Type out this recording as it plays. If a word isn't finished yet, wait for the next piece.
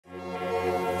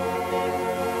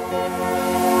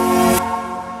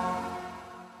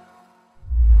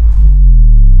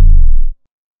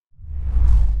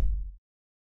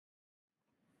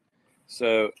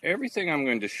So everything I'm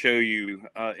going to show you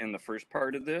in the first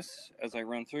part of this, as I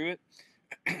run through it,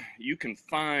 you can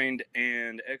find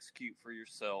and execute for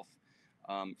yourself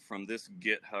from this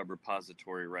GitHub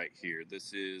repository right here.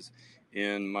 This is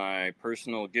in my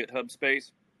personal GitHub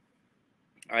space.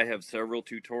 I have several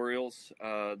tutorials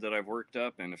that I've worked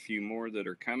up and a few more that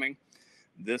are coming.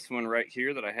 This one right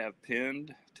here that I have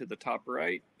pinned to the top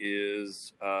right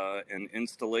is an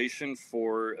installation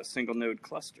for a single node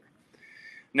cluster.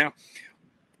 Now,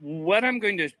 what I'm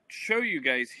going to show you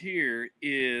guys here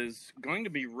is going to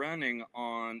be running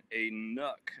on a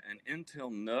NUC, an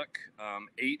Intel NUC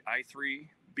 8i3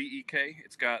 BEK.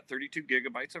 It's got 32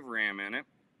 gigabytes of RAM in it.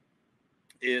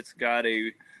 It's got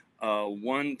a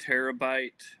 1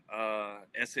 terabyte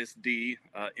SSD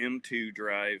M2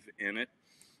 drive in it.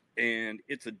 And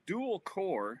it's a dual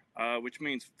core, which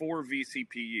means 4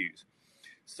 vCPUs.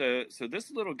 So this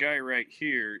little guy right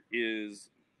here is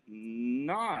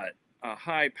not a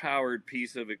high-powered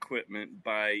piece of equipment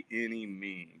by any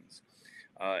means.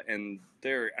 And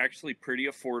they're actually pretty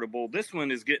affordable. This one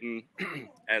is getting,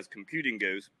 as computing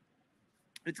goes,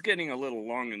 it's getting a little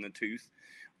long in the tooth.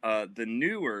 The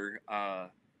newer i3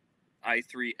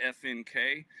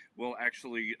 FNK will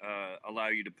actually allow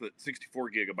you to put 64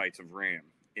 gigabytes of RAM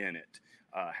in it.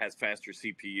 Has faster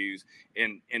CPUs,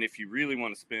 and if you really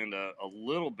want to spend a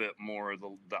little bit more,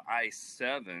 the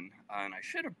i7, and I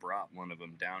should have brought one of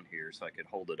them down here so I could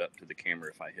hold it up to the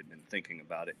camera if I had been thinking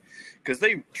about it, because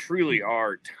they truly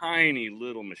are tiny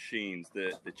little machines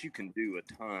that you can do a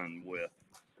ton with.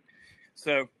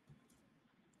 So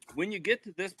when you get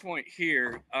to this point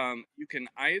here, you can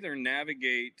either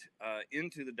navigate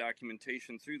into the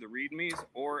documentation through the READMEs,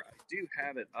 or I do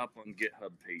have it up on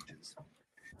GitHub pages.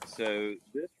 So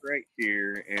this right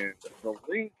here, and the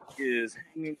link is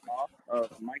hanging off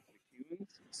of Mike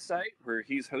McEwen's site where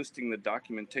he's hosting the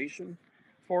documentation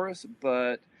for us,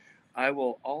 but I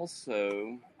will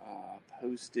also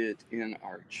post it in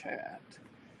our chat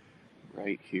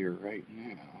right here, right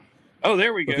now. Oh,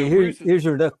 there we go. Okay, here's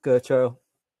your duck, Charo.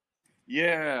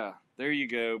 Yeah, there you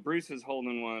go. Bruce is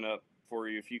holding one up for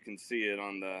you if you can see it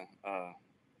on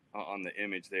the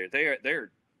image there.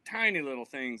 They're tiny little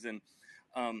things, and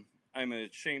I'm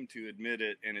ashamed to admit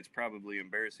it, and it's probably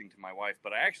embarrassing to my wife,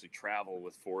 but I actually travel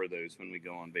with 4 of those when we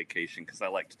go on vacation because I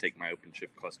like to take my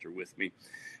OpenShift cluster with me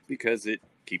because it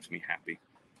keeps me happy.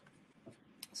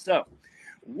 So,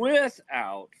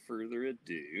 without further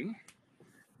ado,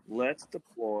 let's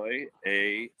deploy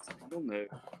a single node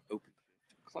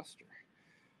OpenShift cluster.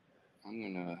 I'm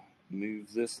going to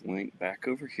move this link back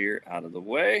over here out of the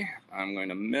way. I'm going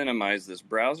to minimize this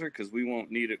browser because we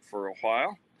won't need it for a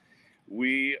while.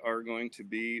 We are going to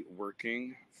be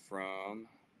working from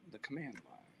the command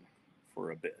line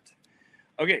for a bit.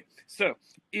 Okay, so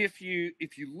if you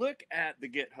look at the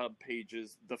GitHub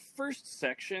pages, the first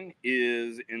section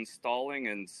is installing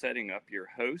and setting up your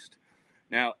host.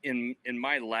 Now, in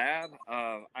my lab,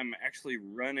 I'm actually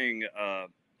running a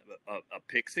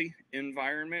Pixie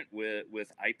environment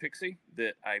with iPixie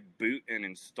that I boot and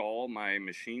install my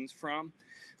machines from.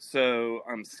 So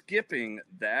I'm skipping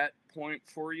that point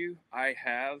for you. I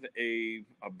have a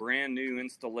brand new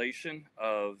installation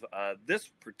of this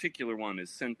particular one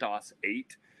is CentOS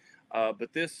 8,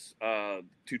 but this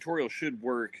tutorial should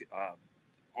work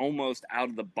almost out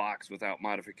of the box without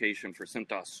modification for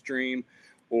CentOS Stream,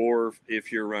 or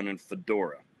if you're running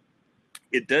Fedora.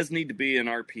 It does need to be an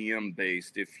RPM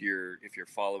based if you're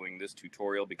following this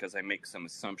tutorial, because I make some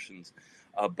assumptions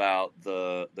about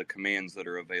the commands that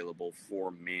are available for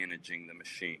managing the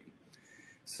machine.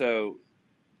 So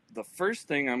the first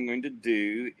thing I'm going to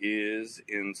do is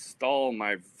install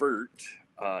my Vert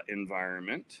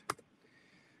environment.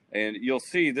 And you'll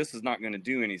see this is not going to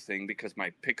do anything because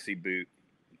my Pixie boot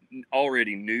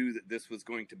already knew that this was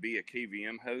going to be a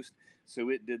KVM host, so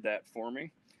it did that for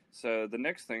me. So the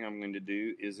next thing I'm going to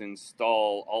do is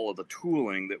install all of the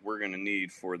tooling that we're going to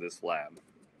need for this lab.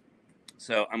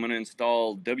 So I'm going to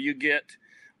install wget.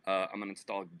 I'm going to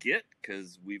install git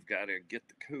because we've got to get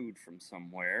the code from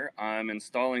somewhere. I'm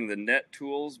installing the net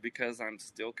tools because I'm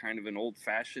still kind of an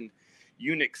old-fashioned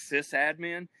Unix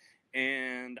sysadmin,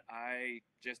 and I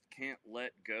just can't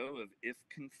let go of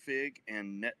ifconfig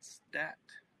and netstat.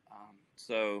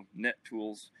 So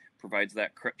nettools provides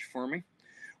that crutch for me.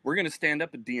 We're going to stand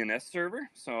up a DNS server,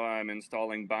 so I'm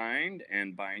installing bind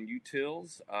and bind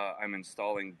utils. I'm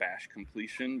installing bash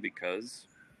completion because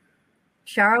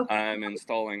Charo? I'm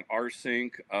installing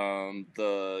rsync,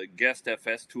 the guest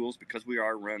FS tools because we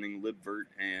are running libvirt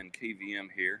and KVM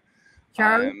here.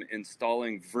 Charo? I'm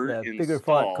installing virt install. Bigger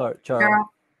font cart, Charo.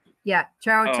 Yeah,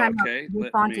 Charo, Oh, time okay. out. Your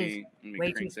Let font me is way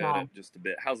too crank that small. up just a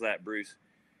bit. How's that, Bruce?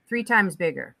 3 times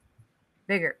bigger.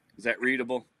 Bigger. Is that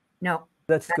readable? No.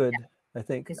 That's good, I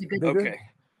think. Is it good? Bigger? Okay.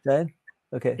 Dan?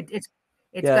 Okay. It's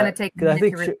Yeah, going to take a 'cause I minute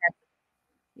think to refresh.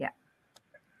 Yeah.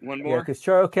 One Yeah, more? because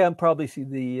Charo can't probably see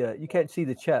the you can't see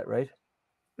the chat, right?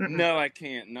 No, I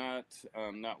can't. Not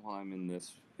while I'm in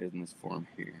this form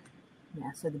here.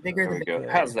 Yeah, so the bigger There the we better.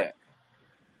 go. How's that?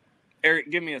 Eric,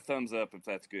 give me a thumbs up if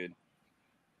that's good.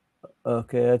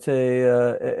 Okay, I'd say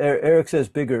Eric says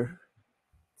bigger.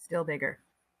 Still bigger.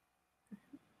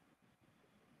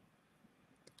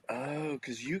 Oh,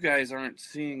 because you guys aren't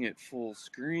seeing it full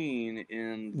screen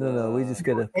in the... No, we just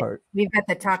get a part. We've got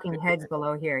the talking heads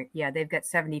below here. Yeah, they've got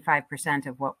 75%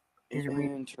 of what is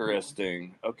reading.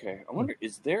 Interesting. Okay, I wonder,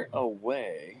 is there a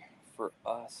way for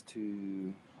us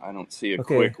to... I don't see a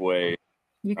Okay. quick way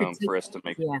You could for us to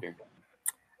make it here.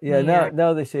 Yeah, Yeah.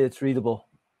 now they say it's readable.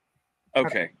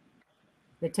 Okay.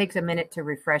 It takes a minute to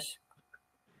refresh.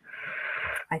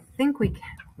 I think we can.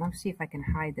 Let's see if I can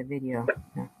hide the video.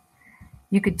 No.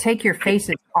 You could take your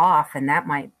faces off, and that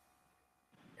might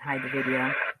hide the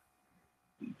video.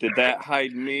 Did that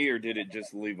hide me, or did it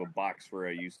just leave a box where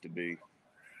I used to be?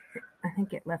 I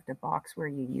think it left a box where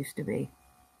you used to be.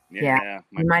 Yeah.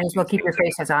 You might as well keep your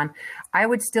faces on. I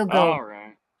would still go All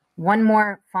right. one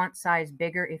more font size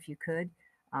bigger if you could.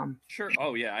 Sure.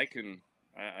 Oh, yeah, I can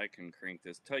crank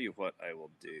this. Tell you what I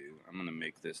will do. I'm going to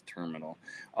make this terminal.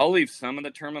 I'll leave some of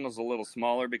the terminals a little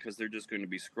smaller because they're just going to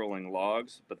be scrolling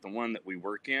logs. But the one that we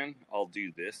work in, I'll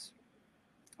do this.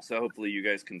 So hopefully you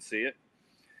guys can see it.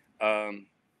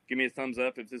 Give me a thumbs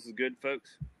up if this is good,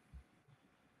 folks.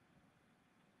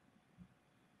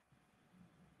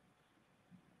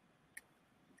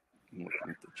 I'm looking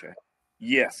at the chat.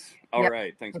 Yes. All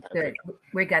right. Thanks. That's good.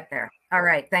 We got there. All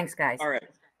right. Thanks, guys. All right.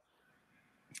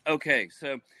 Okay.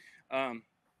 So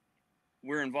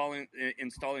we're installing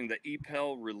the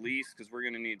EPEL release because we're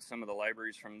going to need some of the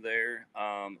libraries from there.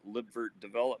 libvirt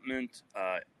development,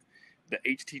 the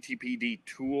HTTPD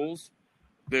tools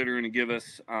that are going to give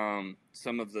us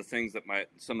some of the things that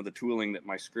some of the tooling that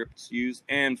my scripts use,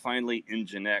 and finally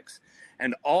Nginx.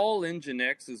 And all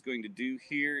Nginx is going to do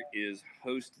here is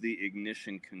host the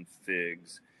ignition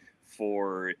configs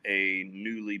for a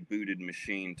newly booted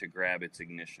machine to grab its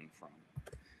ignition from.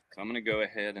 So I'm going to go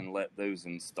ahead and let those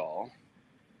install.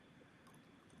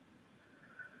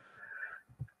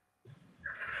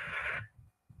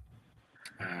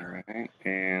 All right,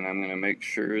 and I'm going to make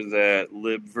sure that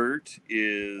libvirt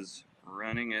is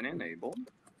running and enabled.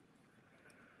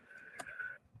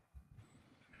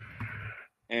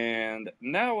 And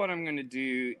now what I'm going to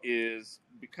do is,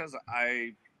 because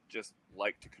I just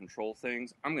like to control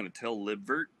things, I'm going to tell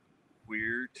libvirt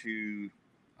where to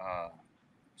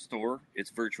store its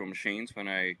virtual machines when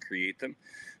I create them.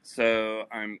 So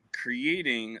I'm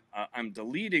deleting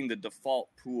the default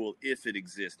pool if it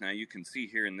exists. Now you can see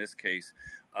here in this case,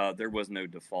 there was no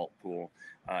default pool.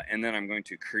 And then I'm going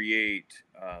to create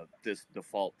this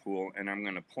default pool, and I'm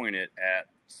going to point it at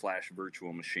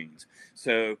 /virtual machines.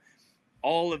 So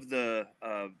all of the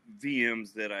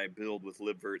VMs that I build with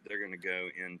libvirt, they're going to go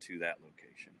into that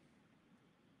location.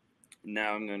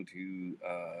 Now I'm going to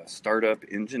start up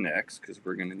Nginx because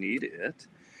we're going to need it.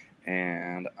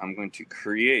 And I'm going to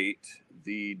create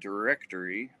the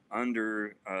directory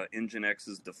under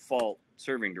Nginx's default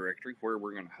serving directory where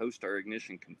we're going to host our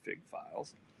ignition config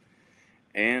files.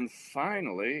 And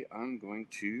finally, I'm going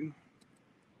to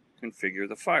configure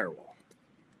the firewall.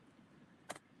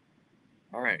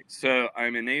 All right, so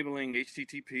I'm enabling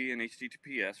HTTP and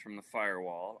HTTPS from the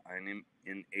firewall. I'm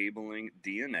enabling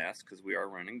DNS because we are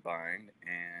running bind,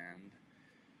 and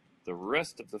the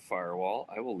rest of the firewall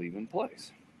I will leave in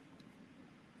place.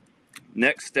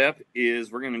 Next step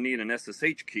is we're going to need an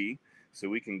SSH key so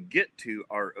we can get to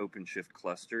our OpenShift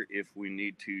cluster if we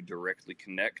need to directly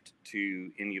connect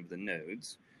to any of the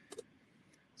nodes.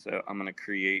 So I'm going to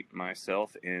create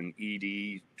myself an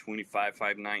ED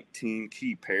 25519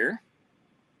 key pair.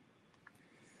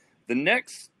 The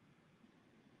next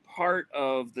part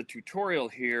of the tutorial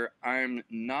here, I'm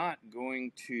not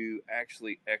going to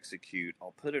actually execute.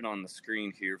 I'll put it on the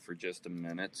screen here for just a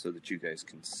minute so that you guys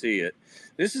can see it.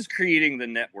 This is creating the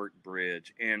network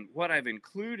bridge. And what I've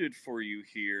included for you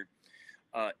here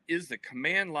is the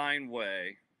command line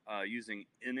way using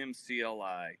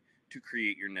nmcli to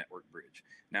create your network bridge.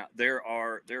 Now, there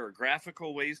are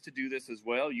graphical ways to do this as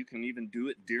well. You can even do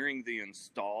it during the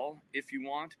install if you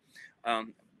want.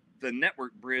 The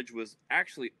network bridge was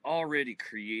actually already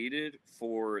created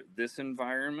for this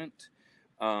environment.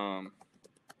 You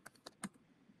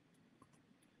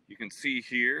can see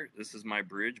here, this is my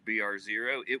bridge,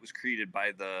 BR0. It was created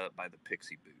by the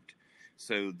Pixie boot.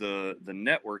 So the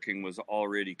networking was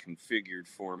already configured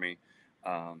for me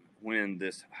when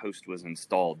this host was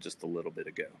installed just a little bit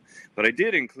ago. But I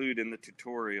did include in the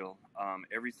tutorial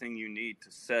everything you need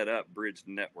to set up bridged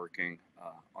networking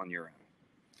on your own.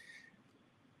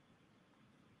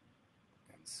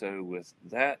 And so with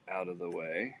that out of the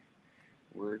way,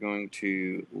 we're going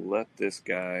to let this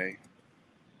guy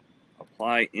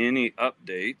apply any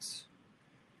updates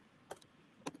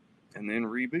and then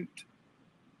reboot.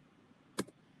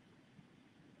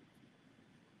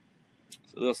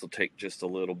 So this will take just a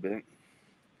little bit.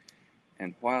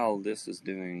 And while this is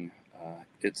doing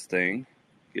its thing,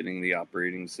 getting the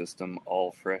operating system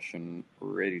all fresh and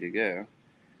ready to go,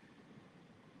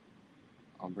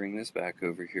 I'll bring this back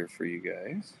over here for you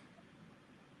guys.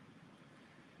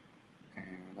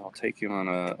 And I'll take you on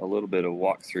a little bit of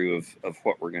walkthrough of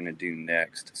what we're going to do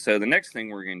next. So the next thing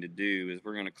we're going to do is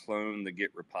we're going to clone the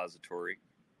Git repository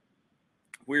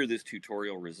where this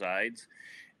tutorial resides.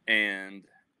 And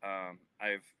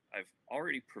I've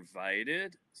already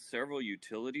provided several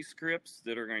utility scripts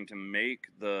that are going to make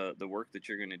the work that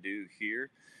you're going to do here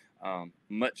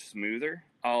much smoother.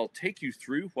 I'll take you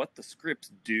through what the scripts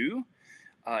do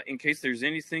in case there's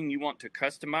anything you want to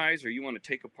customize or you want to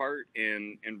take apart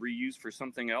and reuse for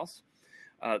something else.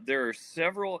 There are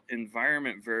several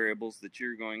environment variables that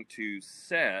you're going to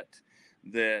set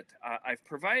that I've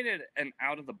provided an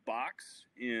out of the box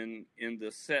in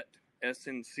the set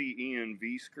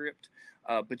sncenv script,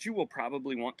 but you will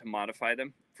probably want to modify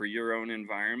them for your own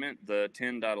environment. The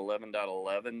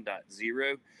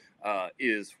 10.11.11.0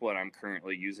 is what I'm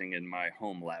currently using in my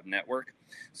home lab network.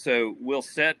 So we'll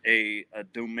set a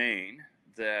domain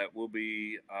that will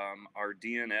be our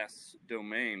DNS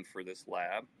domain for this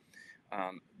lab.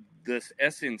 This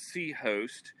SNC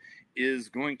host is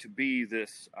going to be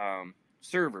this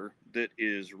server that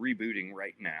is rebooting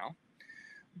right now.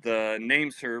 The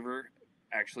name server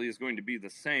actually is going to be the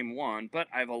same one, but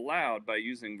I've allowed, by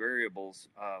using variables,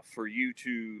 for you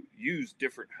to use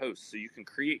different hosts. So you can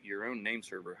create your own name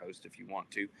server host if you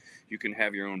want to. You can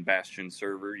have your own Bastion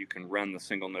server. You can run the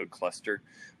single node cluster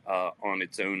on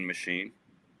its own machine.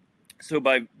 So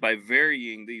by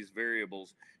varying these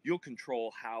variables, you'll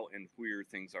control how and where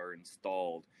things are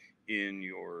installed in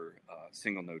your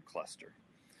single node cluster.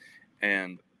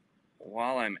 And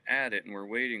while I'm at it and we're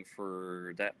waiting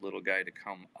for that little guy to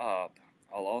come up,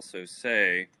 I'll also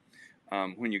say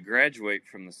when you graduate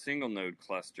from the single node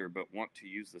cluster but want to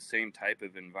use the same type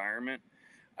of environment,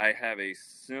 I have a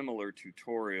similar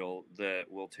tutorial that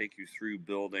will take you through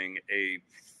building a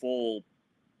full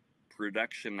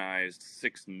productionized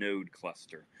 6-node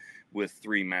cluster with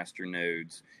 3 master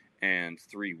nodes and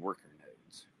 3 worker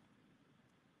nodes.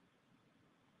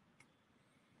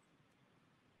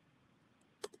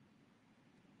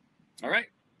 All right,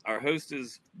 our host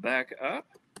is back up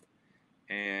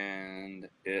and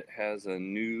it has a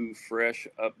new, fresh,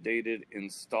 updated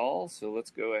install. So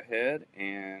let's go ahead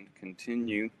and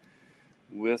continue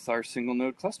with our single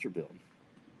node cluster build.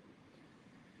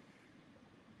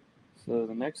 So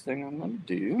the next thing I'm going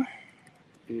to do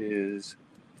is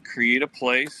create a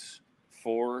place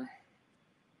for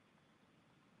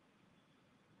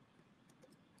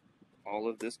all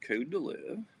of this code to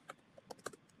live.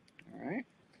 All right.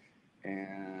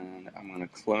 And I'm going to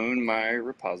clone my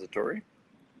repository.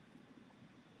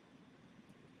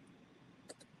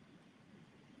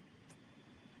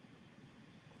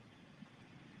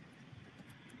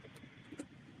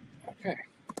 Okay.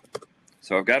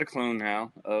 So I've got a clone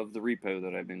now of the repo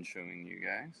that I've been showing you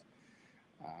guys.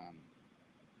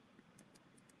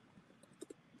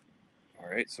 All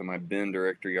right, so my bin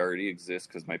directory already exists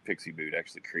because my Pixie boot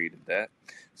actually created that.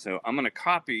 So I'm going to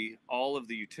copy all of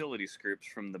the utility scripts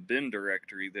from the bin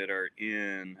directory that are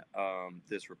in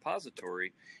this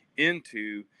repository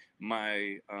into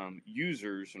my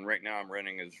users, and right now I'm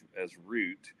running as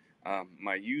root,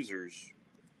 my users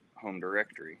home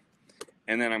directory,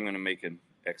 and then I'm going to make an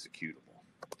executable.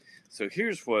 So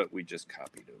here's what we just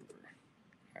copied over.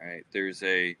 All right, there's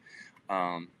a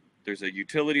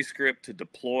utility script to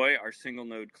deploy our single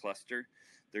node cluster.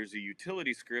 There's a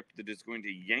utility script that is going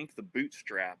to yank the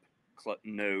bootstrap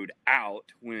node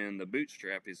out when the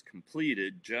bootstrap is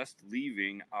completed, just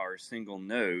leaving our single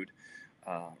node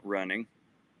running.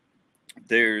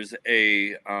 There's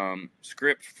a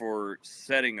script for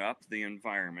setting up the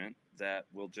environment that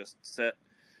will just set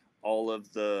all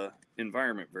of the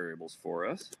environment variables for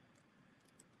us.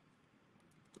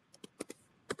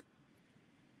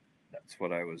 That's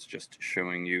what I was just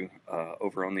showing you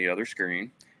over on the other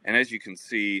screen. And as you can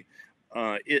see,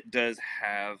 it does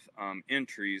have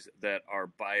entries that are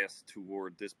biased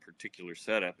toward this particular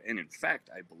setup. And in fact,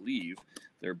 I believe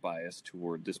they're biased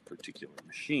toward this particular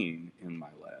machine in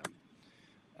my lab.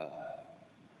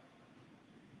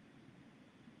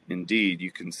 Indeed,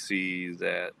 you can see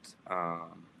that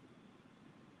I'm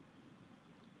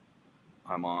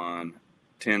on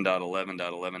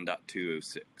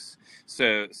 10.11.11.206.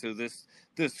 So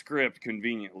this script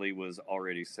conveniently was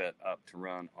already set up to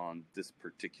run on this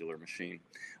particular machine.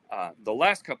 The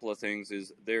last couple of things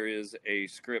is there is a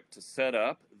script to set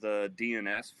up the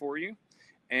DNS for you,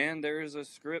 and there is a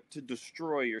script to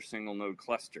destroy your single node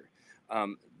cluster.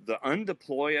 The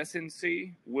undeploy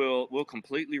SNC will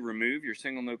completely remove your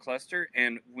single node cluster,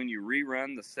 and when you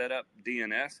rerun the setup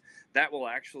DNS, that will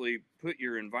actually put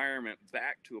your environment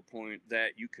back to a point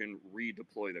that you can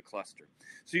redeploy the cluster.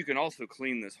 So you can also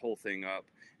clean this whole thing up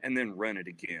and then run it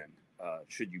again,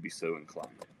 should you be so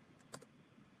inclined.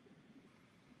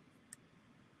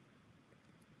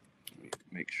 Let me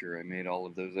make sure I made all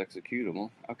of those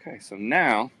executable. Okay, so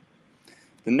now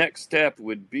the next step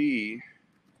would be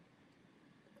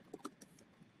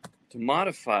to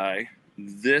modify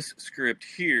this script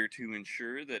here to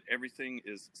ensure that everything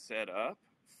is set up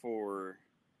for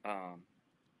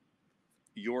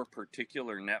your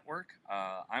particular network.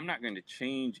 I'm not going to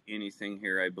change anything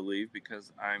here, I believe,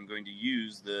 because I'm going to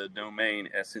use the domain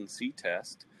SNC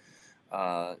test.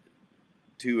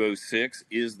 206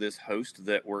 is this host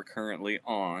that we're currently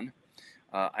on.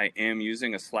 I am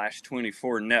using a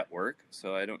 /24 network,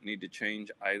 so I don't need to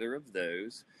change either of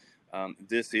those.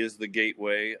 This is the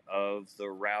gateway of the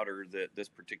router that this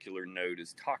particular node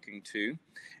is talking to.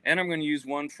 And I'm going to use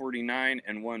 149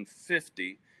 and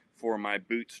 150 for my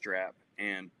bootstrap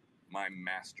and my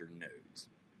master nodes.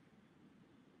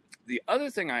 The other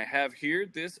thing I have here,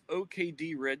 this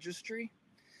OKD registry,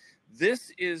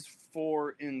 this is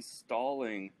for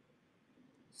installing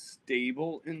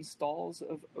stable installs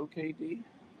of OKD.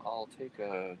 I'll take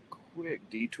a quick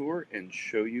detour and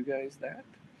show you guys that.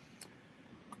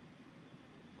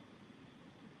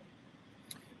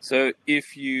 So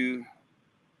if you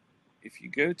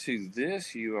go to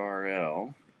this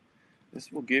URL,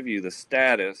 this will give you the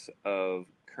status of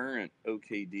current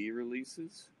OKD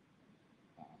releases.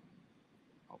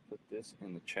 I'll put this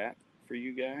in the chat for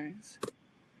you guys.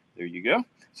 There you go.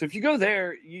 So if you go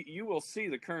there, you will see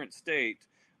the current state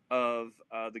of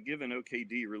the given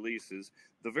OKD releases.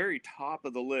 The very top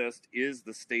of the list is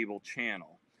the stable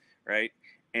channel, right?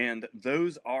 And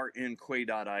those are in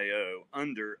Quay.io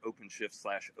under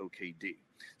OpenShift/OKD.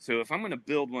 So if I'm going to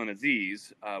build one of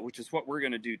these, which is what we're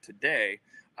going to do today,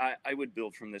 I would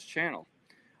build from this channel.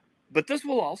 But this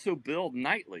will also build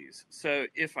nightlies. So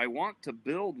if I want to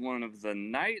build one of the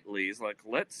nightlies, like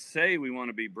let's say we want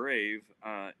to be brave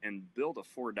and build a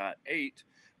 4.8,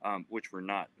 which we're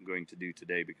not going to do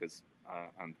today because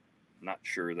I'm not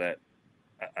sure that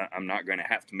I'm not going to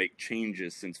have to make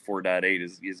changes since 4.8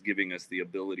 is giving us the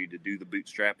ability to do the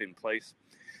bootstrap in place.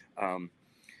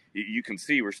 You can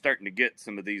see we're starting to get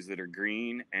some of these that are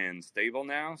green and stable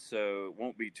now, so it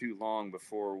won't be too long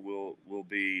before we'll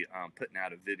be putting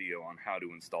out a video on how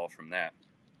to install from that.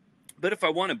 But if I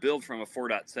want to build from a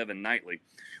 4.7 nightly,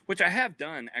 which I have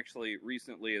done actually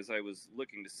recently as I was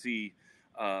looking to see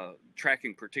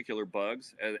tracking particular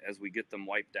bugs as we get them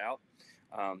wiped out,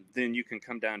 then you can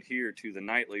come down here to the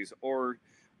nightlies, or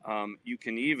you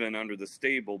can even, under the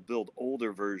stable, build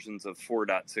older versions of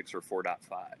 4.6 or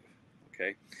 4.5.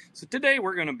 Okay, so today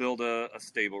we're going to build a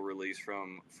stable release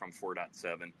from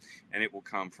 4.7, and it will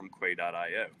come from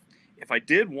Quay.io. If I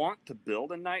did want to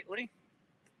build a nightly,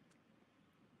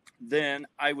 then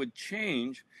I would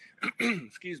change,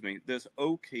 excuse me, this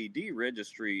OKD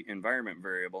registry environment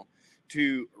variable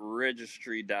to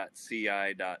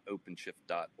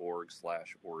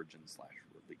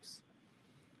registry.ci.openshift.org/origin/release.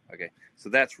 Okay, so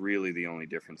that's really the only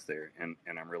difference there, and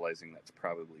I'm realizing that's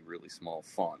probably really small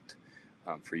font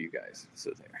for you guys.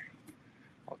 So there,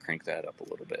 I'll crank that up a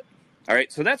little bit. All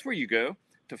right, so that's where you go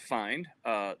to find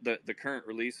the current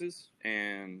releases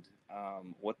and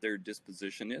what their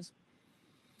disposition is.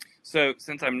 So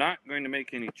since I'm not going to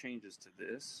make any changes to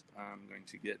this, I'm going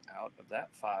to get out of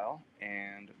that file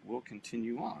and we'll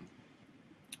continue on.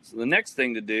 So the next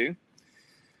thing to do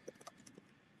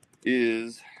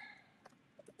is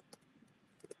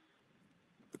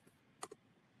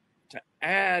to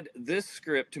add this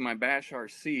script to my bash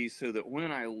RC so that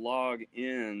when I log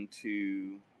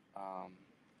into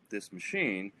this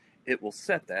machine, it will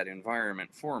set that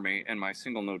environment for me, and my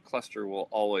single node cluster will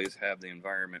always have the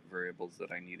environment variables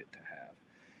that I need it to have.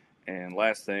 And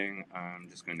last thing, I'm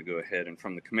just going to go ahead and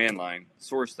from the command line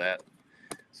source that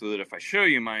so that if I show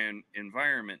you my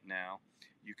environment now,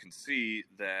 you can see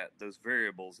that those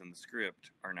variables in the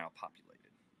script are now populated.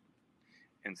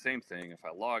 And same thing, if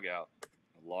I log out,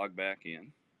 log back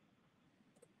in,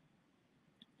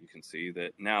 you can see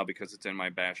that now, because it's in my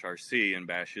bash RC and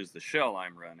bash is the shell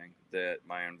I'm running, that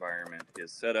my environment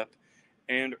is set up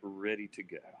and ready to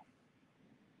go.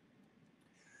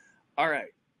 All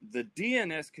right, the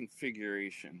DNS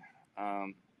configuration.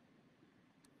 I'm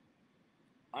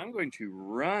going to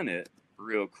run it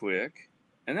real quick,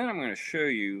 and then I'm going to show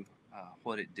you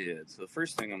what it did. So the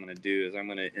first thing I'm going to do is I'm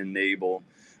going to enable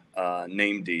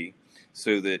named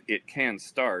so that it can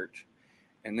start,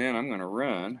 and then I'm going to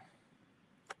run.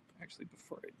 Actually,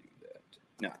 before I do that,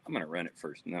 no, I'm going to run it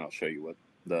first, and then I'll show you what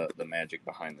the magic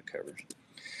behind the covers.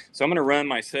 So I'm going to run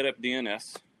my setup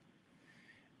DNS,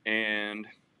 and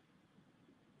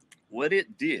what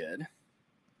it did,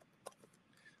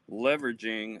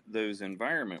 leveraging those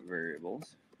environment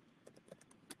variables,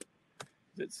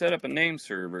 it set up a name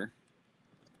server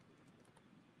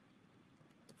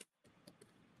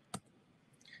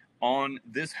on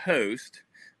this host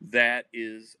that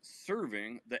is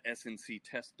serving the SNC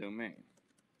test domain.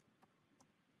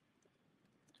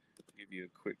 I'll give you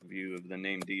a quick view of the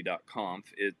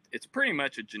named.conf. It's pretty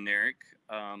much a generic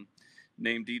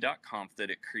named.conf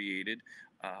that it created,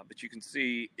 but you can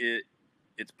see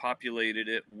it's populated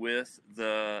it with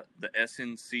the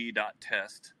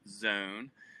snc.test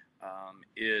zone.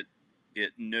 It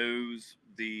knows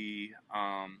the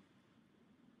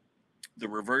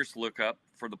reverse lookup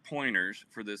for the pointers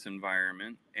for this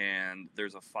environment, and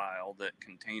there's a file that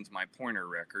contains my pointer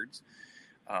records.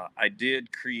 I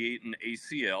did create an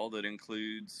ACL that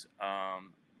includes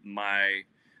my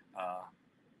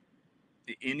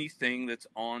anything that's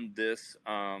on this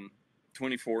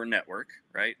 24 network,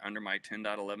 right, under my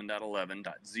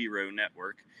 10.11.11.0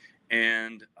 network,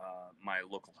 and my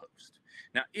local host.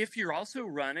 Now, if you're also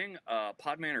running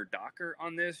Podman or Docker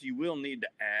on this, you will need to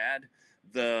add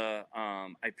the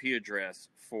IP address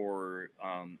for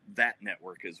that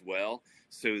network as well,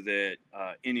 so that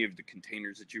any of the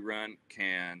containers that you run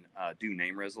can do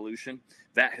name resolution.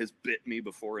 That has bit me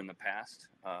before in the past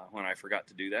when I forgot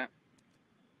to do that.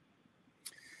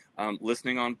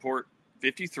 Listening on port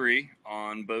 53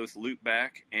 on both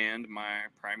loopback and my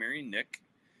primary NIC.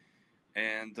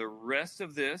 And the rest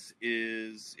of this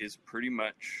is pretty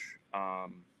much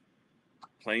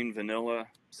plain vanilla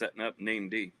setting up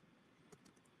named.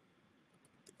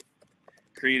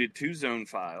 Created 2 zone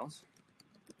files.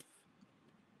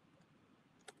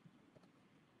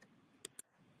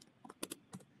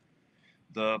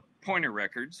 The pointer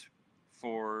records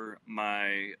for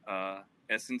my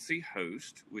SNC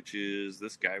host, which is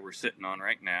this guy we're sitting on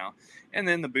right now, and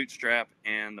then the bootstrap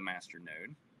and the master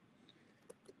node.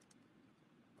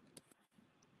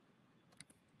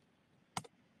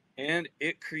 And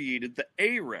it created the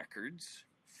A records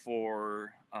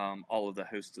for all of the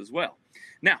hosts as well.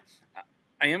 Now,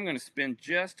 I am going to spend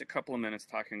just a couple of minutes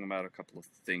talking about a couple of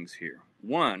things here.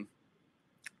 One,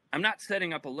 I'm not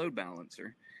setting up a load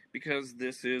balancer because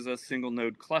this is a single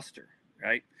node cluster,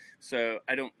 right? So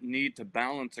I don't need to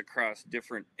balance across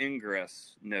different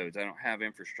ingress nodes. I don't have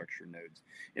infrastructure nodes.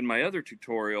 In my other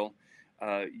tutorial,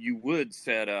 you would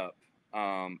set up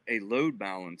a load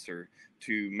balancer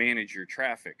to manage your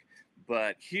traffic.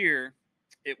 But here,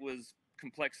 it was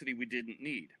complexity we didn't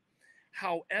need.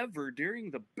 However,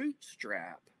 during the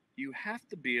bootstrap, you have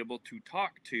to be able to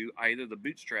talk to either the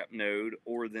bootstrap node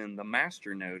or then the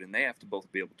master node, and they have to both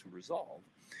be able to resolve.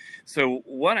 So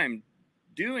what I'm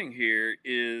doing here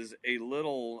is a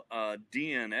little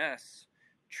DNS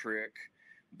trick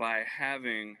by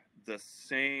having the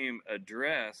same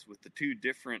address with the 2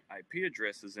 different IP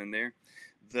addresses in there.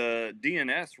 The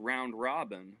DNS round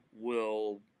robin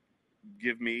will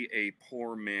give me a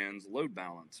poor man's load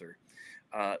balancer.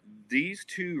 These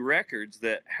 2 records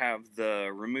that have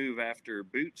the remove after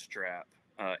bootstrap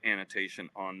annotation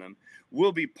on them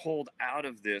will be pulled out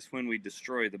of this when we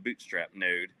destroy the bootstrap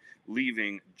node,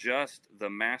 leaving just the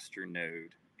master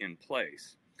node in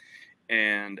place.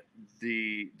 And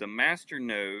the master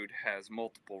node has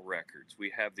multiple records.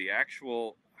 We have the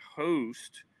actual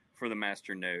host for the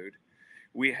master node.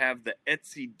 We have the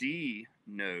etcd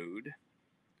node.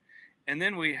 And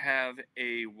then we have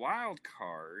a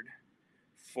wildcard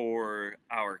for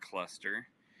our cluster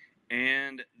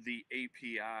and the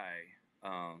API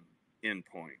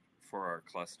endpoint for our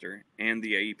cluster and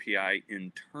the API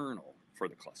internal for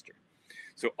the cluster.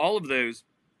 So all of those,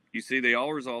 you see, they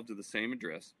all resolve to the same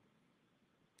address.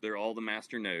 They're all the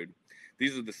master node.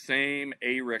 These are the same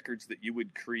A records that you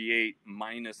would create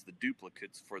minus the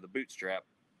duplicates for the bootstrap.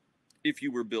 if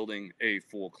you were building a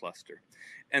full cluster.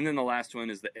 And then the last one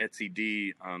is the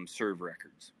etcd serve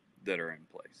records that are in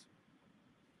place.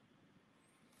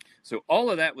 So all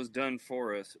of that was done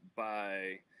for us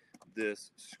by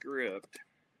this script.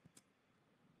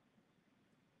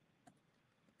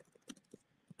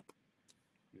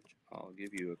 Which I'll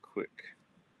give you a quick.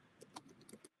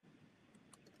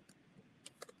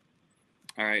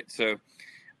 All right, so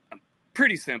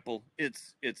pretty simple.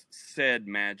 It's sed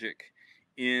magic.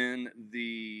 In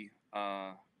the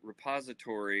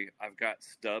repository, I've got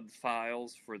stub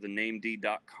files for the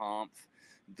named.conf,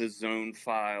 the zone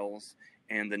files,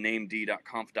 and the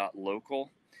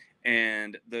named.conf.local.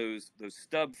 And those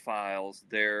stub files,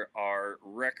 there are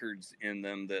records in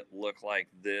them that look like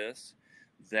this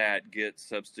that get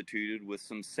substituted with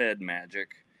some sed magic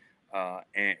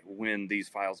and when these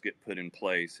files get put in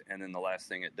place. And then the last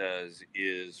thing it does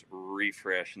is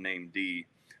refresh named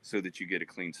so that you get a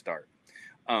clean start.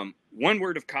 One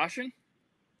word of caution: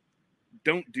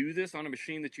 don't do this on a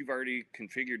machine that you've already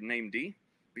configured named,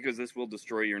 because this will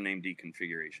destroy your named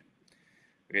configuration.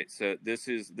 Okay, so this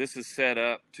is set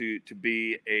up to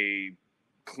be a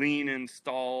clean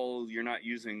install. You're not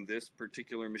using this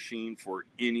particular machine for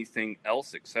anything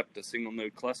else except a single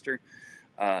node cluster.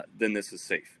 Then this is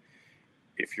safe.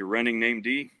 If you're running named,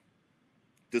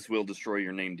 this will destroy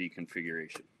your named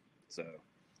configuration. So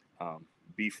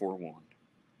be forewarned.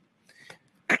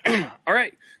 All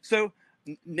right, so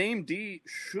named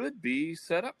should be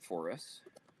set up for us.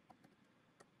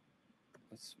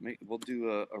 We'll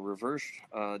do a reverse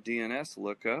DNS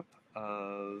lookup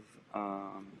of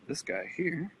this guy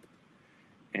here.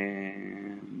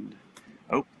 And,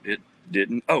 oh, it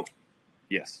didn't. Oh,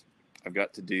 yes. I've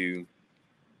got to do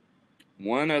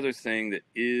one other thing that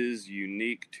is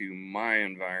unique to my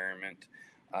environment.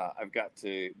 I've got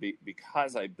to,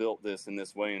 because I built this in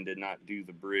this way and did not do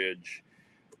the bridge,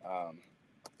 I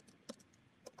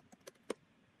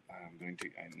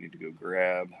need to go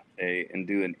grab and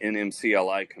do an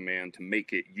nmcli command to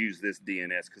make it use this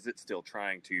DNS, because it's still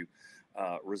trying to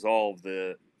resolve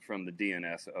from the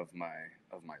DNS of my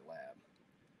lab.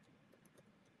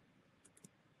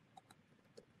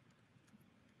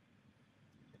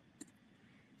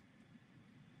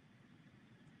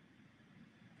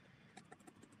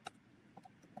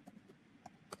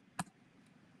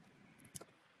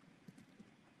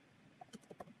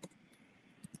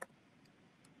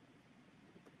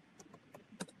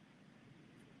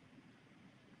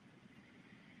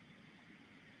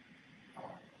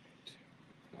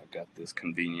 Got this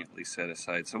conveniently set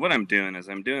aside. So what I'm doing is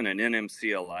I'm doing an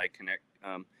nmcli connect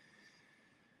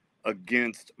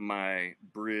against my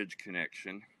bridge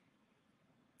connection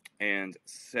and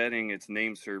setting its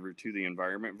name server to the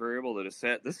environment variable that is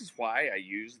set. This is why I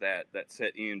use that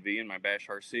set env in my bash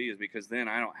RC, is because then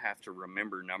I don't have to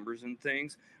remember numbers and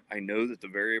things. I know that the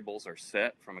variables are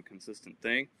set from a consistent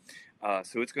thing.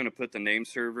 So it's going to put the name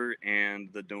server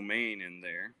and the domain in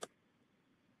there.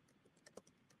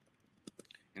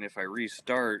 And if I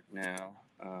restart now,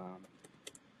 my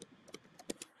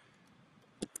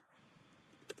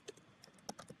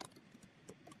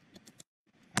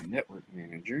network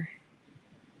manager,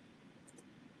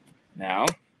 now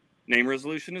name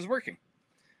resolution is working.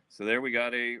 So there we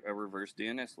got a reverse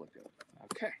DNS lookup.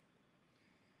 Okay.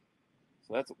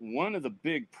 So that's one of the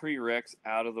big prereqs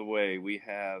out of the way. We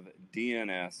have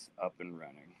DNS up and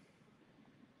running.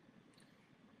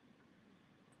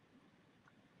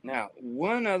 Now,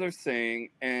 one other thing,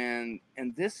 and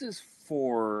this is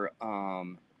for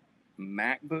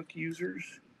MacBook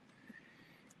users.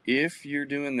 If you're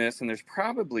doing this, and there's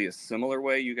probably a similar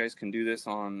way you guys can do this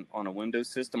on a Windows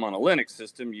system. On a Linux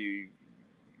system, you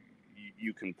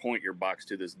can point your box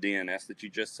to this DNS that you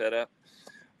just set up.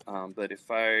 But if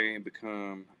I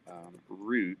become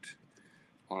root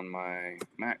on my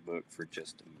MacBook for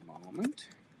just a moment.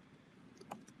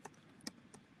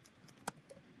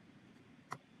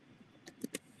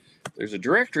 There's a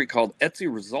directory called Etsy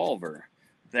Resolver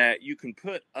that you can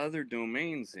put other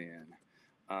domains in.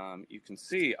 You can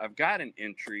see I've got an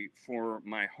entry for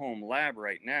my home lab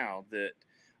right now that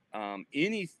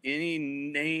any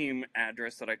name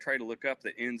address that I try to look up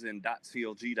that ends in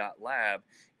 .clg.lab,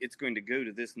 it's going to go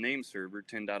to this name server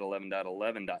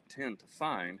 10.11.11.10 to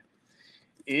find.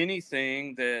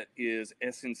 Anything that is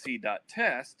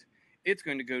snc.test, it's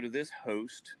going to go to this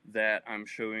host that I'm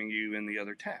showing you in the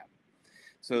other tab.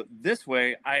 So this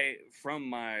way, from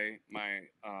my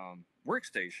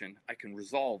workstation, I can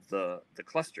resolve the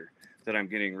cluster that I'm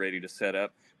getting ready to set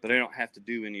up, but I don't have to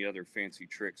do any other fancy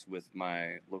tricks with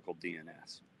my local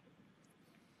DNS.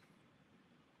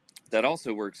 That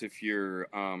also works if you're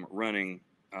running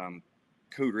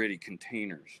code-ready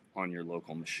containers on your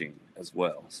local machine as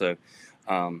well. So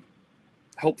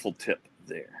helpful tip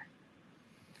there.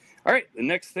 All right, the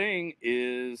next thing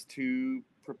is to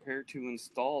prepare to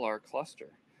install our cluster.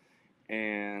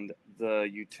 And the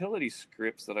utility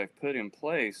scripts that I've put in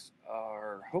place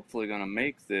are hopefully going to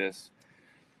make this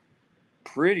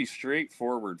pretty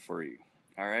straightforward for you.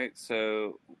 All right,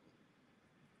 so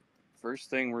first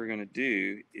thing we're going to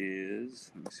do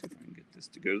is, let me see if I can get this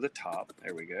to go to the top.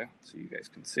 There we go, so you guys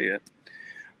can see it.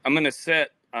 I'm going to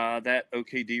set that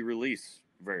OKD release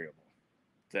variable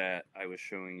that I was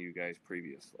showing you guys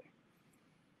previously.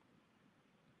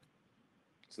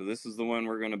 So this is the one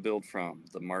we're going to build from,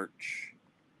 the March.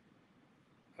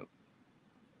 Oh,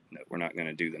 no, we're not going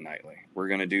to do the nightly. We're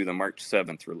going to do the March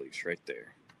 7th release right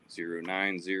there,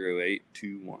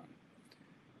 090821.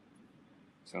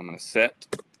 So I'm going to set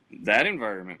that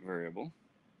environment variable.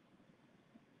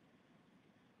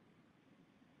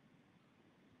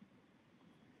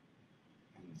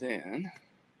 And then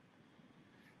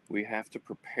we have to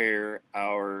prepare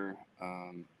our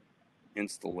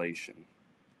installation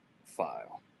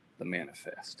file, the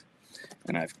manifest.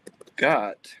 And I've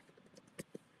got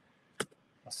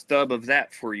a stub of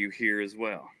that for you here as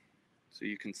well. So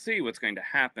you can see what's going to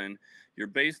happen. Your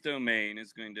base domain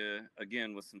is going to,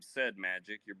 again, with some sed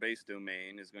magic, your base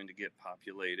domain is going to get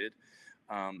populated.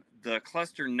 The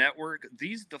cluster network,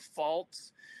 these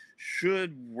defaults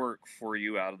should work for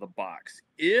you out of the box.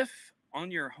 If on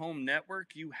your home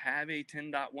network you have a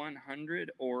 10.100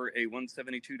 or a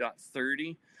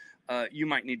 172.30, you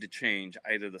might need to change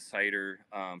either the CIDR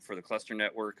for the cluster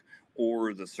network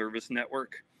or the service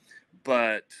network.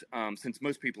 But since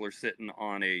most people are sitting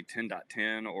on a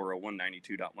 10.10 or a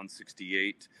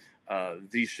 192.168,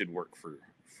 these should work for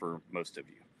most of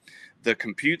you. The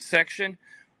compute section,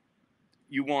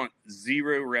 you want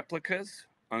 0 replicas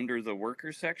under the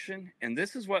worker section, and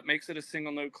this is what makes it a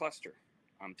single node cluster.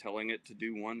 I'm telling it to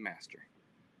do 1 master.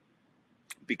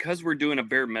 Because we're doing a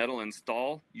bare metal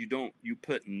install, you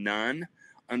put none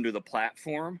under the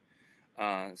platform.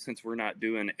 Since we're not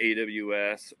doing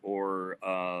AWS or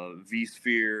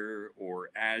vSphere or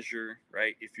Azure,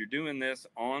 right? If you're doing this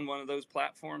on one of those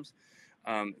platforms,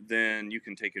 then you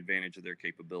can take advantage of their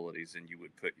capabilities and you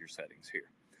would put your settings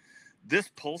here. This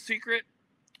pull secret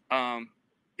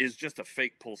is just a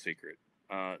fake pull secret.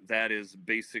 That is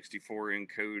base 64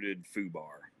 encoded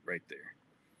foobar right there.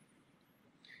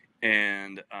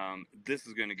 And this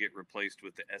is going to get replaced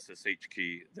with the SSH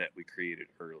key that we created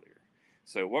earlier.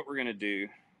 So what we're going to do,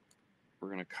 we're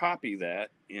going to copy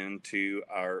that into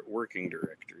our working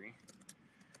directory,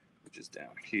 which is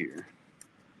down here.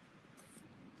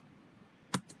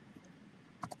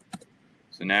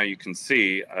 So now you can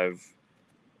see I've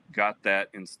got that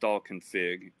install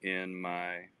config in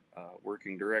my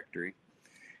working directory.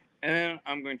 And then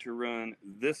I'm going to run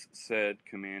this sed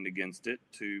command against it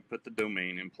to put the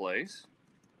domain in place,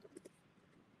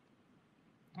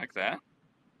 like that.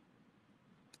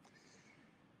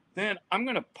 Then I'm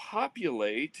going to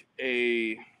populate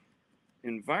a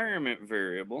environment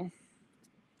variable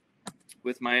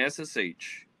with my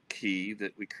SSH key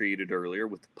that we created earlier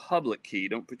with the public key.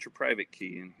 Don't put your private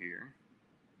key in here.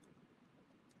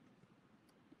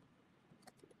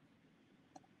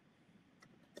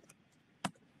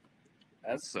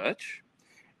 As such.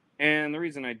 And the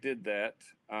reason I did that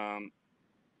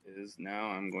is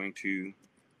now I'm going to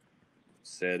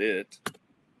set it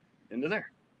into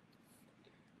there.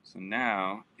 So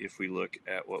now, if we look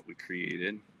at what we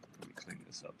created, let me clean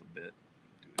this up a bit,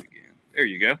 do it again. There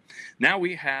you go. Now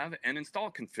we have an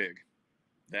install config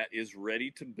that is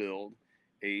ready to build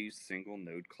a single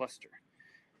node cluster.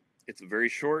 It's a very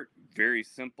short, very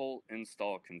simple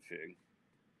install config.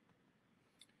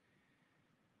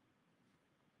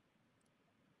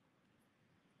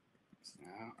 So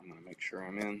now I'm going to make sure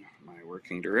I'm in my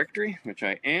working directory, which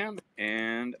I am,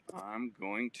 and I'm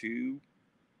going to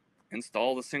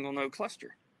install the single node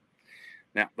cluster.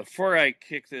 Now, before I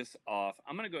kick this off,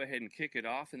 I'm going to go ahead and kick it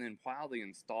off, and then while the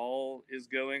install is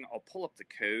going, I'll pull up the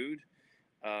code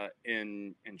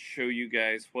and show you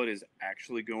guys what is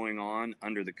actually going on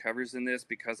under the covers in this,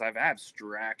 because I've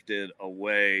abstracted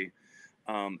away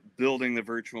building the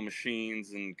virtual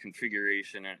machines and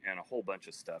configuration and a whole bunch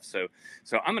of stuff. So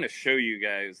I'm going to show you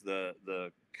guys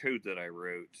the code that I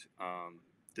wrote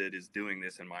that is doing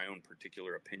this in my own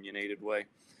particular opinionated way.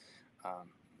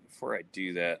 Before I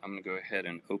do that, I'm going to go ahead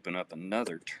and open up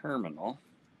another terminal.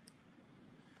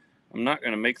 I'm not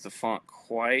going to make the font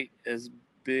quite as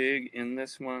big in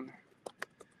this one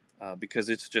because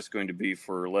it's just going to be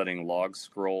for letting logs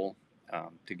scroll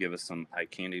to give us some eye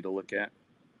candy to look at.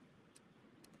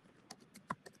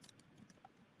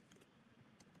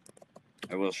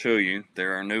 I will show you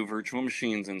there are no virtual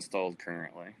machines installed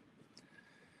currently.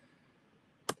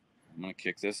 I'm going to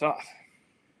kick this off.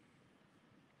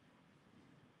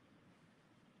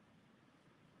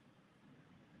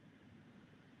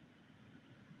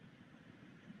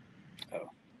 Oh,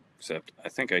 except I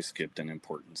think I skipped an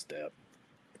important step.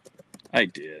 I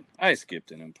did. I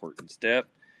skipped an important step.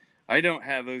 I don't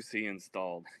have OC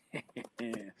installed.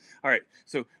 All right,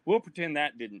 so we'll pretend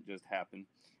that didn't just happen.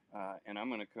 And I'm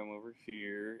going to come over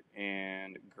here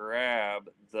and grab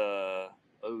the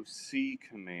OC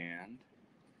command.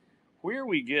 Where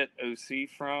we get OC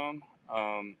from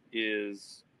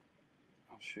is,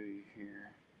 I'll show you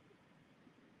here.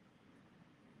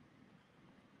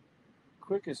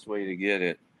 Quickest way to get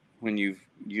it when you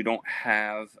don't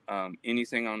have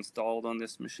anything installed on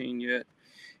this machine yet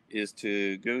is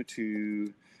to go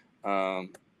to the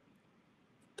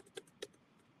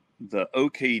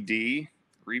OKD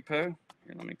repo.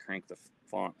 Here, let me crank the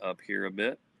font up here a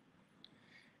bit.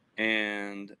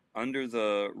 And under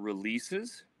the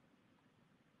releases,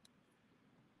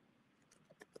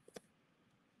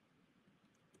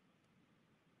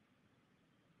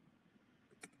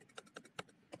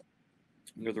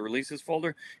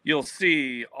 folder, you'll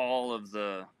see all of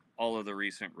the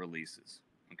recent releases.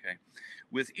 Okay,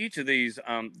 with each of these,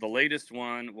 the latest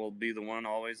one will be the one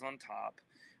always on top.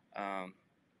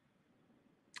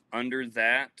 Under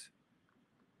that,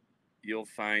 you'll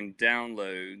find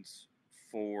downloads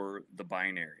for the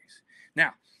binaries.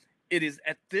 Now, it is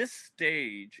at this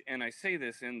stage, and I say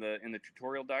this in the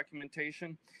tutorial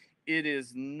documentation, it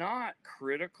is not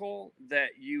critical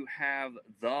that you have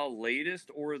the latest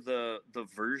or the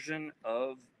version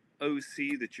of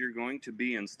OC that you're going to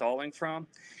be installing from.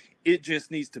 It just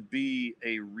needs to be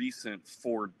a recent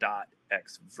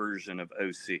 4.x version of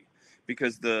OC,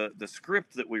 because the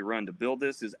script that we run to build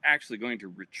this is actually going to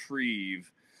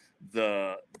retrieve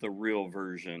the real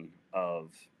version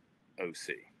of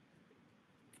OC.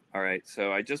 All right,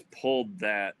 so I just pulled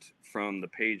that from the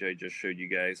page I just showed you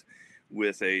guys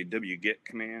with a wget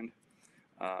command.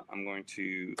 I'm going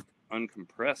to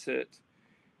uncompress it.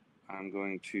 I'm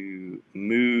going to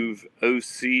move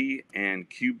OC and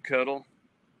kubectl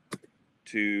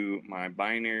to my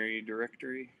binary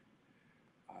directory.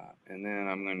 And then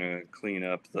I'm going to clean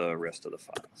up the rest of the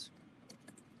files.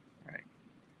 All right.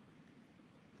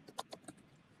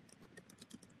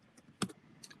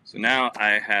 So now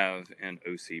I have an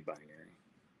OC binary.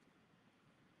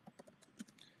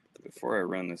 Before I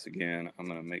run this again, I'm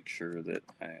going to make sure that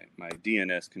my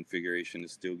DNS configuration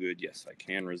is still good. Yes, I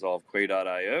can resolve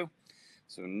quay.io.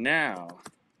 So now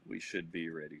we should be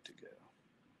ready to go.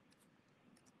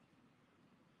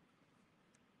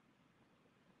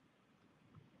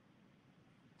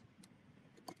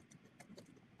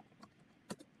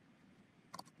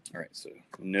 All right, so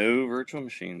no virtual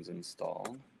machines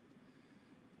installed.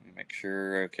 Make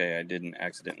sure, okay, I didn't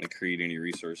accidentally create any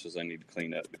resources I need to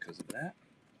clean up because of that.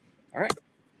 All right.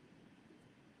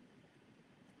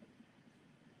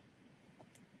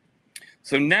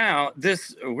 So now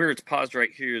this, where it's paused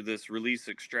right here, this release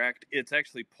extract, it's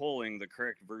actually pulling the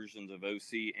correct versions of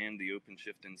OC and the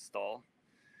OpenShift install.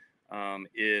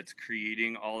 It's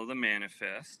creating all of the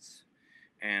manifests.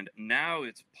 And now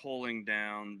it's pulling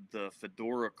down the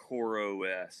Fedora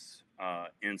CoreOS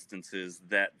instances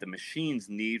that the machines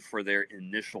need for their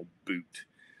initial boot.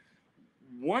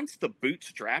 Once the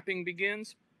bootstrapping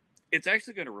begins, it's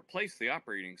actually going to replace the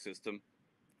operating system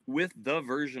with the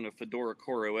version of Fedora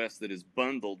CoreOS that is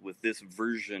bundled with this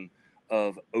version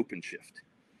of OpenShift,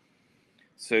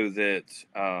 so that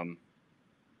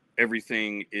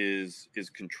everything is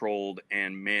controlled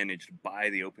and managed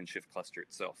by the OpenShift cluster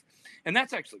itself. And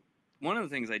that's actually one of the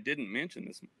things I didn't mention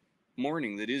this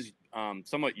morning that is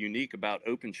somewhat unique about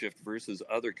OpenShift versus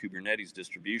other Kubernetes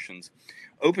distributions.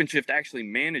 OpenShift actually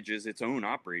manages its own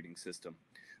operating system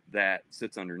that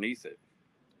sits underneath it.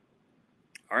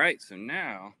 All right, so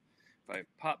now if I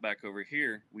pop back over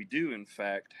here, we do in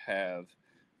fact have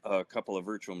a couple of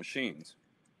virtual machines.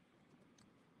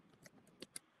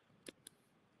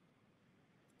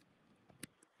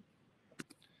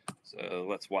 So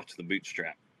let's watch the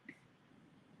bootstrap.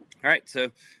 All right, so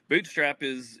Bootstrap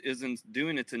is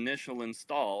doing its initial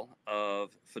install of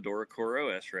Fedora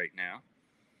CoreOS right now.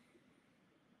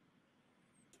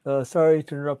 Sorry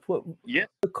to interrupt. What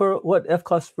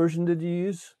FCOS version did you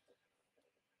use?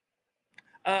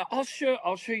 I'll show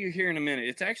you here in a minute.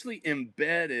 It's actually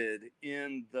embedded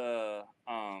in the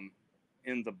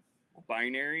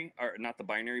binary, or not the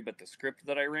binary, but the script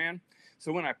that I ran.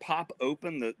 So when I pop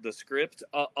open the script,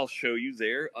 I'll show you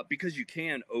there, because you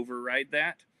can override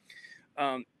that.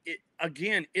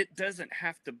 It doesn't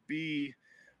have to be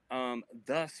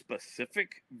the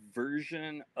specific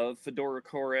version of Fedora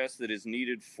CoreOS that is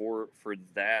needed for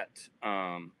that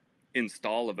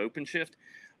install of OpenShift,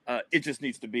 it just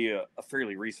needs to be a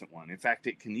fairly recent one. In fact,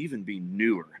 it can even be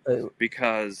newer,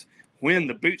 because when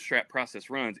the bootstrap process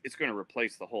runs, it's going to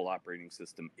replace the whole operating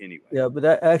system anyway. Yeah, but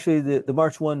actually the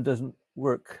March 1 doesn't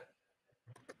work.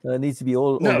 It needs to be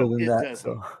older than that. Doesn't.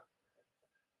 So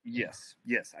yes,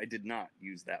 I did not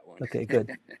use that one. Okay,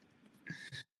 good.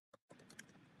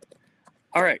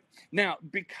 All right. Now,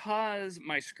 because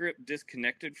my script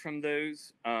disconnected from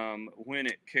those when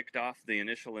it kicked off the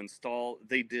initial install,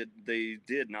 they did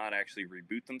not actually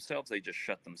reboot themselves. They just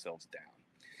shut themselves down.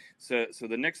 So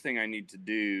the next thing I need to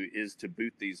do is to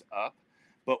boot these up.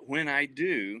 But when I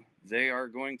do, they are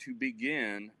going to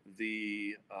begin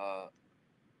the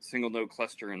single node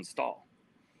cluster install.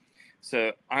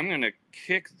 So I'm going to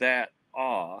kick that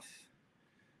off.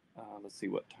 Let's see,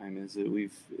 what time is it?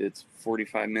 It's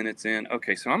 45 minutes in.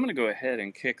 Okay, so I'm going to go ahead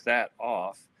and kick that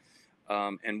off,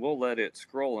 and we'll let it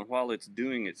scroll. And while it's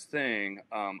doing its thing,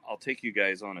 I'll take you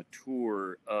guys on a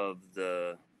tour of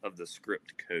the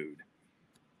script code.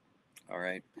 All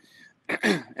right.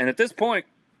 And at this point,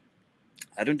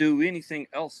 I don't do anything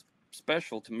else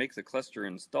special to make the cluster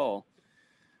install.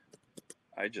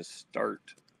 I just start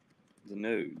the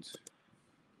nodes.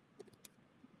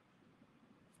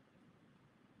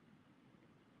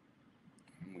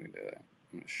 I'm going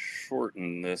to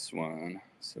shorten this one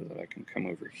so that I can come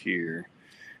over here,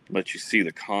 let you see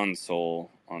the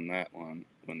console on that one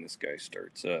when this guy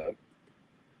starts up.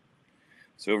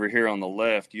 So over here on the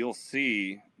left, you'll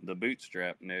see the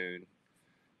bootstrap node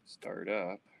start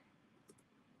up.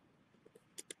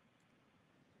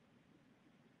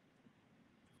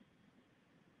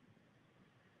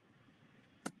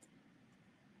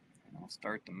 And I'll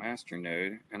start the master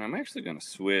node, and I'm actually going to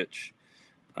switch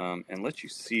and let you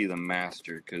see the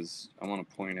master, because I want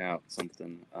to point out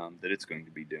something that it's going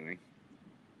to be doing.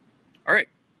 All right.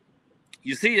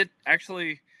 You see it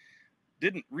actually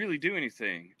didn't really do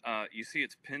anything. You see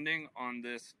it's pending on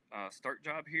this start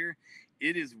job here.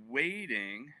 It is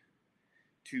waiting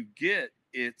to get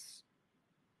its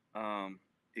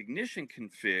ignition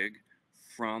config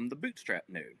from the bootstrap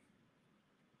node.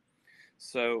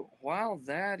 So while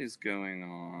that is going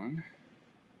on,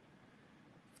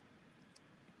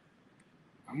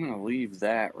 I'm going to leave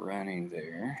that running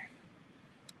there.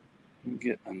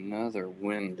 Get another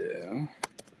window.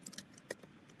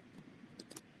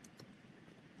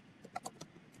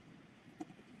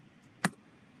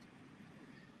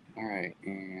 All right,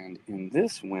 and in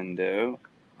this window,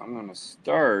 I'm going to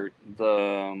start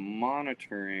the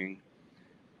monitoring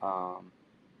for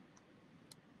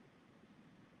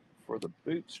the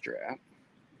bootstrap.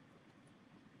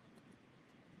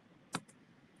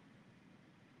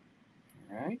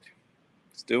 All right,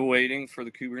 still waiting for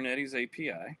the Kubernetes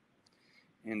API.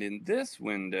 And in this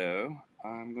window,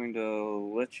 I'm going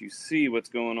to let you see what's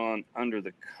going on under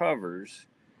the covers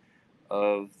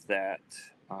of that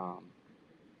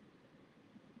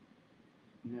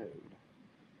node.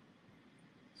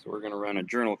 So we're going to run a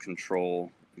journal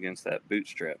control against that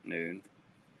bootstrap node.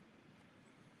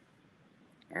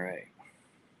 All right.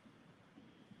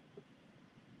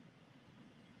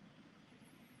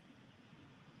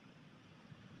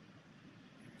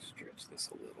 Stretch this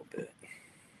a little bit.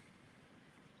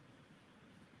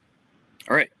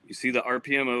 All right, you see the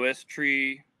RPM OS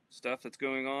tree stuff that's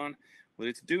going on? What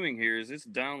it's doing here is it's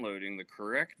downloading the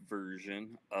correct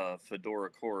version of Fedora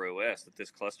CoreOS that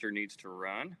this cluster needs to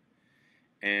run,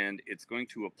 and it's going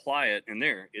to apply it, and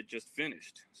there, it just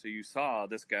finished. So you saw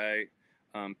this guy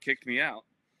kicked me out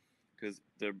because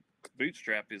the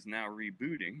bootstrap is now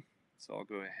rebooting. So I'll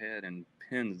go ahead and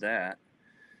pin that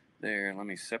there. Let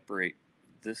me separate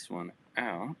this one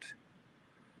out.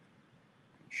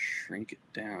 Shrink it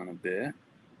down a bit.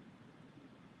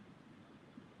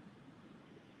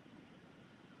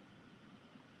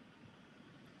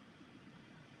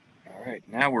 All right,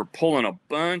 now we're pulling a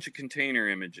bunch of container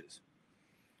images.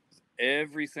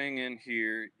 Everything in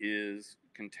here is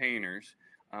containers.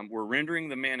 We're rendering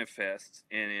the manifests,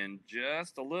 and in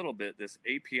just a little bit, this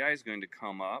API is going to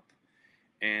come up,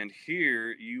 and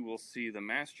here you will see the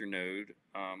master node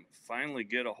finally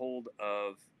get a hold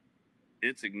of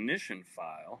its ignition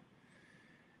file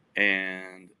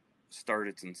and start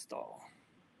its install.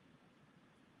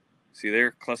 See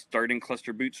there, starting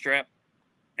cluster bootstrap,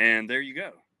 and there you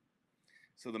go.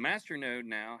 So the master node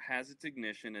now has its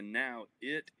ignition, and now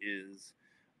it is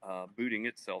booting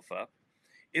itself up.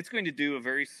 It's going to do a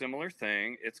very similar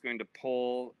thing. It's going to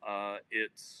pull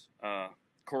its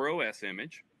CoreOS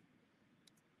image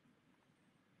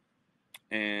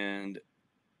and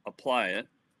apply it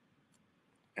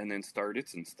and then start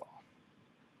its install.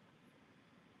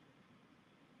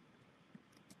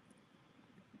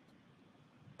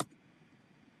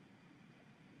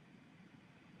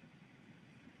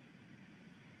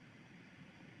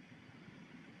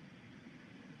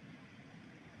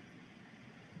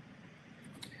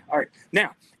 All right,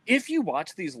 now, if you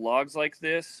watch these logs like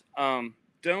this,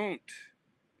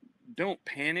 don't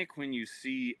panic when you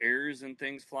see errors and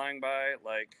things flying by.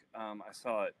 Like I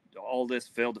saw it, all this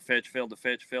failed to fetch, failed to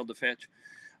fetch, failed to fetch.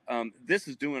 This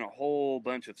is doing a whole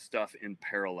bunch of stuff in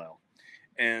parallel.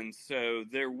 And so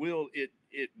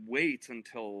it waits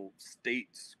until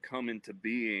states come into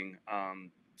being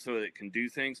so that it can do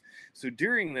things. So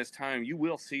during this time, you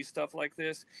will see stuff like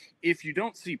this. If you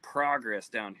don't see progress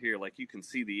down here, like you can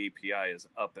see the API is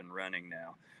up and running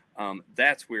now,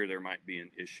 that's where there might be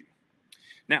an issue.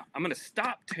 Now, I'm going to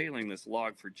stop tailing this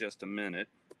log for just a minute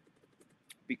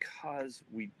because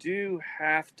we do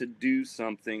have to do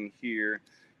something here.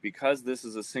 Because this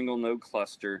is a single node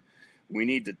cluster, we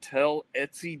need to tell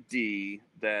etcd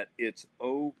that it's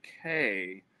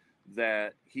okay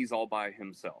that he's all by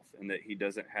himself and that he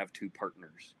doesn't have two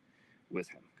partners with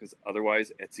him, because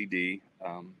otherwise etcd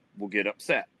will get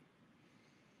upset.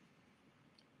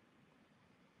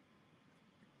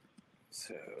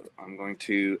 So I'm going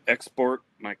to export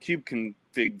my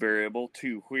kubeconfig variable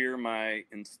to where my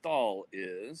install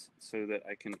is so that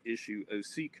I can issue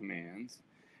OC commands.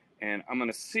 And I'm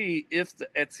going to see if the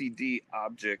etcd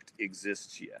object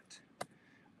exists yet.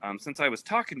 Since I was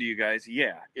talking to you guys,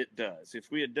 yeah, it does.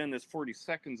 If we had done this 40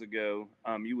 seconds ago,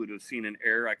 you would have seen an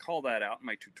error. I call that out in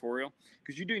my tutorial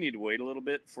because you do need to wait a little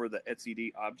bit for the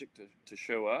etcd object to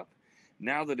show up.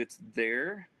 Now that it's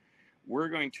there, we're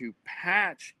going to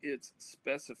patch its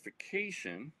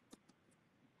specification.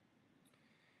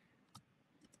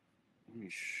 Let me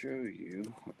show you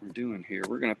what we're doing here.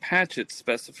 We're going to patch its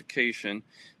specification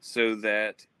so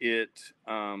that it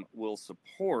will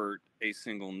support a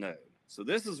single node. So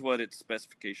this is what its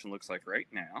specification looks like right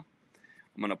now.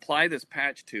 I'm going to apply this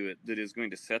patch to it that is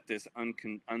going to set this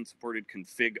unsupported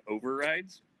config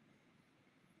overrides.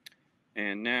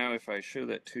 And now if I show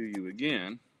that to you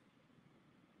again,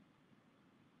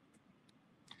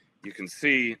 you can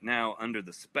see now under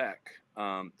the spec,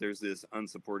 there's this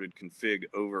unsupported config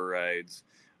overrides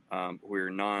where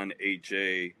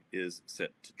non-HA is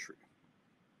set to true.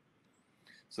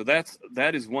 So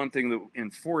that is one thing that in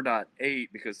 4.8,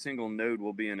 because single node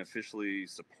will be an officially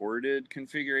supported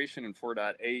configuration in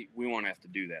 4.8, we won't have to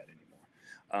do that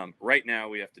anymore. Right now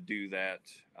we have to do that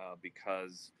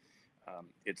because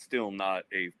it's still not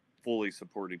a fully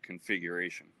supported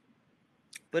configuration,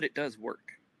 but it does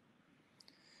work.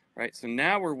 Right, so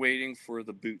now we're waiting for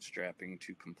the bootstrapping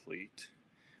to complete.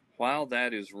 While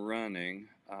that is running,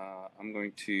 I'm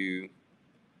going to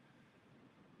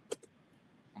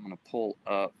pull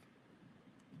up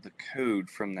the code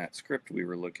from that script we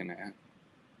were looking at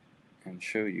and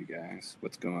show you guys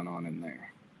what's going on in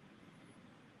there.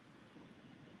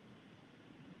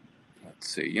 Let's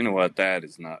see, you know what, that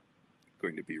is not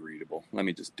going to be readable. Let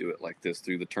me just do it like this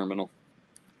through the terminal,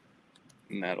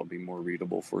 and that'll be more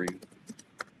readable for you.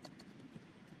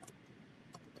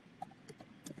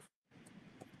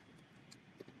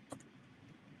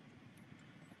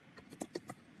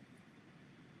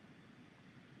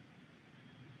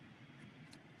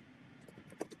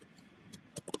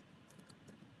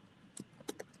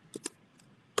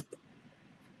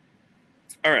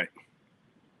 All right,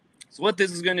 so what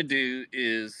this is going to do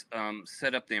is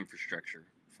set up the infrastructure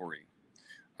for you.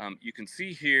 You can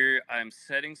see here I'm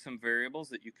setting some variables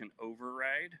that you can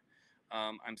override.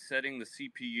 I'm setting the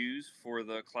CPUs for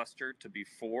the cluster to be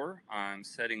 4. I'm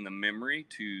setting the memory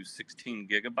to 16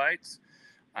 gigabytes.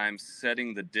 I'm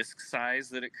setting the disk size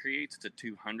that it creates to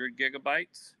 200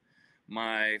 gigabytes.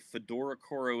 My Fedora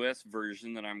CoreOS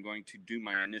version that I'm going to do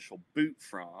my initial boot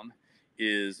from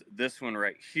is this one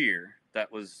right here. That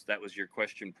was your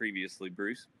question previously,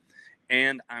 Bruce.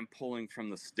 And I'm pulling from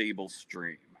the stable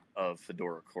stream of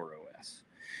Fedora CoreOS.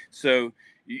 So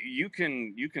you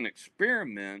can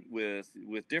experiment with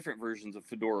different versions of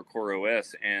Fedora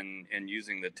CoreOS and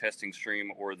using the testing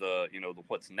stream or the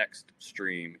what's next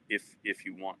stream if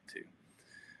you want to.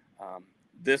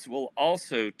 This will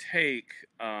also take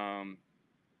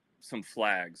some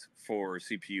flags for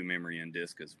CPU memory and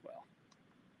disk as well.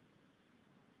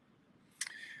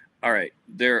 All right,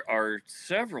 there are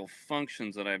several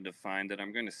functions that I've defined that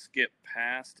I'm going to skip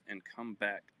past and come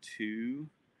back to.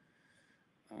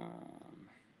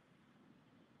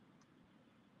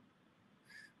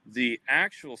 the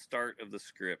actual start of the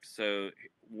script. So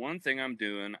one thing I'm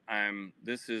doing,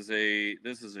 this is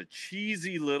a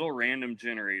cheesy little random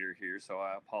generator here, so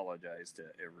I apologize to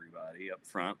everybody up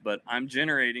front, but I'm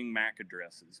generating MAC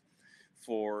addresses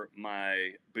for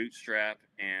my Bootstrap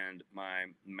and my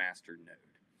master node.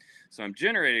 So I'm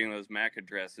generating those MAC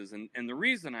addresses, and the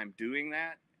reason I'm doing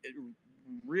that, it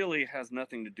really has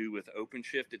nothing to do with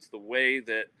OpenShift. It's the way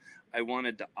that I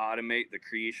wanted to automate the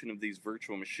creation of these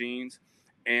virtual machines,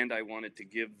 and I wanted to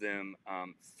give them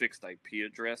fixed IP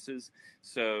addresses.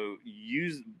 So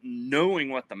knowing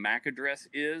what the MAC address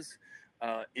is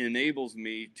enables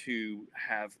me to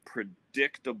have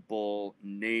predictable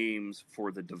names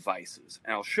for the devices.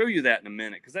 And I'll show you that in a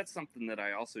minute, because that's something that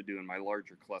I also do in my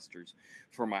larger clusters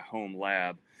for my home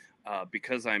lab,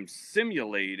 because I'm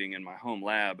simulating in my home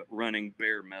lab running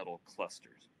bare metal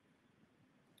clusters.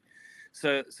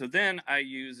 So then I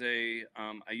use a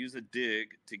dig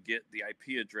to get the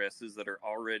IP addresses that are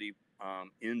already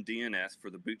in DNS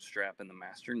for the Bootstrap and the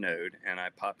master node, and I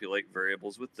populate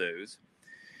variables with those.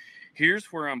 Here's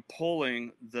where I'm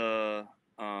pulling the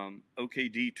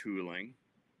OKD tooling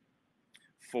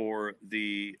for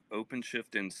the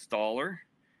OpenShift installer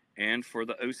and for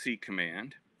the OC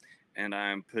command, and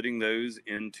I'm putting those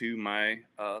into my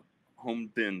home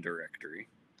bin directory,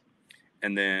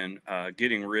 and then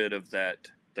getting rid of that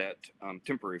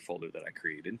temporary folder that I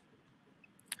created.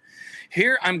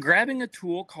 Here I'm grabbing a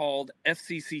tool called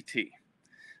FCCT.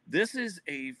 This is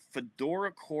a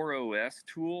Fedora CoreOS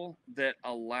tool that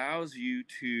allows you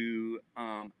to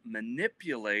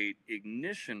manipulate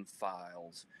ignition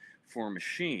files for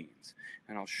machines.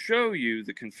 And I'll show you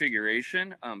the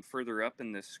configuration further up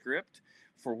in this script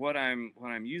for what I'm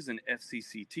using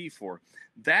FCCT for.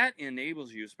 That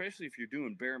enables you, especially if you're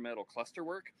doing bare metal cluster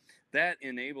work, that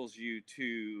enables you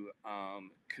to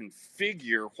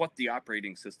configure what the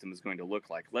operating system is going to look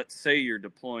like. Let's say you're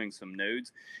deploying some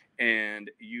nodes and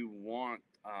you want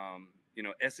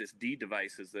SSD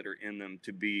devices that are in them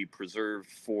to be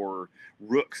preserved for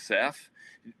rook-ceph.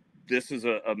 This is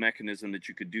a mechanism that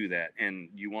you could do that, and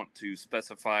you want to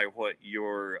specify what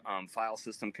your file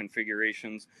system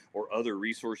configurations or other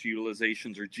resource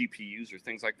utilizations or GPUs or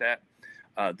things like that.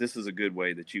 This is a good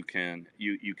way that you can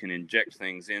inject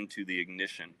things into the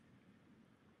ignition.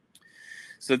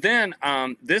 So then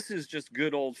this is just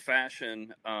good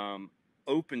old-fashioned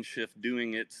OpenShift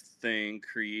doing its thing,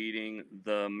 creating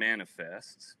the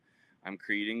manifests. I'm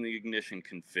creating the ignition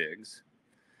configs.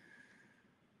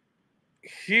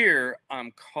 Here,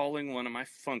 I'm calling one of my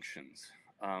functions,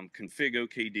 config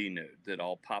OKD node, that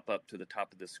I'll pop up to the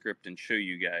top of the script and show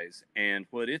you guys. And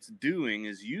what it's doing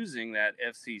is using that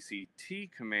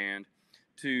FCCT command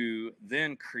to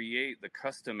then create the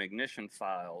custom ignition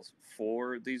files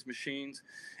for these machines.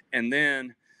 And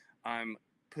then I'm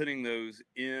putting those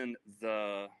in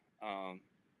the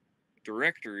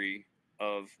directory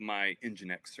of my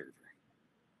Nginx server.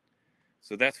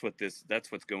 So that's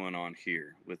what's going on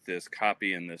here with this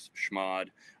copy and this schmod.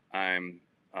 I'm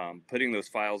putting those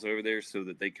files over there so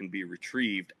that they can be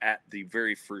retrieved at the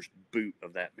very first boot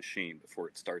of that machine before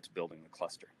it starts building the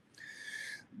cluster.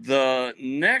 The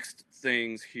next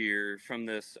things here from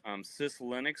this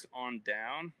syslinux on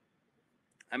down,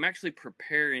 I'm actually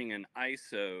preparing an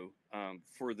ISO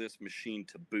for this machine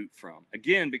to boot from.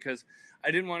 Again, because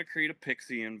I didn't want to create a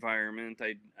Pixie environment.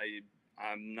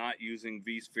 I'm not using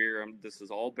vSphere. This is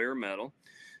all bare metal.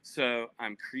 So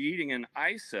I'm creating an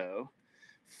ISO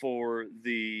for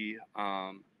the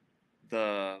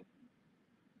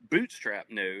Bootstrap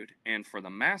node and for the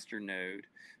master node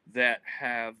that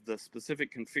have the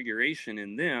specific configuration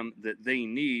in them that they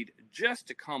need just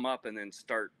to come up and then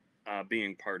start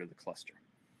being part of the cluster.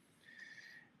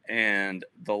 And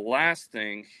the last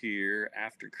thing here,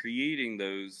 after creating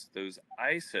those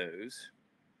ISOs,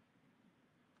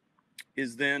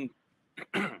 is then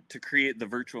to create the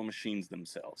virtual machines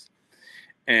themselves.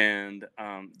 And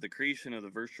the creation of the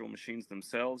virtual machines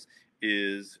themselves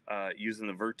is using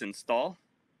the virt install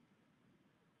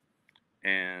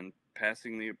and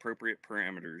passing the appropriate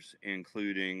parameters,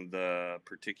 including the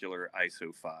particular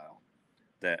ISO file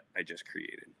that I just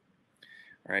created.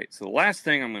 All right, so the last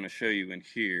thing I'm going to show you in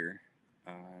here,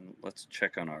 let's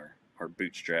check on our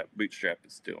Bootstrap. Bootstrap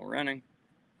is still running.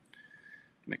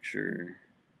 Make sure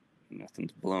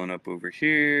nothing's blown up over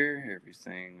here.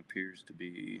 Everything appears to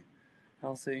be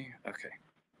healthy. Okay.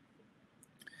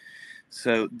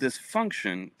 So this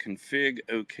function, config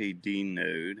OKD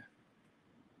node,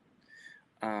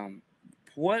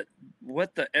 what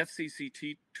the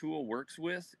FCCT tool works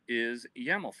with is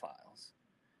YAML files,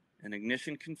 an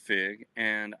ignition config,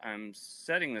 and I'm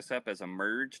setting this up as a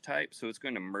merge type, so it's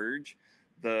going to merge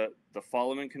the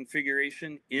following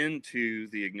configuration into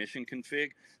the ignition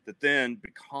config that then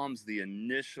becomes the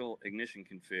initial ignition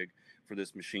config for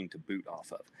this machine to boot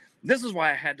off of. This is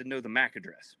why I had to know the MAC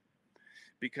address,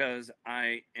 because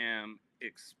I am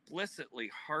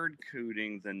explicitly hard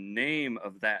coding the name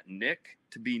of that NIC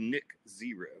to be NIC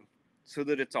 0 so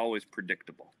that it's always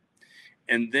predictable.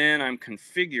 And then I'm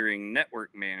configuring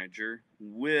Network Manager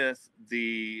with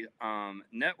the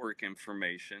network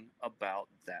information about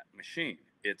that machine.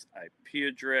 Its IP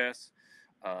address,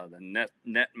 the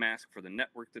net mask for the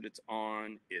network that it's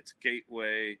on, its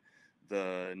gateway,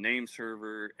 the name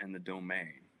server, and the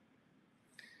domain.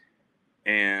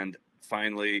 And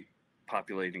finally,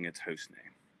 populating its host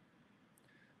name.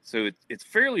 So it's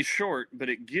fairly short, but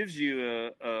it gives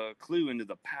you a clue into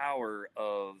the power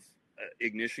of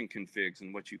ignition configs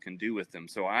and what you can do with them.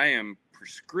 So I am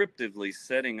prescriptively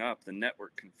setting up the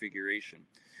network configuration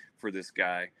for this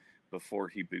guy before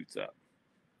he boots up.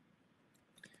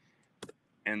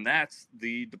 And that's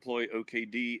the deploy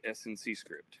OKD SNC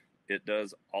script. It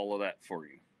does all of that for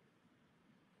you.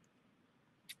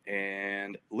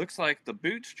 And looks like the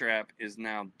bootstrap is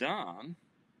now done.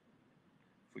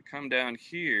 If we come down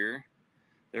here,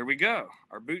 there we go.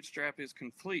 Our bootstrap is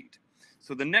complete.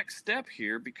 So the next step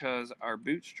here, because our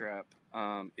bootstrap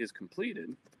is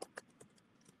completed,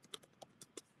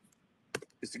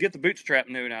 is to get the bootstrap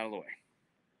node out of the way.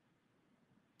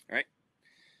 All right?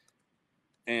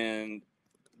 And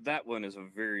that one is a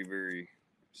very, very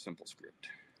simple script.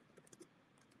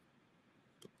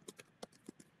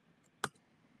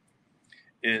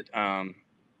 It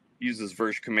uses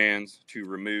verse commands to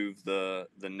remove the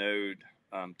node,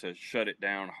 to shut it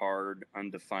down hard,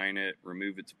 undefine it,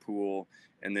 remove its pool,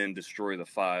 and then destroy the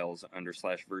files under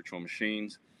 /virtual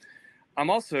machines.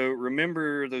 I'm also,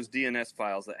 remember those DNS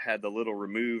files that had the little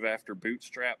remove after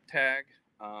bootstrap tag?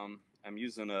 I'm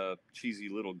using a cheesy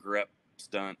little grep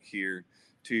stunt here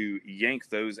to yank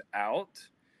those out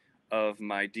of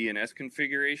my DNS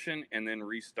configuration and then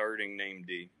restarting named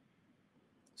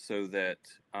so that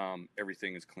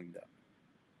everything is cleaned up.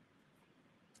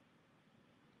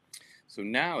 So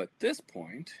now at this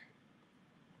point,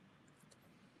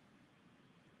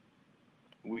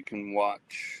 we can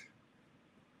watch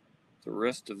the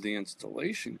rest of the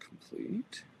installation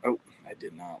complete. Oh, I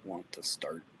did not want to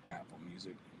start Apple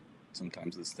Music.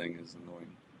 Sometimes this thing is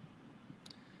annoying.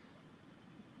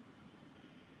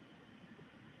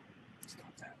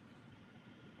 Stop that.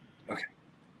 Okay.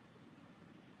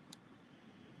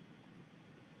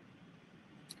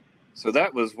 So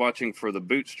that was watching for the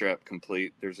bootstrap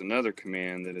complete. There's another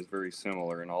command that is very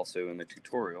similar and also in the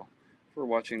tutorial for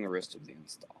watching the rest of the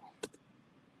install.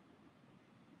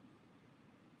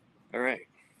 All right,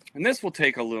 and this will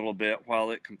take a little bit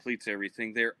while it completes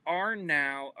everything. There are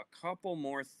now a couple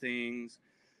more things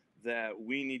that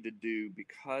we need to do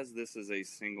because this is a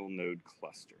single node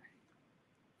cluster.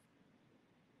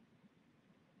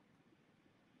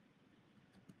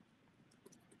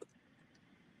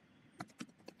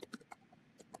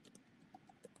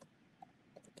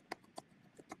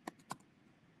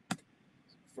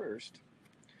 First,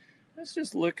 let's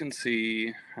just look and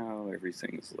see how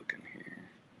everything is looking here.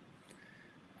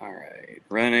 All right,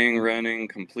 running,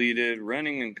 completed.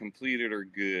 Running and completed are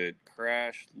good.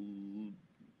 Crash,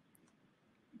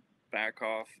 back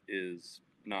off is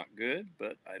not good,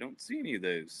 but I don't see any of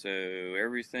those. So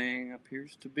everything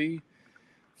appears to be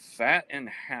fat and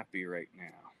happy right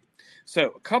now.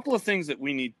 So a couple of things that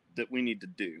we need to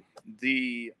do.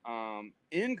 The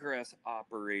ingress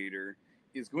operator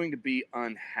is going to be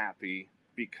unhappy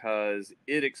because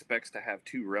it expects to have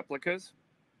 2 replicas.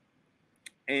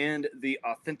 And the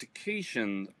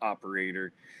authentication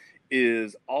operator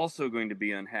is also going to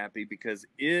be unhappy because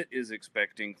it is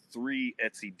expecting 3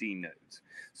 etcd nodes.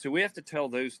 So we have to tell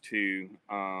those 2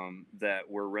 that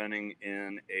we're running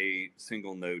in a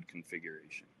single node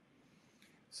configuration.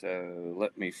 So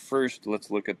let's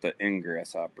look at the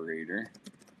ingress operator.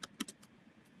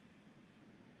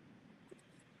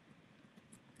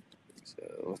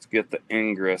 So let's get the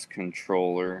ingress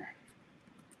controller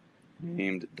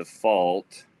named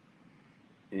default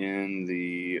in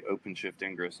the OpenShift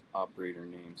ingress operator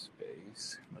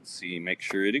namespace. Let's see, make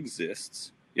sure it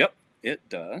exists. Yep, it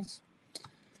does.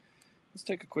 Let's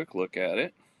take a quick look at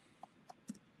it.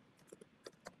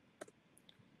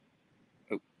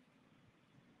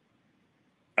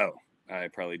 Oh, I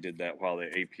probably did that while the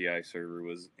API server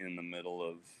was in the middle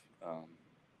of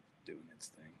doing its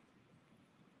thing.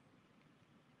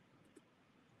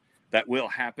 That will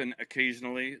happen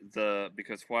occasionally,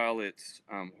 because while it's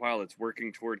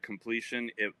working toward completion,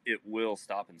 it will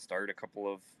stop and start a couple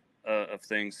of of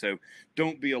things. So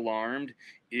don't be alarmed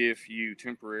if you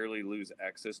temporarily lose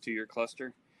access to your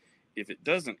cluster. If it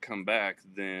doesn't come back,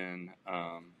 then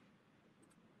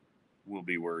we'll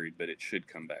be worried, but it should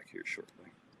come back here shortly.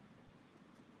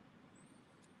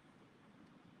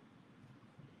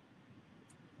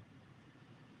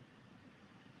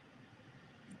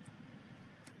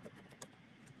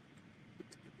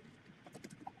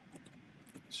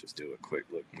 Let's just do a quick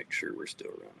look, make sure we're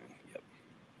still running. Yep.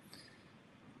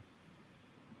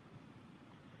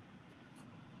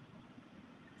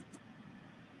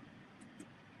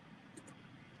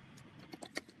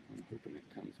 I'm hoping it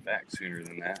comes back sooner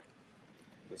than that.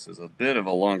 This is a bit of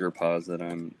a longer pause than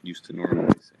I'm used to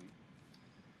normally seeing.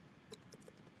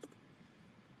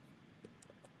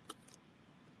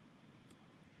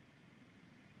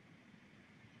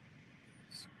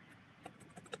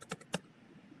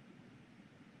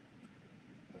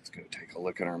 Let's go take a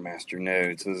look at our master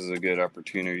nodes. This is a good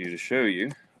opportunity to show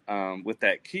you. With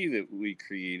that key that we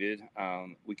created,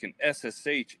 we can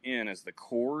SSH in as the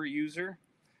core user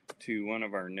to one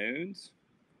of our nodes.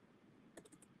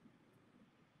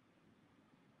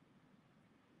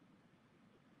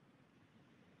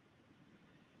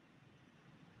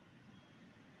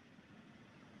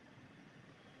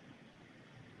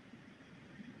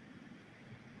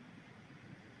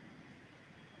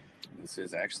 This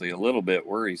is actually a little bit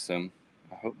worrisome.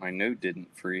 I hope my node didn't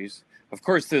freeze. Of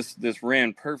course, this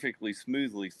ran perfectly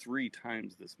smoothly 3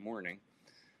 times this morning.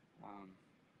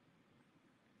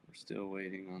 We're still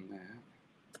waiting on that.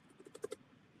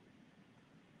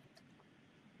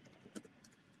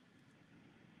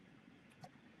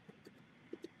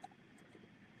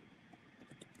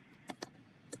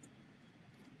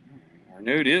 Our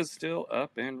node is still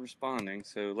up and responding,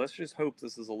 so let's just hope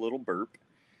this is a little burp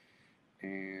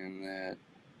and that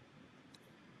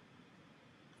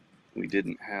we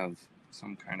didn't have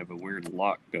some kind of a weird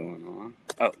lock going on.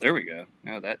 Oh, there we go.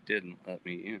 Now that didn't let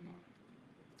me in.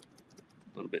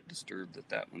 A little bit disturbed that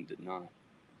that one did not.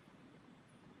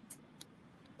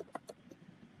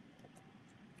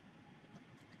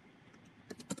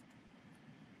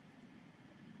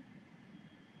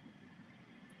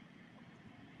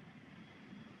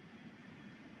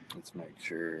 Let's make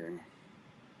sure.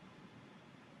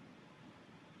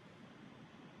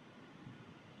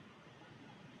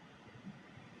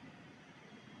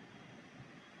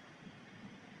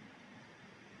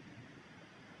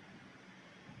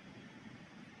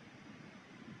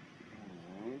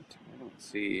 I don't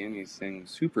see anything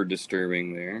super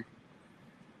disturbing there.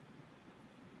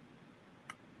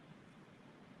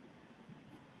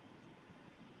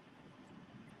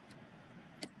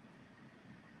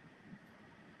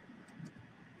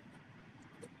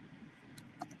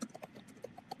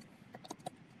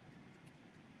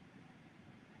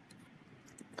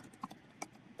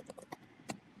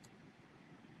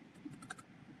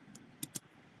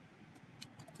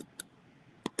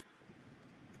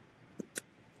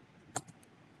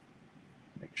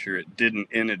 Sure it didn't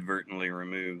inadvertently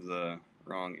remove the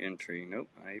wrong entry. Nope,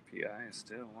 my API is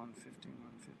still 150,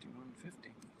 150, 150.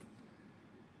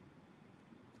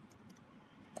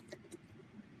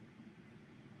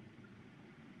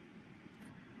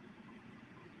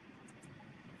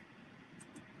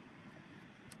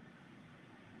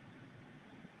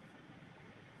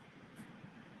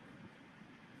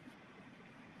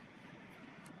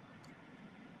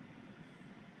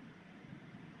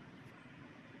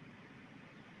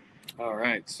 All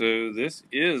right, so this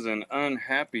is an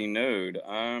unhappy node.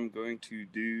 I'm going to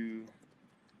do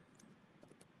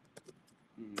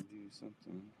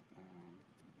something.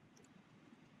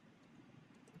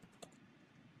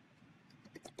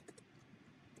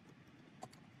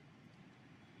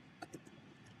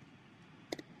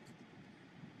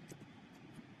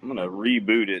 I'm going to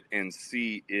reboot it and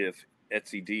see if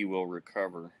etcd will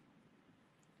recover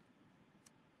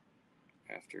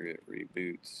after it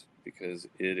reboots, because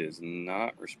it is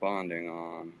not responding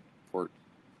on port.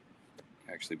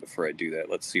 Actually, before I do that,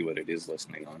 let's see what it is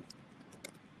listening on.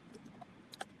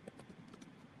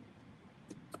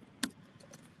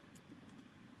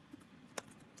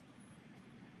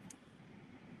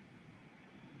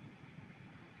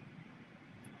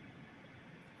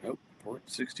 Nope, port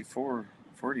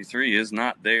 6443 is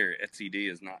not there. etcd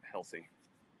is not healthy.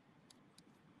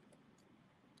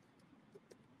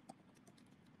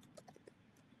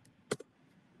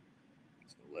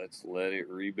 So let's let it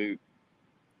reboot.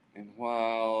 And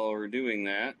while we're doing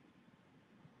that,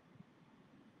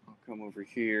 I'll come over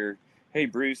here. Hey,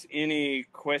 Bruce, any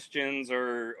questions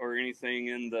or anything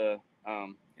in the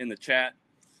chat?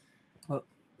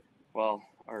 Well,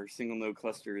 our single node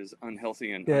cluster is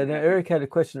unhealthy and yeah. unhappy. Now Eric had a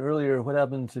question earlier. What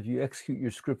happens if you execute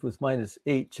your script with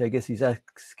 -H? I guess he's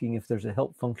asking if there's a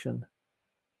help function.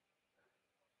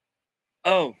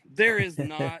 Oh, there is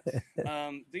not.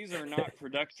 These are not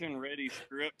production-ready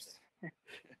scripts.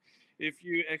 If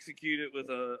you execute it with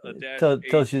a -H,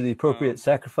 tells you the appropriate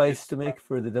sacrifice to make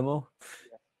for the demo.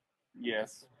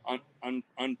 Yes,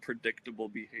 unpredictable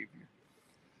behavior.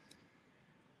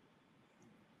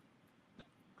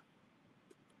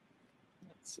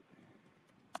 Let's see.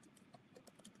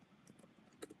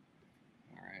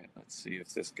 All right, let's see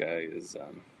if this guy is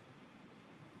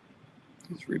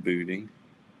rebooting.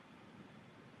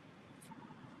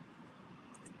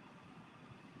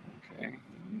 Okay,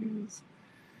 he's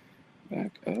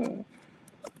back up. All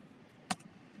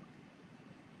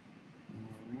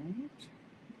right.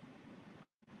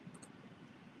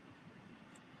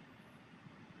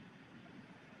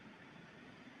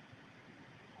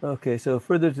 Okay, so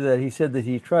further to that, he said that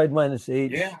he tried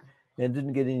 -H and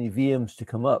didn't get any VMs to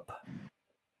come up.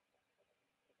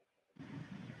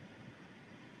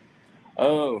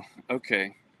 Oh,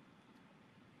 okay.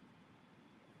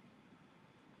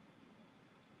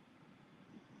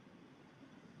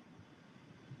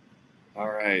 All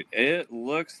right, it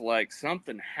looks like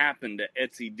something happened to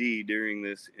etcd during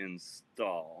this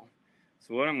install.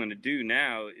 So what I'm going to do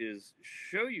now is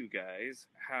show you guys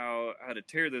how to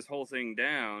tear this whole thing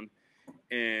down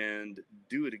and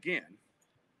do it again.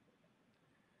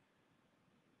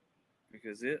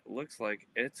 Because it looks like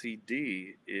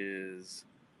etcd is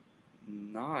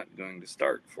not going to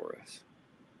start for us.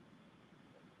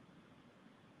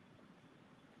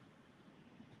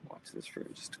 Watch this for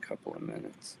just a couple of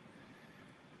minutes.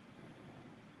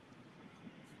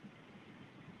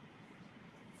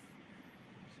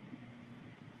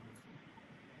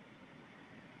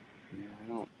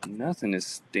 Yeah, nothing is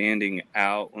standing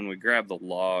out. When we grab the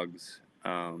logs,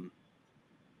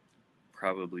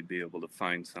 probably be able to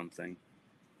find something.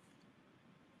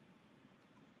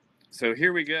 So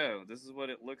here we go. This is what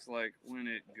it looks like when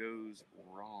it goes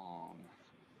wrong.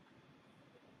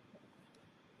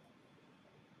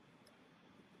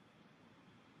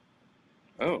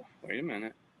 Oh, wait a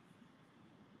minute.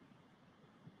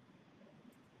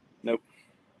 Nope.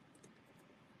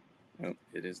 Nope,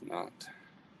 it is not.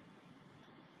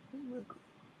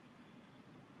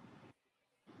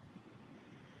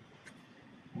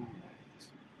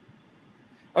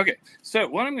 Okay, so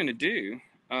what I'm going to do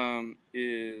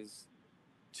is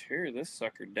tear this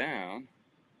sucker down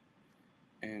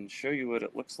and show you what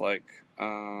it looks like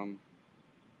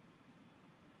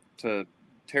to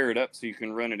tear it up so you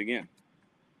can run it again.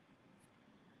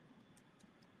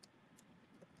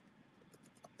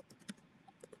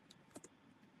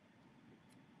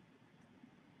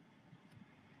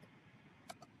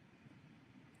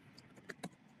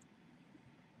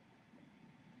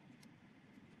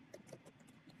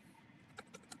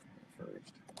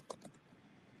 First.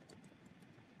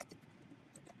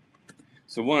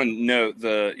 So one note,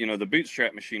 the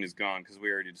bootstrap machine is gone because we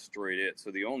already destroyed it.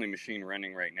 So the only machine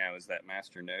running right now is that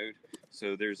master node.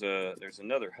 So there's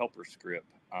another helper script,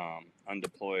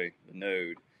 undeploy the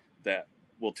node, that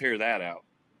will tear that out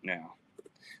now.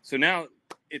 So now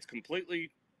it's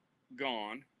completely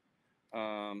gone.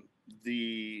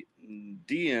 The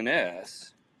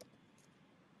DNS.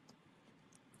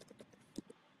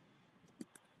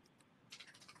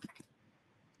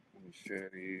 Let me show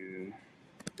you.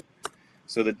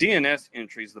 So the DNS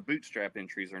entries, the bootstrap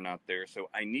entries are not there, so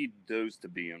I need those to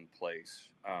be in place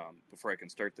before I can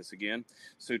start this again.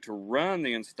 So to run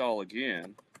the install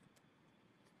again,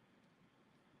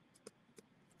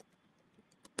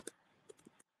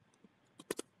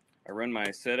 I run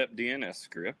my setup DNS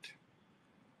script.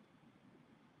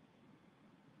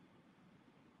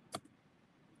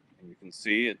 And you can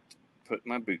see it put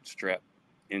my bootstrap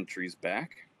entries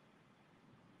back.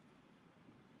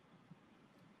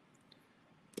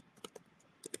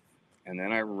 And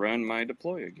then I run my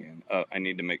deploy again. I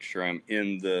need to make sure I'm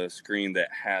in the screen that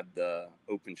had the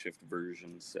OpenShift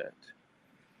version set.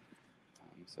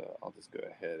 So I'll just go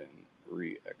ahead and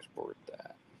re-export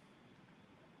that.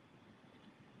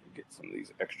 Get some of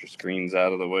these extra screens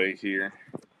out of the way here.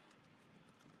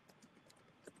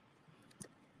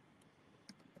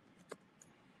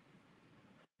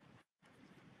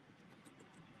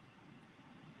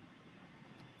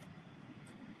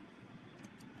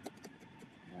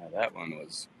 Yeah, that one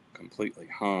was completely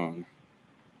hung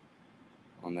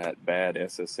on that bad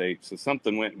SSH. So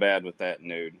something went bad with that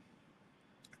node.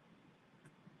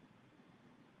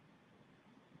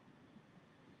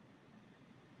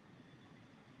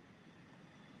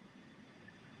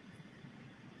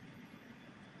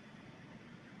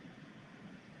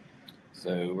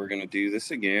 So we're going to do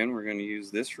this again. We're going to use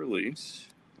this release,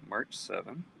 March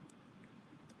 7.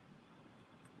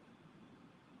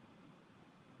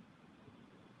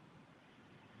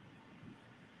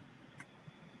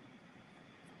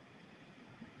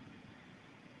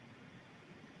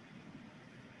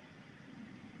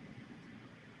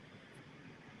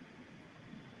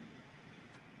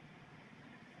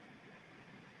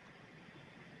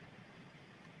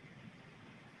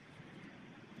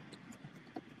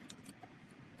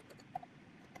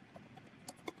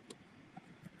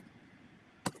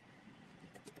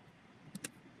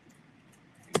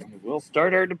 We'll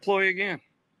start our deploy again.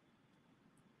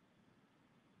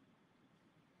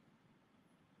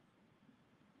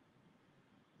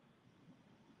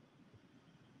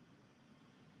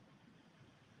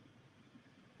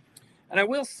 And I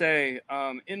will say,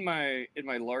 in my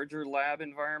larger lab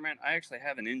environment, I actually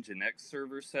have an Nginx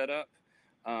server set up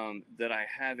that I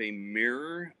have a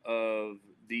mirror of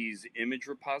these image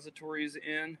repositories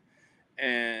in,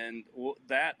 and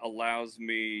that allows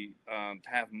me to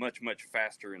have much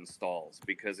faster installs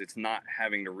because it's not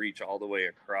having to reach all the way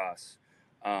across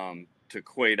to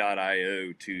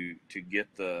Quay.io to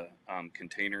get the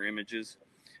container images.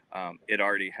 It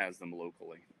already has them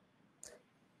locally.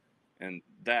 And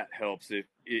that helps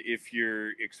if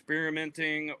you're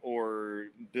experimenting or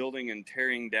building and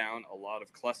tearing down a lot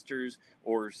of clusters,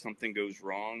 or something goes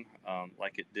wrong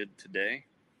like it did today.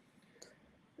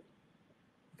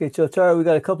 Okay, so Charo, we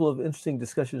got a couple of interesting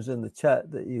discussions in the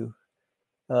chat that you.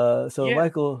 Yeah.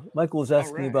 Michael was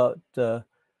asking about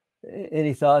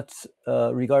any thoughts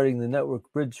regarding the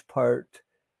network bridge part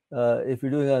if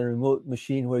you're doing it on a remote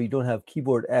machine where you don't have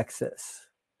keyboard access.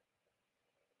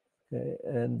 Okay,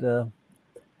 and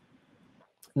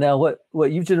now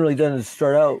what you've generally done is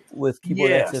start out with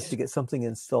keyboard access to get something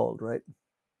installed, right?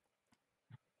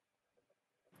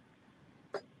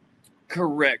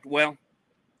 Correct. Well,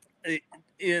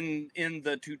 in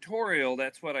the tutorial,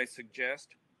 that's what I suggest.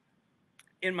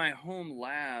 In my home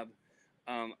lab,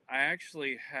 I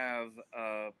actually have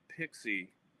a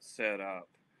Pixie set up,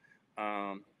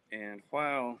 and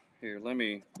while here, let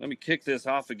me kick this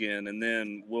off again, and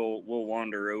then we'll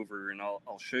wander over, and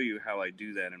I'll show you how I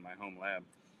do that in my home lab.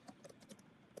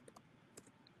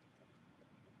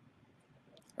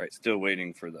 All right, still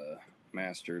waiting for the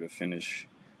master to finish.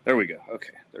 There we go.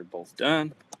 Okay, they're both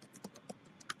done.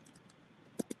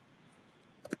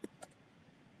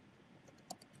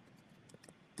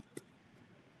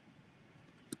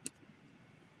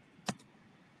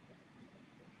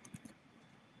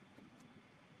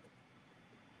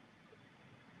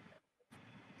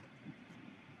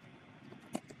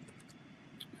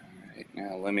 All right,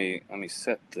 now let me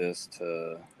set this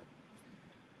to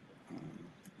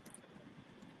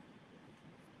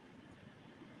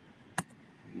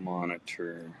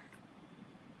monitor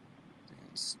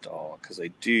install, because I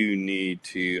do need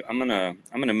to. I'm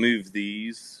gonna move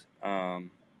these out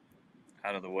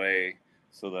of the way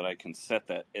so that I can set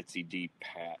that etcd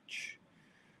patch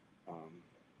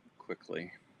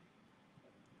quickly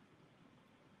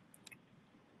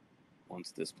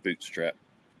once this bootstrap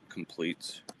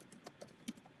completes.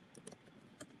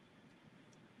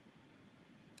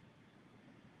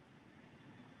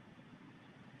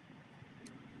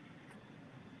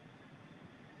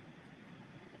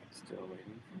 Still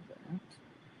waiting for that.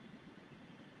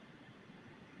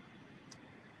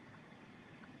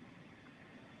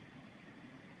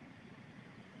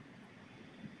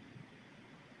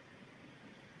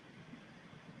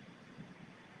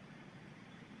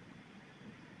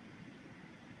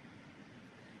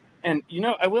 And you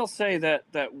know, I will say that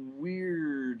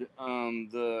weird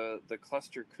the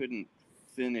cluster couldn't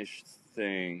finish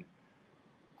thing.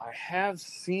 I have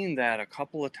seen that a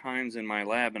couple of times in my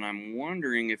lab, and I'm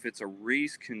wondering if it's a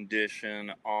race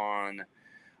condition on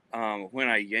when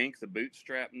I yank the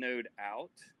bootstrap node out,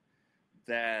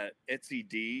 that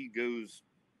etcd goes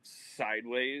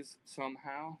sideways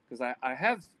somehow. Because I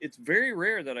have, it's very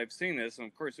rare that I've seen this, and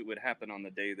of course it would happen on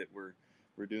the day that we're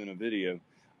doing a video.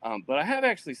 But I have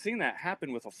actually seen that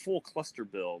happen with a full cluster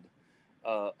build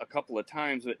a couple of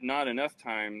times, but not enough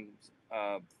times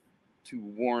to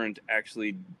warrant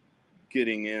actually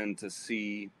getting in to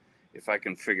see if I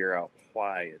can figure out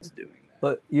why it's doing that.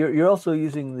 But you're also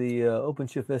using the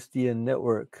OpenShift SDN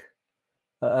network.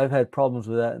 I've had problems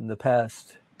with that in the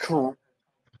past.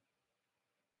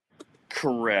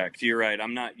 Correct. You're right.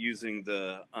 I'm not using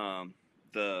the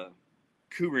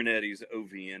Kubernetes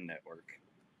OVN network.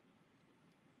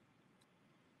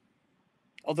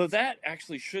 Although that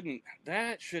actually shouldn't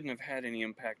have had any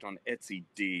impact on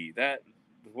etcd. That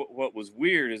what was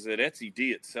weird is that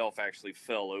etcd itself actually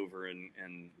fell over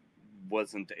and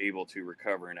wasn't able to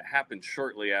recover, and it happened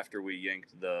shortly after we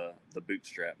yanked the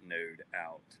bootstrap node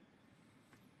out.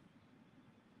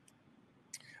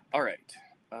 All right,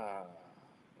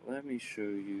 let me show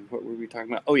you, what were we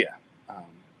talking about? Oh yeah,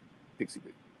 Pixie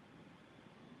Boot.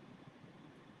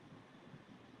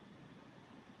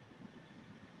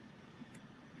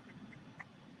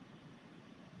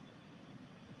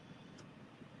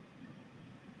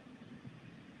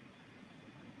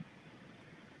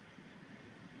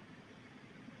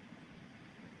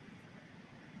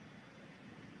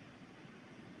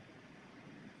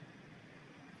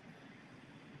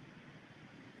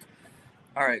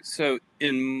 All right, so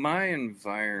in my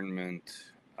environment,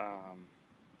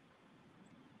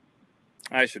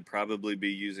 I should probably be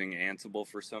using Ansible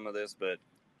for some of this, but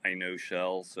I know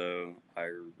shell, so I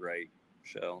write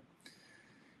shell.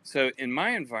 So in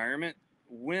my environment,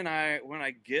 when I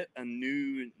get a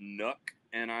new NUC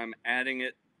and I'm adding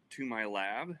it to my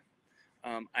lab,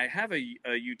 I have a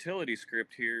utility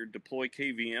script here, deploy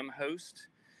KVM host,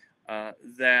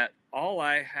 that all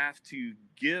I have to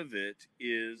give it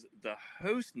is the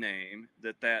host name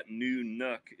that new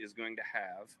NUC is going to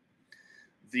have,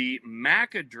 the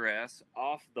MAC address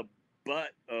off the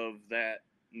butt of that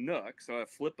NUC. So I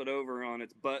flip it over on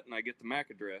its butt and I get the MAC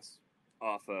address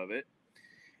off of it,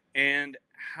 and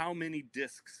how many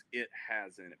disks it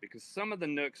has in it, because some of the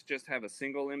NUCs just have a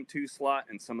single M2 slot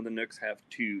and some of the NUCs have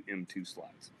 2 M2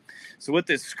 slots. So what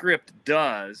this script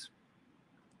does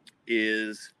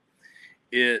is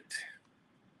let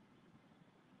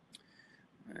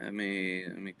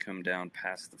me come down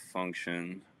past the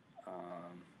function.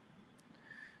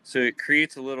 So it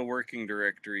creates a little working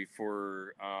directory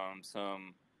for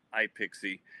some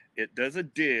iPixie. It does a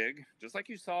dig, just like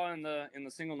you saw in the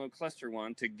single node cluster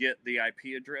one, to get the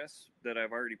IP address that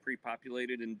I've already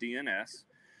pre-populated in DNS.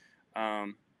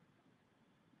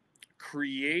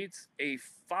 Creates a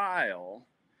file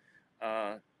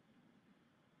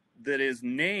that is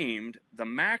named the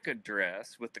MAC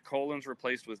address with the colons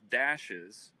replaced with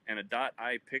dashes and a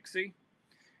 .ipixie,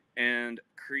 and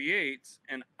creates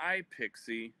an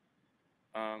iPixie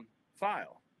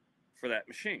file for that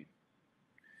machine,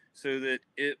 so that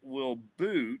it will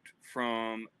boot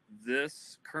from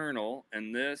this kernel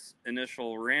and this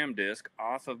initial RAM disk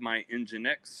off of my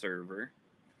Nginx server,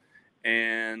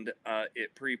 and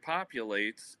it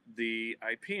pre-populates the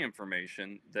IP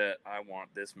information that I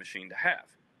want this machine to have.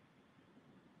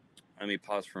 Let me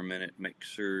pause for a minute, make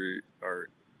sure our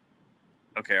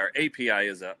API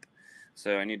is up.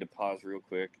 So I need to pause real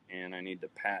quick, and I need to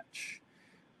patch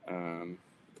etcd.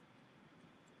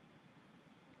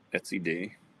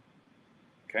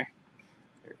 Okay,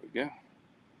 there we go.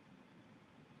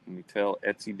 Let me tell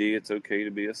etcd it's okay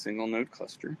to be a single node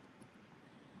cluster.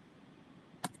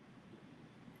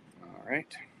 All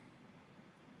right.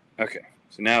 Okay,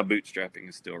 so now bootstrapping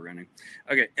is still running.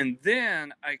 Okay, and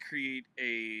then I create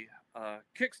a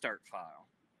kickstart file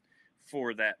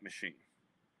for that machine.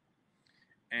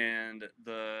 And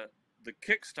the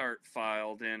kickstart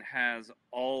file then has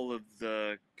all of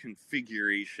the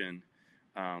configuration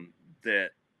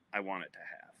that I want it to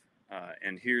have.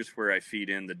 And here's where I feed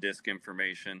in the disk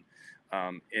information.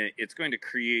 It's going to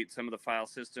create some of the file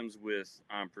systems with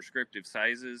prescriptive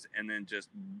sizes, and then just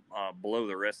blow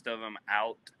the rest of them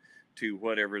out to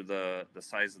whatever the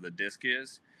size of the disk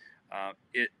is.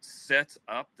 It sets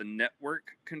up the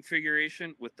network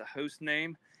configuration with the host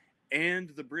name and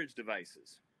the bridge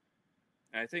devices.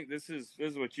 And I think this is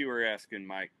what you were asking,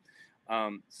 Mike.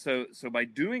 So by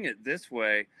doing it this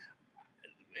way,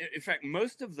 in fact,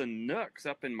 most of the NUCs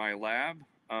up in my lab,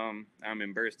 I'm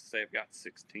embarrassed to say I've got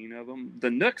 16 of them. The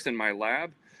NUCs in my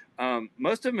lab,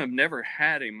 most of them have never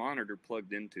had a monitor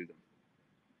plugged into them.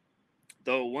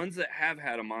 The ones that have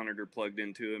had a monitor plugged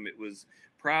into them, it was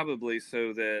probably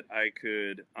so that I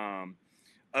could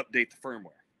update the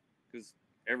firmware, because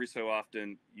every so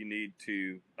often you need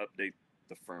to update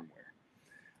the firmware.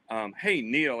 Hey,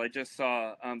 Neil, I just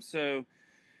saw, so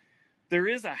there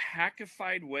is a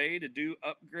hackified way to do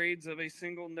upgrades of a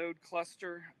single node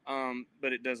cluster,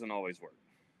 but it doesn't always work.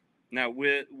 Now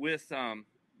with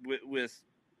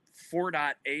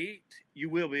 4.8, you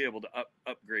will be able to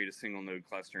upgrade a single node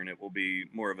cluster, and it will be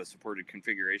more of a supported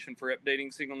configuration for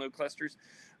updating single node clusters.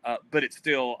 But it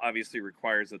still obviously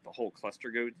requires that the whole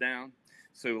cluster goes down.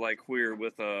 So like we're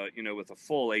with a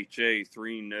full HA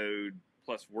 3-node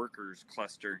plus workers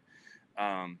cluster,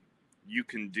 you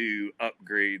can do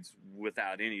upgrades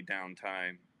without any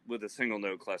downtime. With a single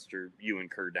node cluster, you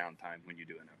incur downtime when you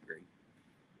do an upgrade.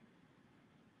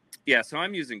 Yeah, so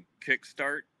I'm using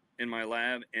Kickstart in my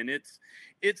lab, and it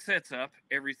sets up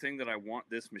everything that I want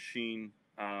this machine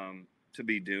to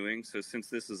be doing. So since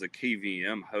this is a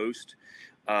KVM host,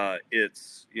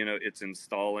 it's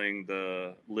installing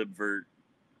the libvirt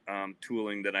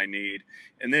tooling that I need,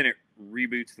 and then it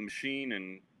reboots the machine,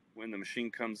 and when the machine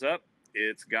comes up,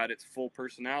 it's got its full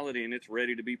personality and it's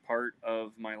ready to be part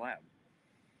of my lab.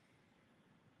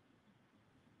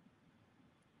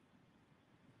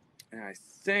 And I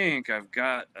think I've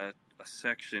got a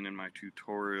section in my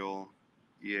tutorial,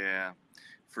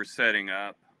 for setting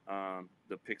up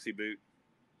the Pixie boot.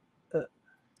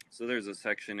 So there's a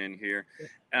section in here.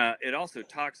 It also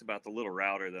talks about the little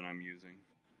router that I'm using.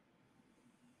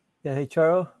 Yeah, hey,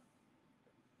 Charo.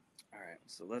 All right,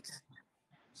 so let's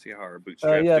see how our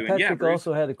bootstrap's doing. Patrick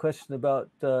also had a question about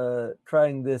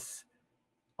trying this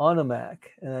on a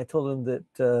Mac, and I told him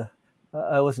that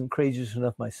I wasn't courageous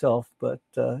enough myself, but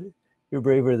you're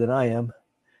braver than I am.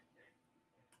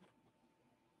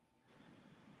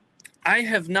 I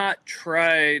have not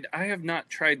tried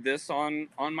this on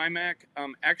my Mac.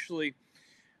 Actually,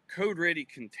 Code Ready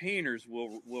Containers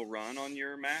will run on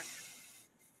your Mac.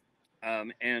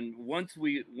 And once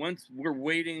we're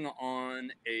waiting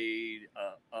on a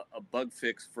bug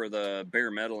fix for the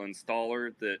bare metal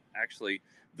installer, that actually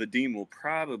Vadim will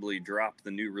probably drop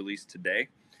the new release today.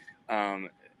 And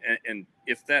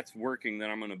if that's working,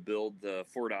 then I'm going to build the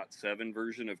 4.7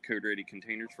 version of Code Ready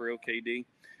Containers for OKD.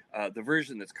 The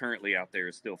version that's currently out there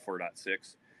is still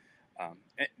 4.6.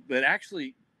 But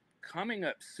actually, coming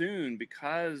up soon,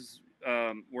 because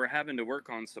we're having to work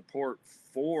on support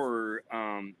for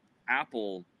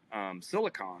Apple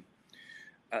Silicon,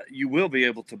 you will be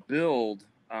able to build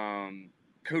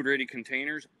Code Ready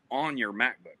Containers on your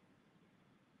MacBook.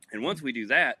 And once we do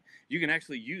that, you can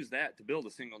actually use that to build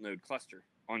a single node cluster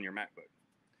on your MacBook,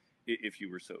 if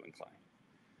you were so inclined.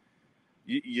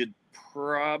 You'd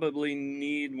probably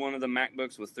need one of the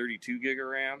MacBooks with 32 gig of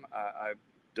RAM. I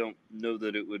don't know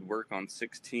that it would work on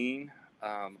 16.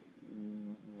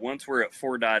 Once we're at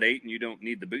 4.8 and you don't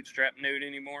need the Bootstrap node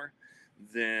anymore,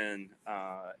 then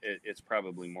it's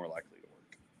probably more likely to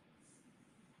work.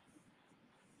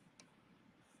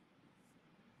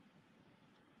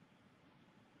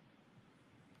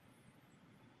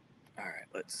 All right,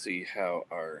 let's see how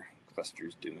our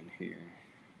cluster's doing here.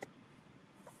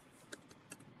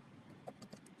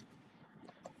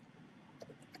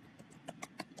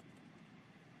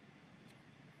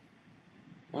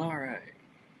 All right.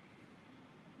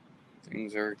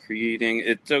 Things are creating.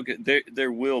 It's okay.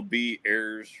 There will be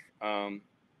errors.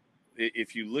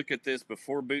 If you look at this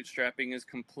before bootstrapping is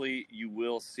complete, you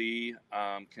will see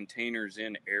containers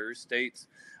in error states.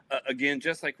 Again,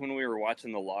 just like when we were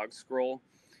watching the log scroll,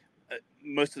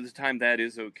 most of the time that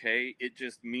is okay. It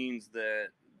just means that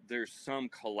there's some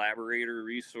collaborator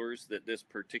resource that this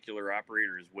particular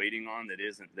operator is waiting on that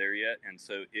isn't there yet, and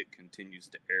so it continues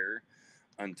to error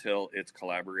until its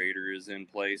collaborator is in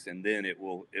place, and then it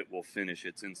will finish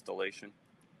its installation.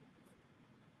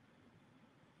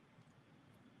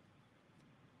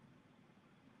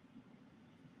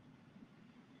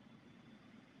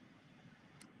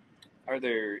 Are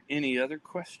there any other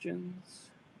questions?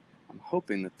 I'm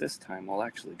hoping that this time we'll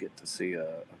actually get to see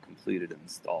a completed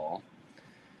install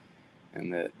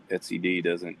and that etcd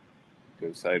doesn't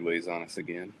go sideways on us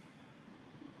again.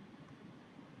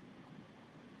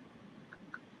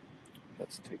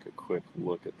 Let's take a quick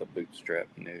look at the Bootstrap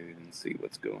node and see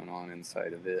what's going on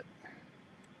inside of it.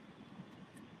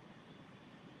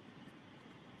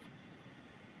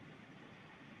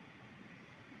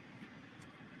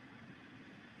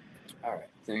 All right,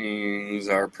 things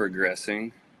are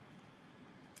progressing.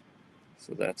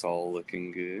 So that's all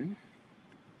looking good.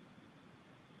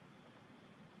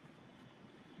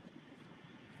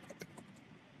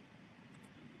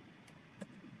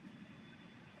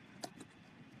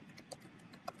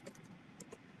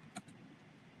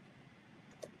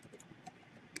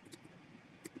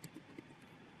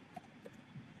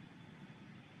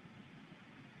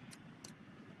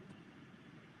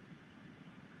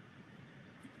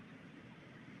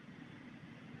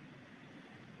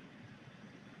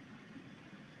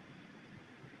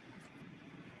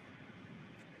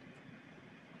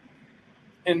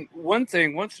 And one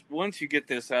thing, once you get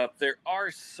this up, there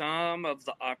are some of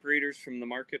the operators from the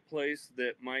marketplace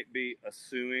that might be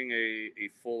assuming a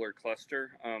fuller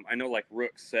cluster. I know, like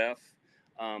Rook Ceph,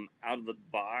 out of the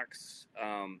box,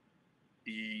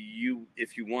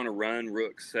 if you want to run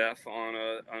Rook Ceph on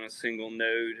a single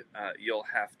node, you'll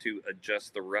have to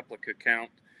adjust the replica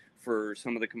count for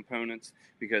some of the components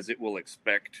because it will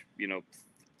expect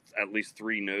at least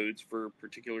 3 nodes for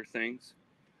particular things.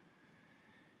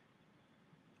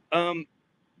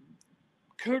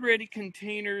 Code Ready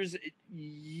Containers,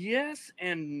 yes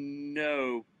and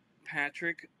no.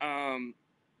 Patrick. Code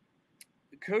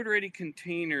Ready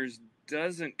Containers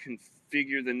doesn't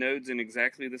configure the nodes in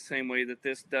exactly the same way that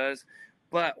this does,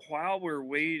 but while we're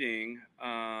waiting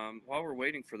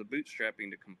for the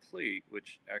bootstrapping to complete,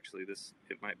 which actually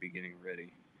it might be getting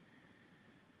ready.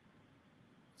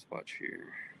 Let's watch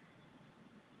here.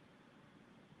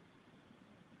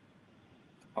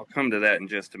 I'll come to that in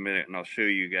just a minute, and I'll show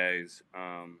you guys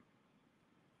how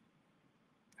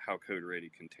Code Ready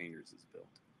Containers is built.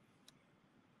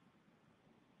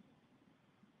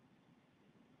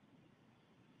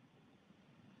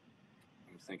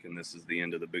 I'm thinking this is the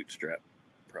end of the bootstrap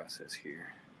process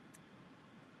here.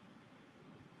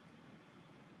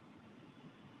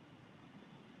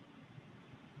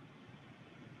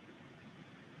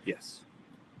 Yes.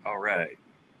 All right.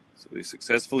 So we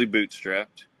successfully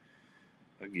bootstrapped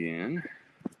again.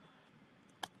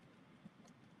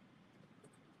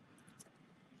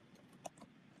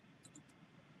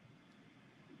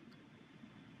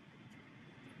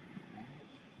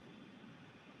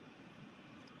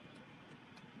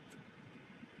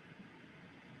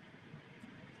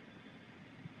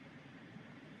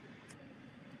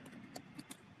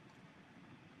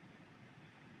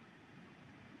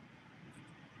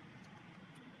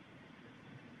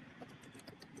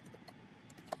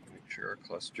 Make sure our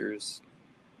clusters.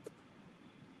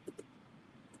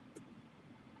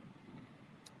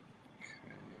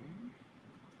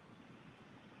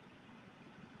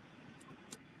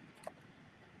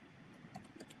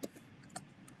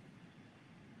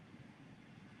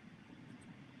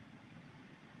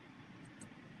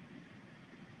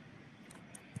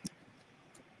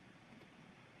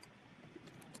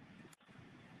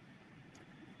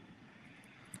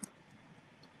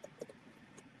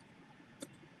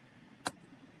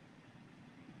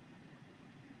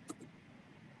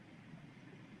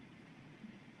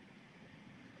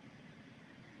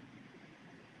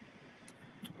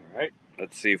 All right,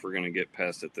 let's see if we're going to get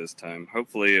past it this time.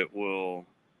 Hopefully it will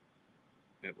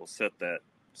set that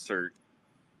cert.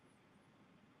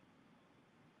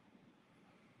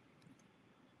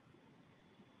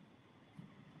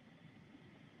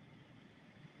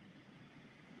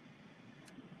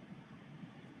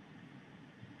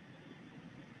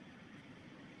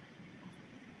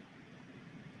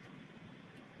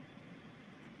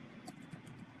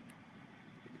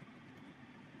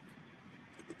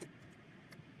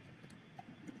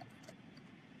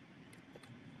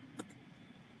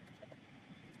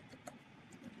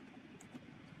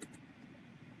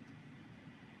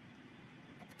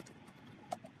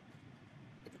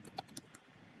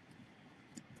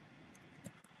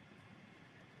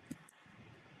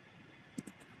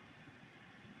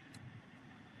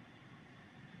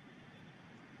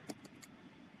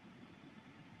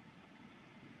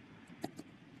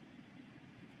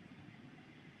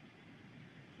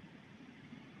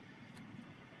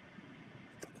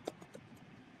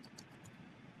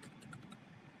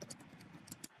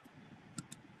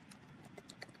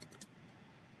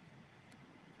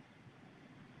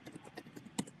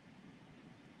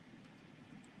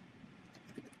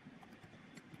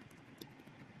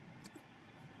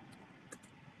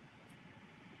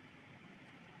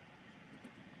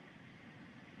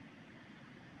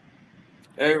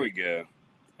 There we go.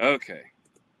 Okay,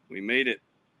 we made it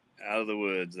out of the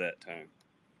woods that time.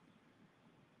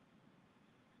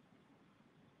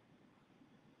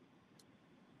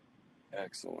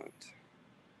 Excellent.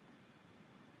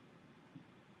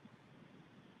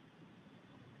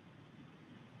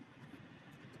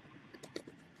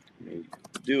 Let me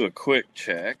do a quick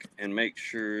check and make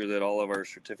sure that all of our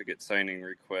certificate signing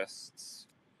requests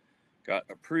got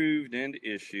approved and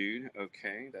issued.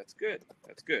 Okay, that's good.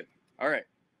 That's good. All right.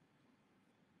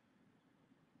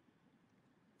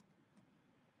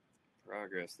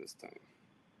 Progress this time.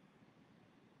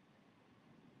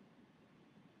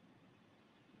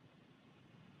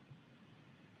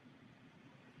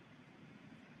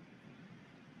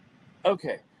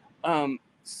 Okay.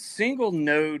 Single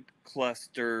node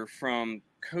cluster from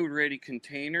Code Ready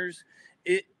Containers.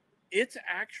 It's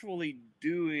actually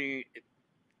doing.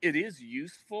 It is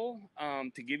useful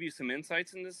to give you some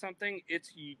insights into something.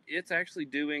 It's actually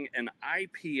doing an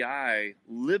IPI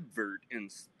libvirt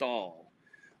install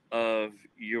of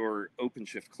your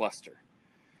OpenShift cluster,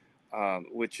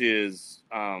 which is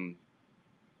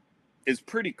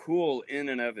pretty cool in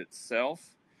and of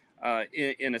itself.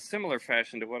 In a similar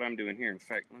fashion to what I'm doing here. In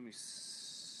fact, let me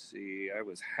see. I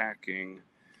was hacking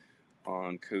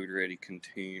on Code Ready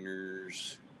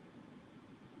Containers.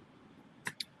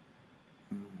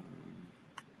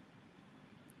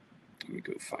 Let me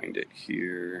go find it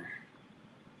here.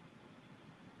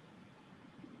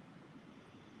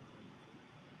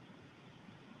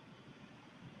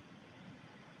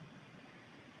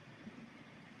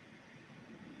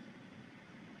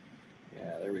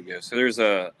 we go. So there's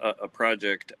a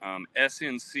project,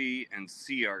 SNC and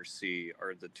CRC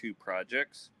are the two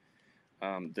projects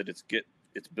that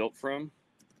it's built from.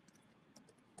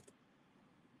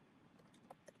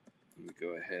 Let me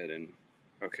go ahead and,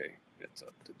 okay, it's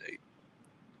up to date.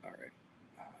 All right.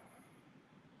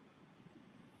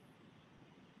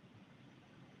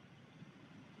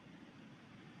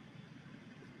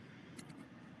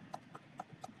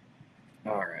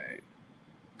 All right.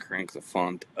 Crank the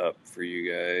font up for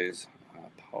you guys.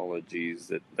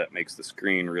 Apologies that makes the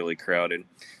screen really crowded.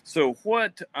 So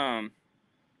what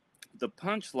the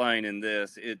punchline in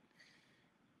this, it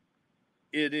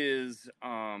is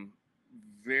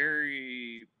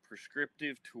very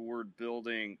prescriptive toward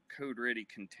building code-ready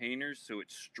containers. So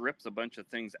it strips a bunch of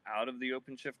things out of the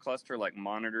OpenShift cluster, like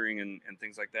monitoring and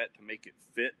things like that, to make it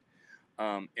fit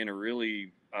in a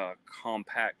really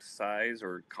compact size,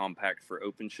 or compact for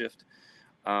OpenShift.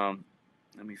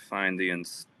 Let me find the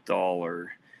installer.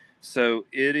 So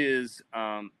it is,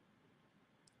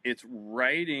 it's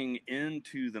writing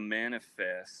into the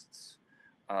manifests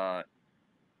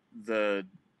the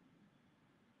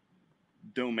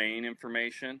domain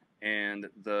information and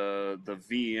the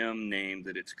VM name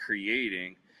that it's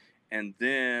creating, and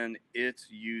then it's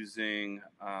using,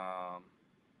 let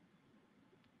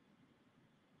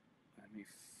me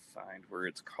find where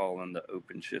it's calling the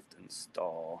OpenShift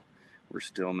install. We're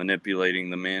still manipulating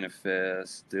the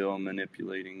manifest, still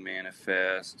manipulating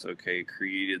manifests. Okay,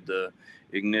 created the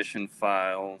ignition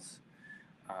files.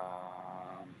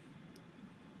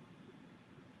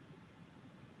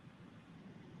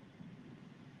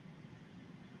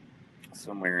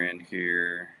 Somewhere in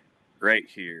here, right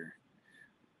here,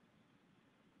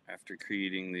 after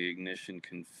creating the ignition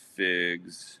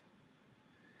configs,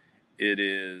 it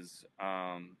is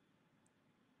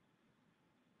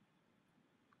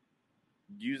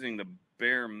using the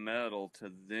bare metal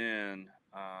to then,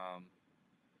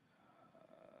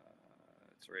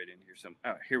 it's right in here.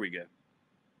 Here we go.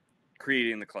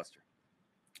 Creating the cluster.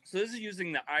 So this is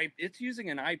using it's using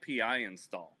an IPI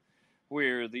install,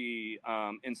 where the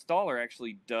installer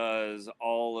actually does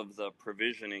all of the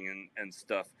provisioning and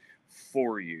stuff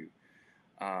for you.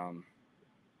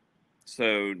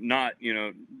 So not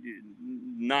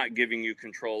giving you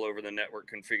control over the network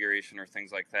configuration or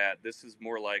things like that. This is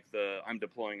more like I'm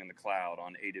deploying in the cloud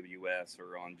on AWS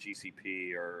or on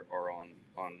GCP or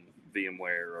on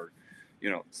VMware, or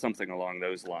something along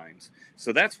those lines.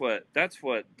 So that's what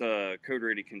the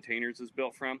code-ready containers is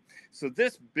built from. So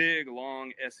this big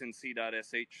long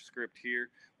snc.sh script here,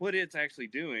 what it's actually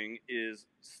doing is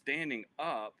standing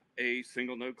up a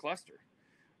single node cluster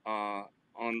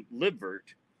on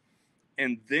libvirt.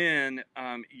 And then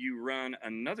you run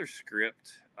another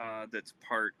script that's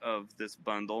part of this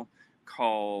bundle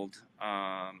called,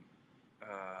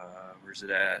 where's it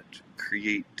at?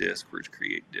 Create disk. Where's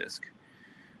create disk?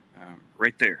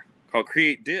 Right there, called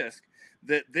create disk,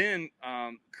 that then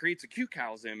creates a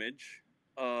QCOWS image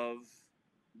of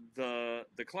the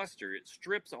cluster. It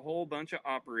strips a whole bunch of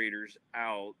operators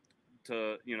out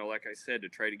to, like I said, to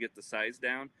try to get the size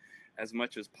down as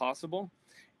much as possible.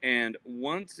 And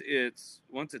once it's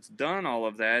done all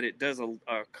of that, it does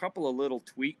a couple of little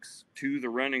tweaks to the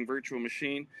running virtual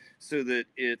machine so that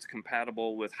it's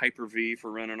compatible with Hyper-V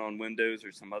for running on Windows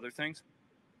or some other things.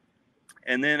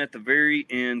 And then at the very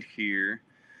end here,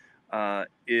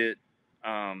 it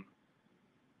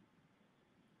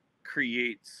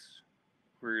creates,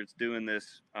 where it's doing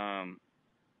this,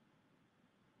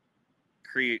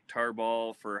 create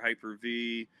tarball for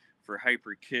Hyper-V, for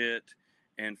HyperKit,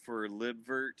 and for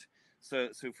libvirt.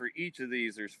 So for each of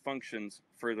these, there's functions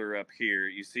further up here.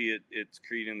 You see it's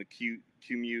creating the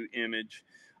QEMU image.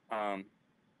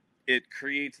 It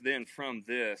creates then from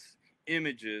this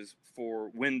images for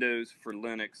Windows, for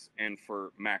Linux, and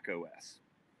for Mac OS,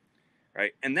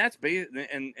 right? And that's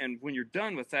and when you're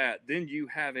done with that, then you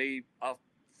have a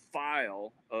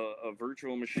file, a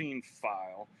virtual machine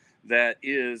file that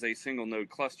is a single node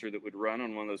cluster that would run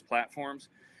on one of those platforms.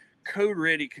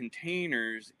 Code-ready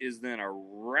containers is then a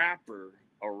wrapper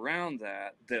around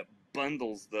that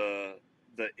bundles the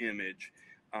image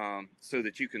so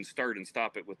that you can start and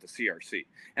stop it with the CRC.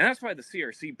 And that's why the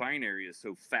CRC binary is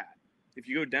so fat. If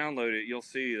you go download it, you'll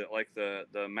see that like the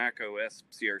Mac OS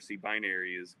CRC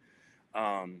binary is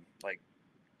like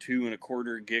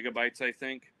 2.25 gigabytes, I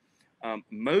think.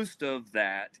 Most of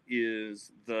that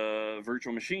is the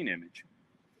virtual machine image,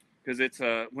 because it's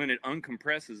when it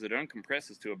uncompresses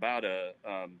to about a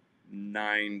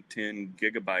 9-10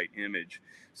 gigabyte image.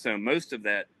 So most of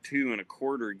that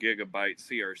 2.25 gigabyte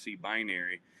CRC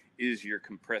binary is your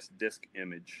compressed disk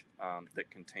image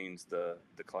that contains the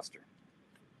cluster.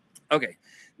 Okay,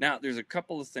 now there's a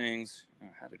couple of things. Oh,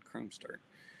 how did Chrome start?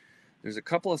 There's a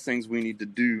couple of things we need to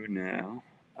do now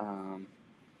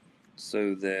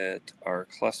so that our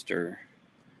cluster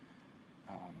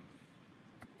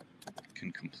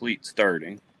can complete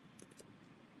starting.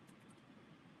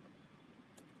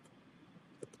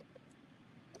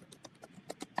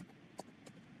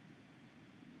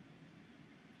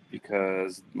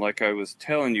 Because like I was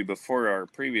telling you before our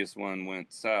previous one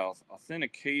went south,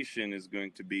 authentication is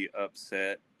going to be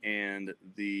upset, and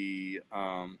the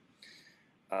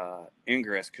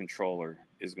ingress controller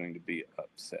is going to be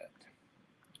upset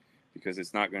because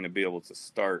it's not going to be able to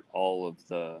start all of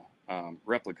the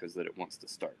replicas that it wants to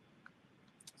start.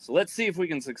 So let's see if we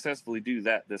can successfully do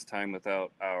that this time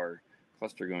without our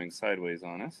cluster going sideways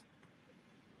on us.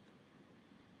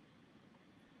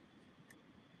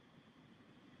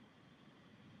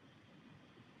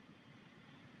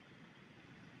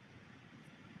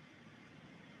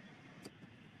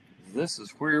 This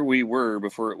is where we were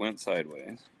before it went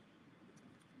sideways.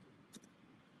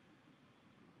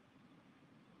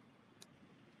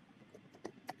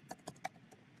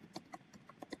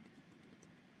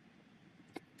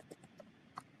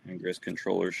 Ingress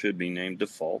controller should be named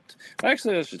default.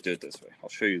 Actually, let's just do it this way. I'll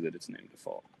show you that it's named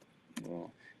default.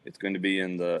 Well, it's going to be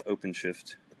in the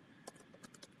OpenShift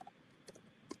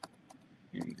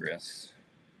ingress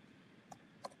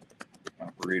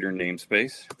operator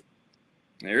namespace.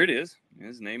 There it is.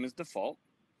 His name is default.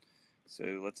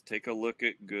 So let's take a look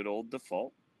at good old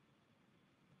default.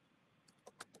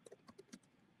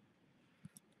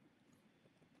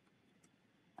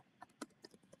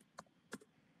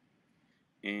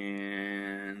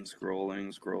 And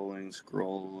scrolling.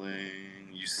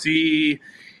 You see,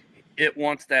 it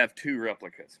wants to have 2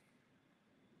 replicas.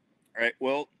 All right,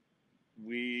 well,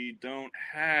 we don't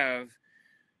have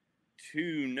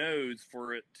 2 nodes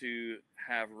for it to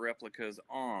have replicas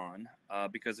on,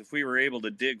 because if we were able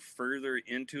to dig further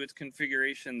into its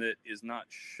configuration that is not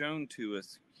shown to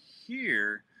us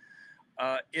here,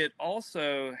 it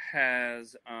also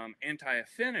has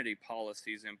anti-affinity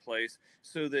policies in place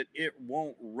so that it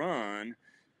won't run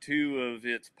 2 of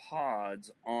its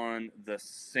pods on the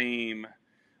same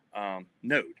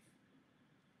node.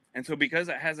 And so because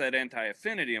it has that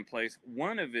anti-affinity in place,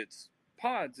 one of its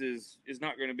pods is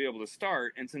not going to be able to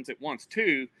start, and since it wants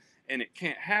 2 and it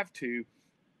can't have 2,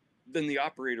 then the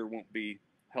operator won't be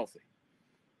healthy.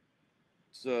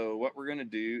 So what we're going to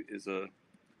do is a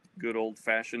good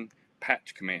old-fashioned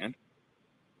patch command.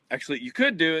 Actually, you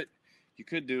could do it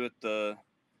the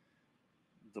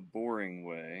boring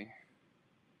way,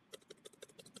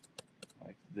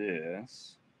 like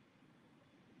this.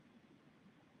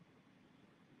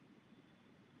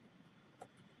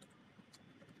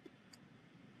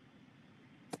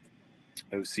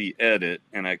 OC edit,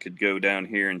 and I could go down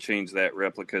here and change that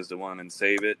replicas to 1 and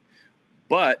save it.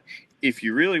 But if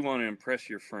you really want to impress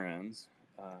your friends,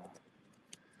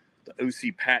 the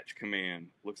OC patch command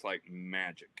looks like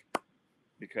magic,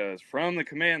 because from the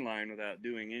command line, without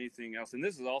doing anything else, and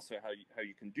this is also how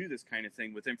you can do this kind of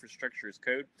thing with infrastructure as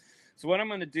code. So what I'm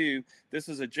going to do, this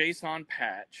is a JSON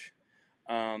patch,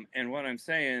 and what I'm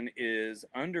saying is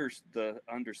under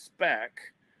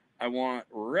spec, I want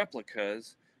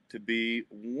replicas to be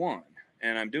 1,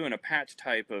 and I'm doing a patch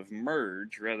type of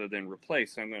merge rather than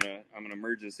replace. So I'm gonna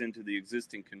merge this into the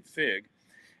existing config,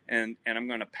 and I'm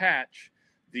going to patch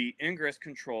the ingress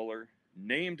controller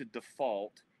named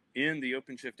default in the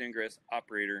OpenShift ingress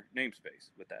operator namespace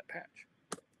with that patch.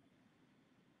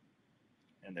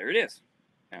 And there it is.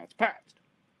 Now it's patched.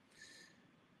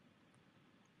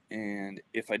 And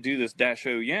if I do this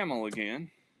 -o YAML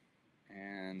again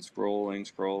and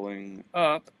scrolling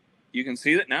up, you can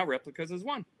see that now replicas is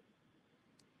 1.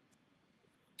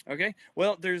 Okay,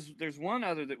 well, there's one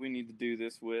other that we need to do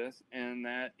this with, and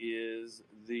that is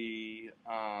the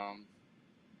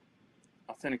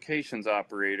authentications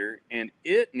operator, and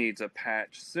it needs a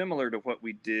patch similar to what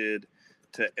we did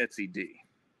to etcd.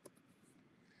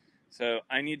 So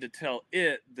I need to tell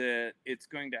it that it's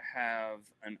going to have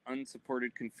an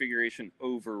unsupported configuration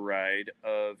override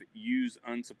of use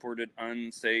unsupported,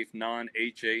 unsafe,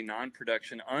 non-HA,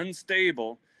 non-production,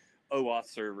 unstable OAuth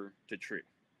server to true.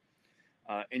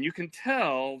 And you can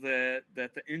tell that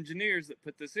the engineers that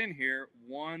put this in here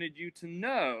wanted you to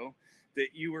know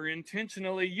that you were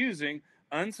intentionally using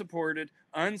unsupported,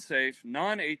 unsafe,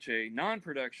 non-HA,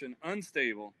 non-production,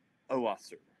 unstable OAuth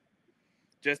server,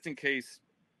 just in case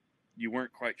you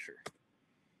weren't quite sure.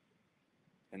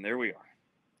 And there we are.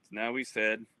 So now we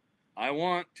said, I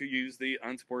want to use the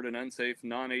unsupported, unsafe,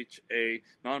 non-HA,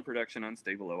 non-production,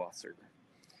 unstable OAuth server.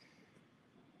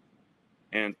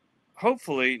 And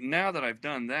hopefully, now that I've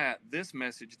done that, this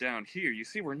message down here, you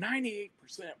see we're 98%.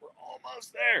 We're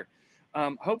almost there.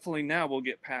 Hopefully now we'll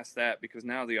get past that, because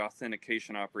now the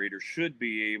authentication operator should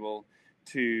be able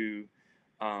to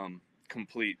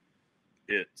complete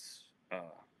its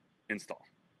install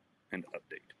and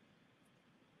update.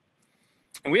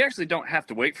 And we actually don't have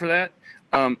to wait for that.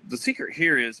 The secret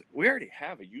here is we already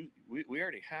have a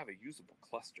usable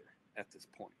cluster at this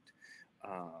point.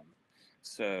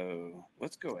 So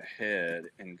let's go ahead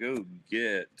and go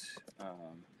get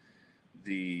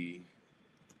the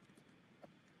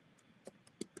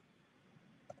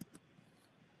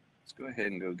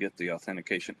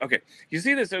authentication. Okay, you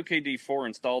see this OKD4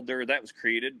 installed there? That was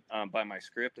created by my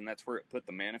script, and that's where it put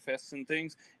the manifests and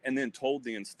things, and then told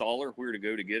the installer where to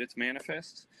go to get its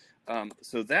manifests.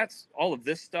 So that's all of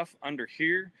this stuff under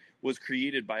here was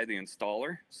created by the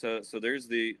installer. So there's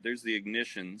the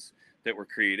ignitions that were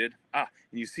created. And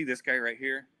you see this guy right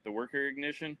here, the worker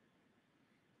ignition.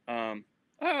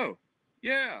 Oh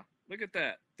yeah, look at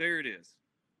that. There it is.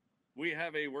 We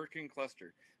have a working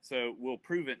cluster. So we'll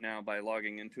prove it now by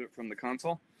logging into it from the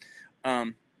console.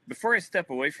 Before I step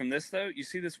away from this, though, you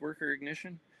see this worker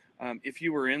ignition? If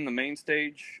you were in the main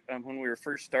stage when we were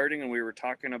first starting, and we were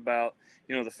talking about,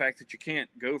 the fact that you can't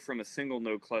go from a single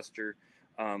node cluster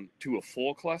to a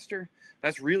full cluster,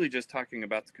 that's really just talking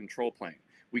about the control plane.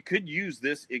 We could use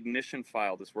this ignition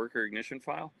file, this worker ignition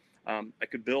file. I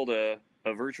could build a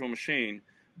virtual machine,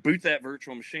 boot that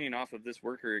virtual machine off of this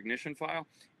worker ignition file,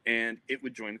 and it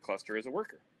would join the cluster as a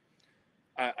worker.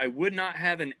 I would not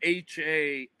have an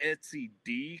HA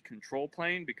etcd control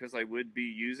plane, because I would be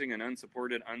using an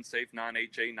unsupported, unsafe,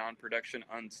 non-HA, non-production,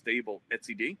 unstable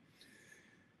etcd.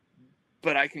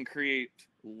 But I can create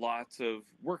lots of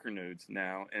worker nodes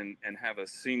now and have a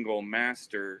single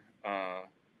master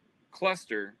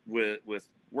cluster with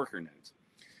worker nodes.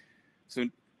 So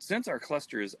since our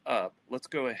cluster is up, let's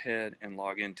go ahead and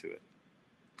log into it.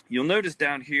 You'll notice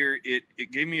down here, it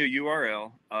gave me a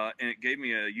URL and it gave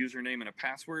me a username and a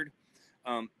password.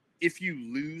 If you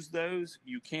lose those,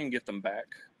 you can get them back.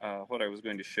 What I was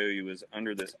going to show you is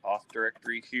under this auth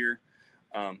directory here.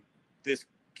 This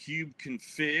cube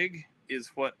config is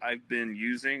what I've been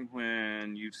using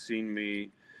when you've seen me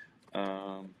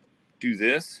do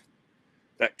this.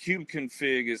 That cube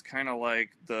config is kind of like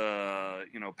the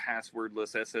passwordless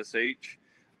SSH.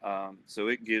 So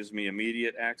it gives me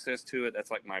immediate access to it.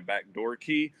 That's like my backdoor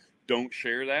key. Don't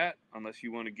share that unless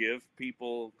you want to give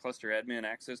people, cluster admin,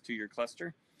 access to your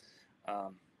cluster.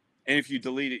 And if you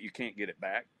delete it, you can't get it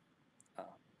back.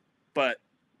 But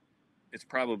it's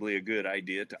probably a good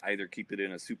idea to either keep it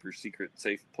in a super secret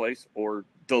safe place or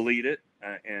delete it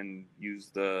and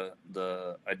use the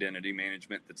identity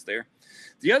management that's there.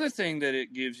 The other thing that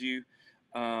it gives you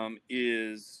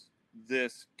is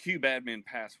this cube admin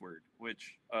password,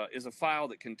 which is a file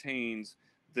that contains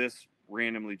this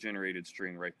randomly generated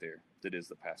string right there that is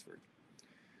the password.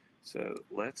 So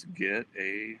let's get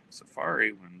a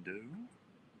Safari window.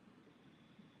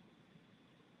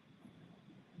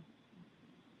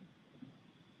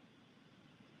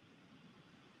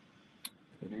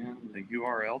 Put in the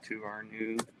URL to our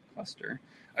new cluster.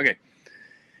 Okay,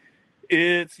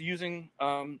 it's using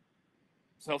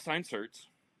self-signed certs,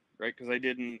 right? Because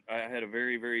I had a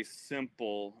very, very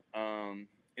simple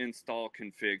install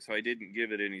config, so I didn't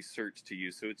give it any certs to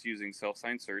use. So it's using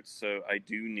self-signed certs. So I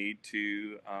do need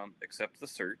to accept the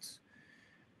certs,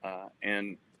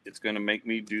 and it's going to make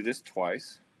me do this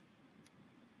twice.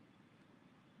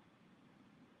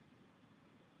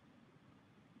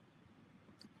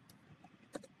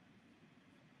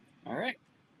 All right,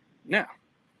 now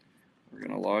we're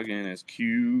going to log in as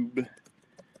cube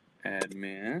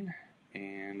admin,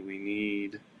 and we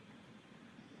need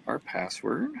our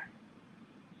password.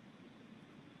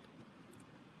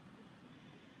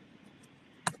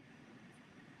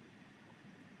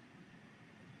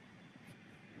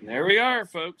 And there we are,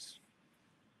 folks.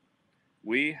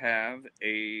 We have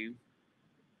a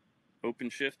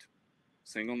OpenShift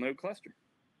single node cluster.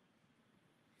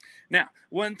 Now,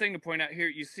 one thing to point out here,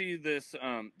 you see this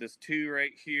this 2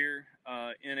 right here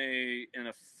in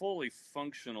a fully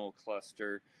functional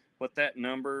cluster. What that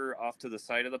number off to the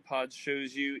side of the pods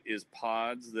shows you is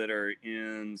pods that are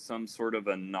in some sort of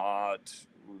a not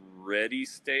ready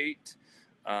state.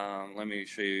 Let me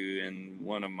show you in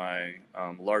one of my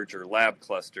larger lab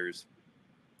clusters.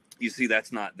 You see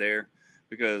that's not there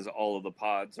because all of the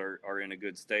pods are in a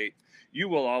good state. You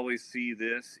will always see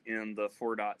this in the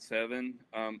 4.7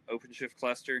 OpenShift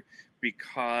cluster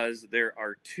because there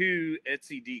are 2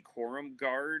 etcd quorum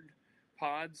guard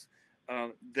pods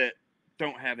that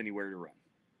don't have anywhere to run.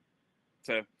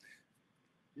 So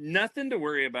nothing to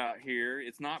worry about here.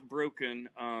 It's not broken.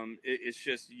 It's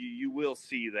just you will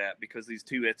see that because these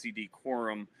two etcd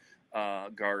quorum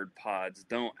guard pods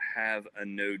don't have a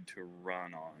node to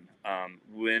run on.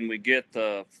 When we get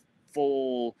the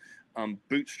full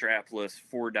bootstrapless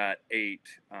 4.8,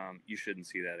 you shouldn't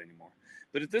see that anymore.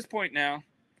 But at this point now,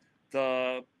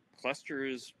 the cluster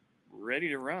is ready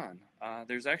to run.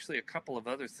 There's actually a couple of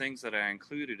other things that I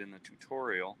included in the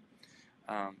tutorial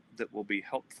that will be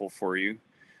helpful for you.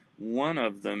 One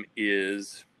of them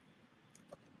is,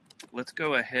 let's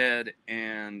go ahead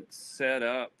and set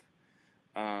up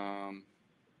a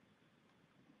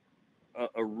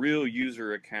real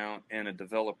user account and a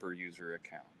developer user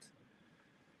account.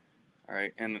 All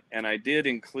right, and I did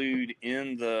include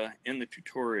in the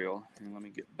tutorial, and let me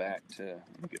get back to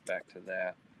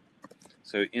that.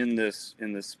 So in this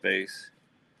space,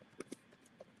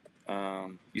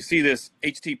 you see this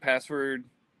htpassword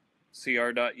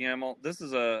cr.yaml. This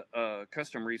is a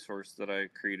custom resource that I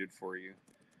created for you,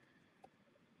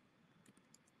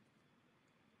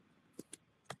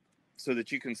 so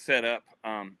that you can set up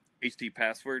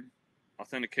htpassword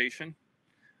authentication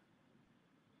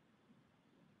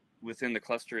within the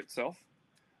cluster itself.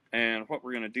 And what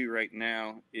we're going to do right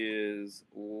now is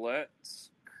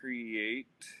let's create.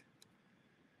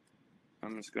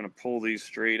 I'm just going to pull these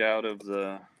straight out of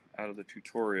the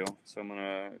tutorial. So I'm going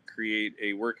to create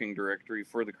a working directory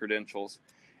for the credentials,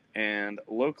 and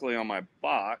locally on my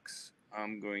box,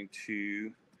 I'm going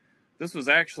to. This was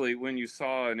actually when you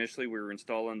saw initially we were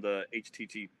installing the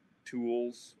HTTP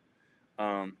tools.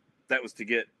 That was to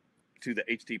get to the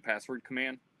htpassword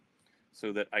command,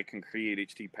 so that I can create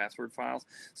htpassword files.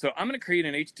 So I'm going to create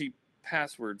an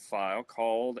htpassword file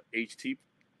called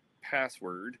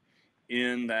htpassword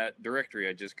in that directory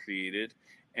I just created,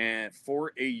 and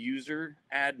for a user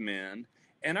admin,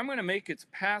 and I'm going to make its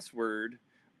password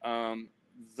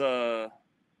the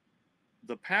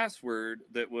password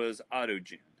that was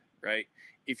autogen, right?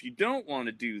 If you don't want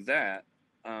to do that,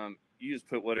 you just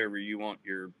put whatever you want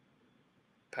your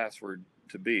password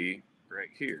to be right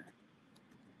here.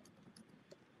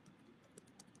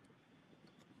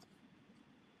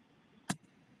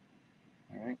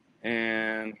 All right,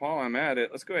 and while I'm at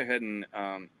it, let's go ahead and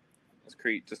let's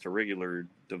create just a regular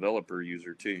developer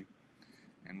user too,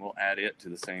 and we'll add it to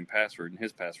the same password, and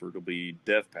his password will be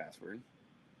dev password.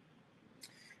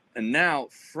 And now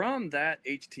from that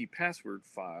htpassword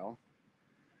file,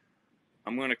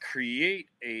 I'm going to create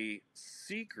a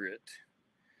secret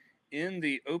in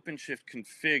the OpenShift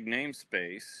config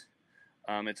namespace.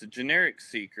 It's a generic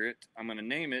secret. I'm going to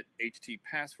name it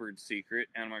htpassword secret,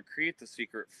 and I'm going to create the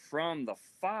secret from the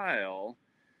file,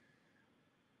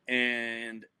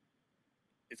 and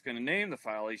it's going to name the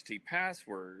file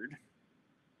htpassword,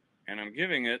 and I'm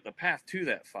giving it the path to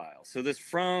that file. So this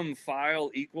from file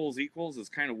equals is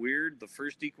kind of weird. The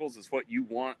first equals is what you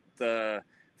want the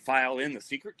file in the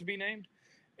secret to be named,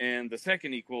 and the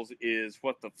second equals is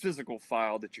what the physical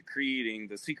file that you're creating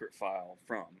the secret file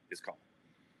from is called.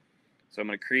 So I'm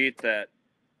going to create that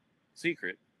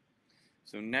secret.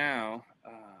 So now,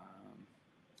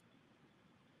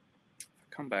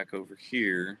 come back over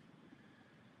here.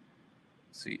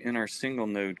 See, in our single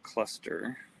node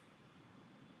cluster,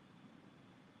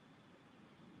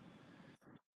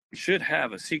 we should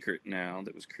have a secret now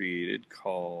that was created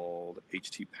called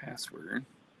htpassword.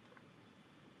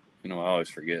 You know, I always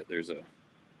forget there's a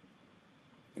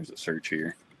search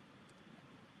here.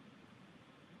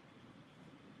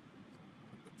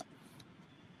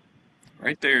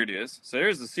 Right there it is. So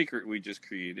there's the secret we just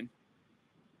created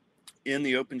in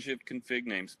the OpenShift config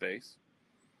namespace.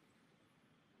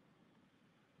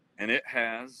 And it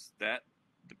has the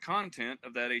content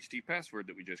of that htpassword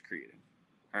that we just created.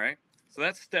 All right. So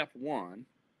that's step one.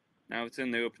 Now it's in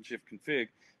the OpenShift config.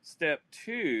 Step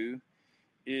two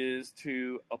is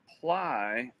to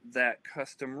apply that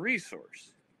custom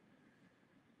resource.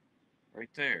 Right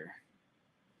there.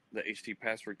 The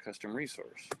htpassword custom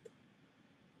resource.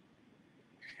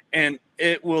 And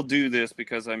it will do this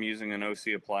because I'm using an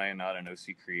OC apply and not an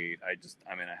OC create.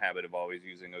 I'm in a habit of always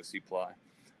using OC apply.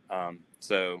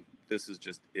 So this is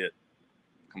just it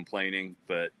complaining,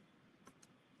 but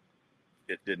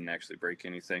it didn't actually break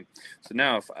anything. So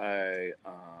now if I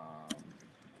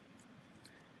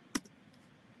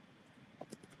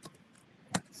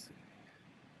let's see,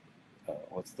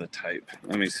 what's the type?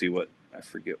 Let me see what, I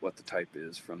forget what the type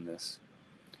is from this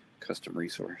custom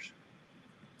resource.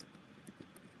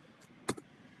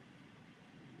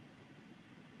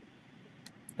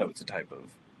 Oh, it's a type of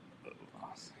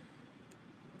loss.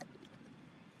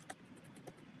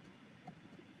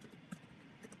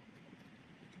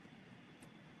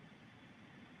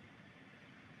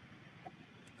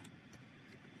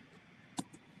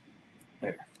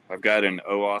 I've got an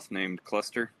OAuth named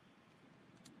cluster.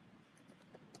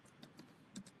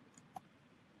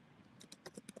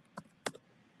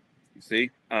 You see,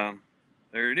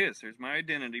 there it is. There's my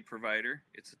identity provider.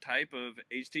 It's a type of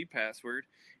HT password,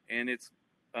 and it's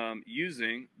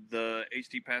using the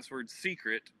HT password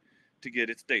secret to get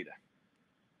its data.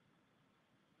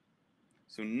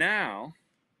 So now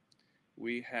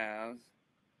we have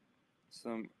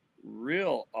some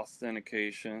real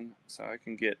authentication, so I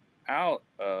can get out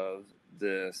of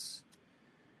this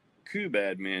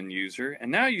kubeadmin user.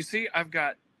 And now you see I've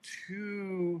got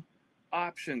two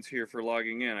options here for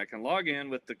logging in. I can log in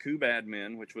with the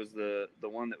kubeadmin, which was the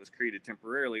one that was created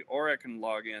temporarily, or I can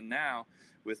log in now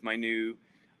with my new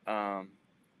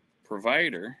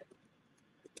provider.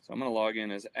 So I'm going to log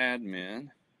in as admin.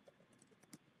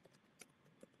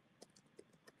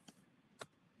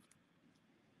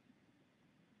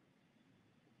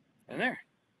 And there,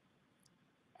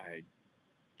 I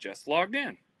just logged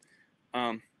in.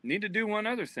 Need to do one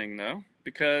other thing though,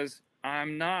 because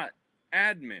I'm not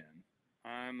admin.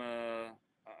 I'm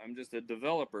just a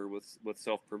developer with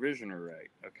self-provisioner right.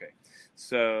 Okay,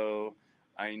 so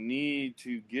I need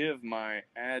to give my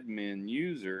admin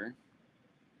user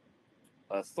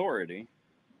authority.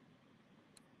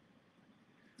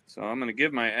 So I'm going to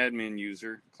give my admin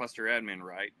user cluster admin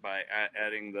right by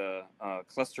adding the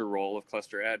cluster role of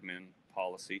cluster admin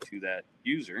policy to that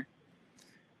user.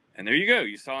 And there you go.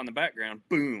 You saw in the background,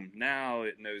 boom, now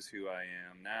it knows who I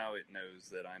am. Now it knows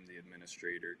that I'm the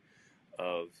administrator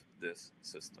of this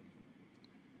system.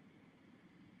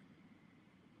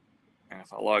 And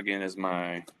if I log in as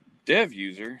my dev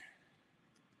user,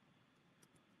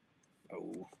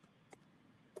 oh,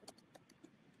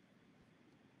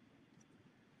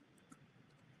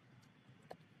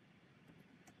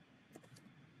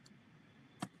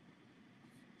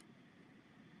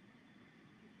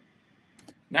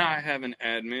 now I have an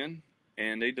admin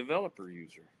and a developer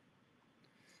user.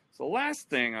 So the last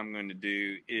thing I'm going to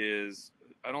do is,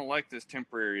 I don't like this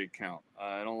temporary account.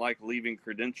 I don't like leaving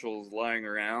credentials lying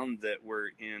around that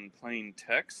were in plain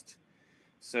text.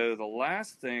 So the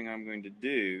last thing I'm going to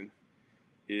do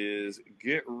is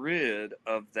get rid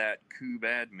of that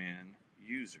kubeadmin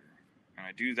user. And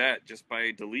I do that just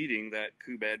by deleting that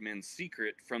kubeadmin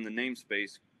secret from the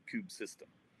namespace kube system.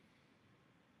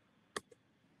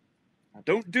 Now,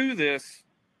 don't do this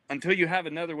until you have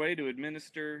another way to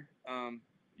administer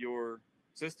your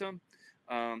system,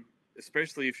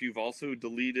 especially if you've also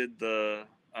deleted the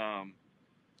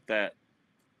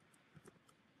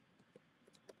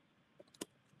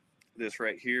this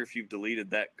right here, if you've deleted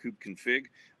that kube config,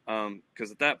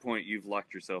 because at that point you've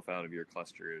locked yourself out of your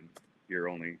cluster, and your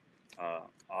only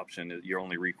option, your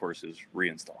only recourse is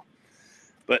reinstall.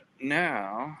 But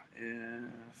now,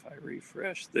 if I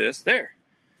refresh this, there,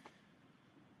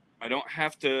 I don't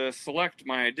have to select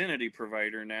my identity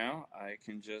provider now. I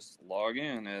can just log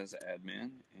in as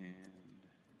admin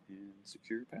and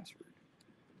secure password.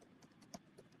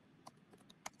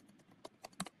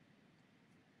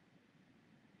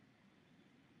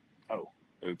 Oh,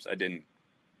 oops, I didn't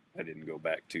go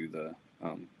back to the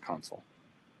console.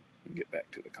 Get back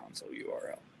to the console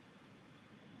URL.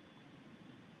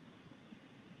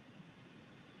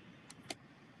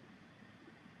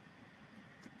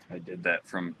 I did that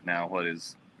from now what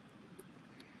is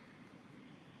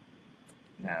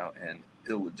now an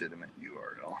illegitimate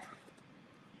URL.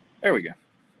 There we go.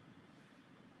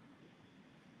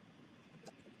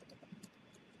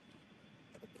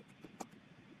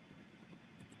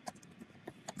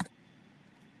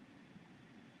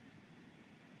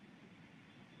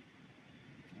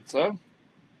 So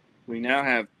we now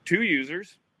have two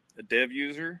users, a dev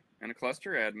user and a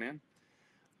cluster admin.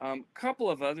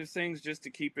 Couple of other things just to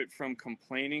keep it from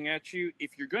complaining at you.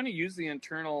 If you're going to use the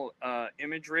internal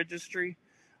image registry,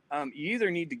 you either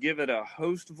need to give it a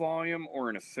host volume or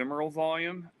an ephemeral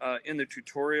volume. In the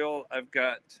tutorial, I've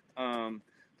got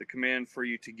the command for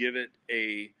you to give it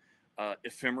a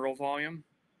ephemeral volume.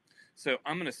 So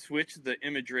I'm going to switch the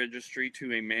image registry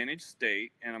to a managed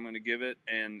state, and I'm going to give it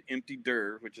an empty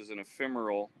dir, which is an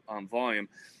ephemeral volume.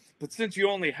 But since you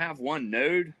only have one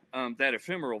node, that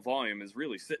ephemeral volume is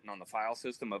really sitting on the file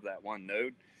system of that one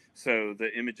node. So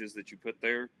the images that you put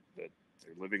there, they're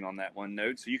living on that one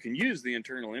node. So you can use the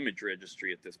internal image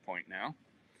registry at this point now.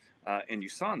 And you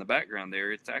saw in the background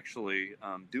there, it's actually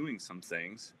doing some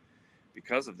things.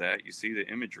 Because of that, you see the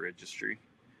image registry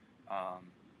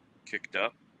kicked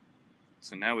up.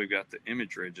 So now we've got the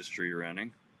image registry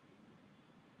running.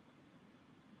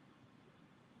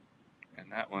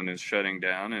 And that one is shutting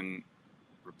down and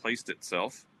replaced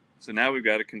itself. So now we've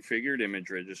got a configured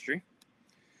image registry.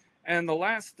 And the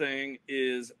last thing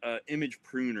is image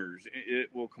pruners. It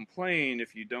will complain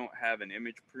if you don't have an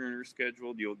image pruner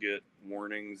scheduled. You'll get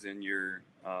warnings in your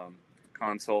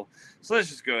console. So let's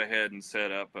just go ahead and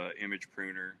set up an image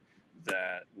pruner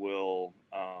that will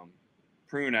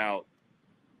prune out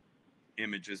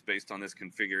images based on this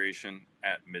configuration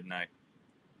at midnight.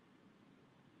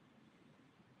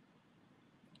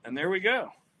 And there we go.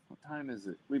 What time is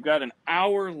it? We've got an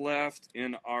hour left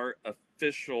in our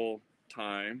official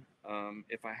time.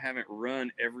 If I haven't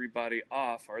run everybody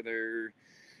off, are there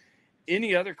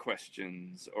any other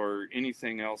questions or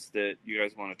anything else that you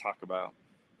guys want to talk about?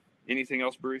 Anything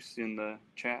else, Bruce, in the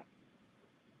chat?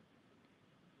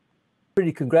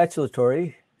 Pretty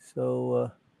congratulatory.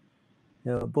 So,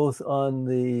 both on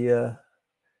the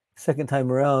second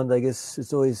time around, I guess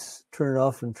it's always turn it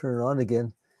off and turn it on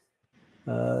again.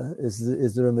 Is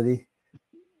the remedy?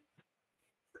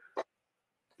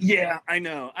 Yeah, I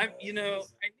know.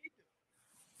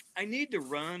 I need to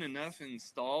run enough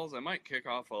installs. I might kick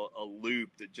off a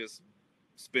loop that just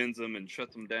spins them and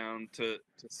shuts them down to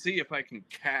see if I can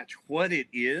catch what it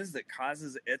is that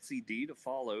causes etcd to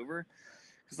fall over.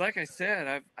 Because like I said,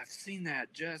 I've seen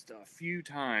that just a few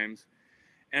times,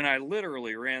 and I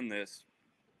literally ran this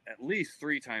at least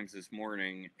 3 times this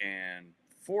morning and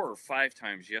 4 or 5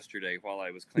 times yesterday while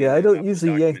I was cleaning. Yeah, I don't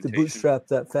usually yank the bootstrap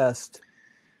that fast.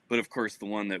 But of course, the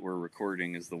one that we're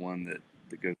recording is the one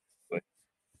that goes away.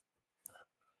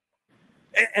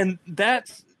 And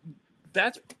that's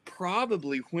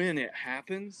probably when it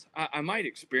happens. I might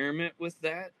experiment with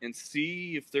that and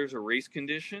see if there's a race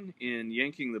condition in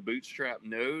yanking the bootstrap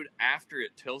node after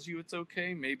it tells you it's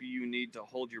okay. Maybe you need to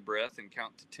hold your breath and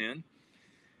count to 10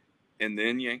 and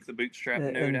then yank the bootstrap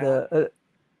node out.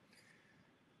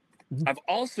 I've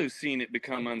also seen it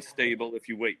become unstable if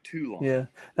you wait too long. Yeah,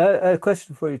 I had a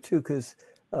question for you too, because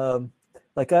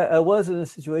like I was in a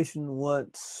situation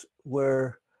once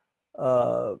where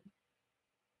the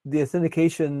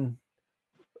authentication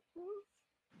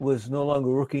was no longer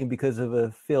working because of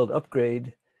a failed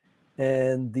upgrade,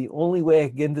 and the only way I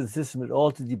could get into the system at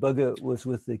all to debug it was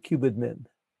with the kubadmin.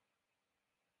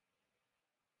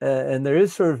 And there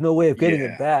is sort of no way of getting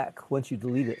it back once you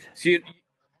delete it. See,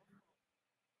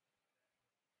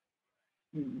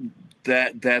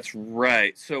 that's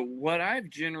right. So what I've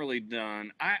generally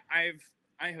done, I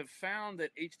have found that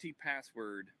HT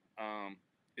password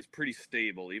is pretty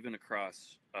stable even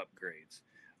across upgrades.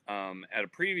 At a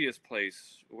previous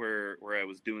place where I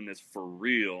was doing this for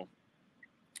real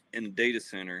in a data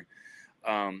center,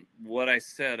 what I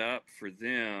set up for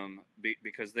them,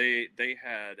 because they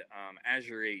had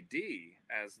Azure AD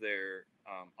as their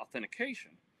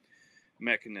authentication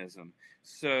mechanism.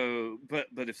 So, but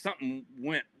if something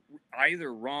went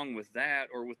either wrong with that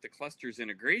or with the cluster's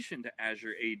integration to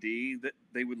Azure AD, that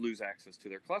they would lose access to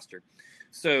their cluster.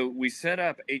 So we set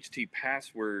up HT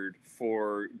password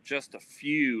for just a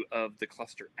few of the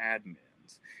cluster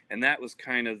admins, and that was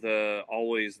kind of the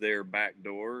always there back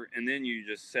door. And then you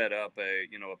just set up a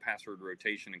password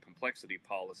rotation and complexity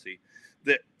policy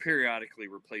that periodically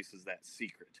replaces that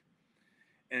secret.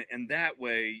 And that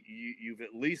way, you've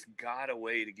at least got a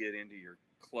way to get into your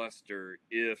cluster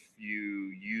if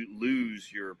you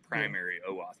lose your primary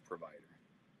OAuth provider.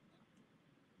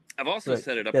 I've also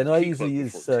set it up. Yeah, no, I usually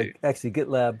use actually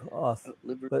GitLab auth.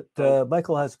 But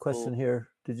Michael has a question here.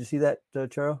 Did you see that,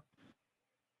 Charo?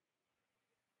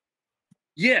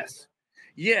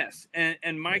 Yes,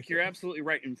 and Mike, you're absolutely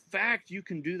right. In fact, you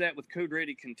can do that with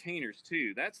code-ready containers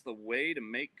too. That's the way to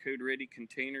make code-ready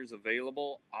containers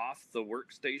available off the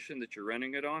workstation that you're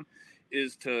running it on,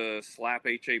 is to slap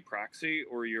HA proxy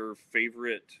or your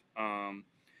favorite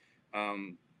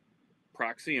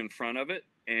proxy in front of it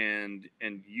and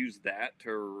use that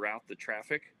to route the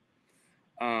traffic.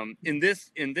 In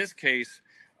this case,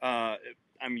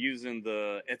 I'm using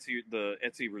the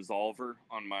Etsy resolver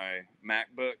on my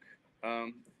MacBook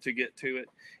to get to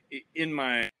it. In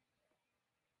my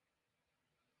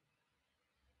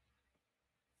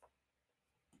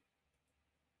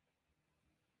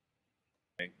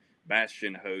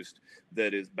Bastion host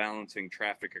that is balancing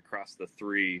traffic across the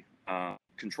 3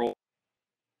 control.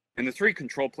 And the 3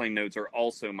 control plane nodes are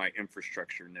also my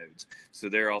infrastructure nodes. So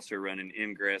they're also running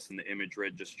ingress and the image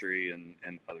registry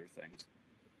and other things.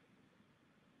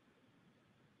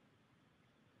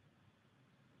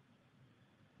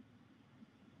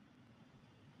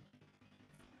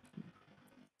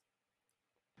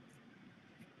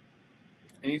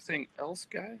 Anything else,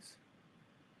 guys?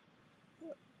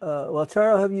 Well,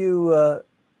 Charo, have you,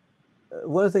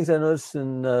 one of the things I noticed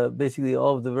in basically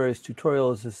all of the various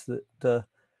tutorials is that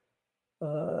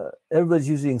everybody's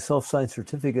using self-signed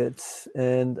certificates,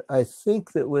 and I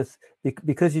think that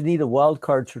because you need a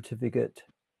wildcard certificate,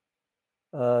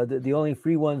 the only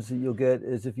free ones that you'll get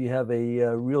is if you have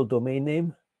a real domain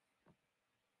name.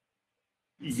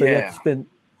 So you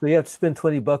have to spend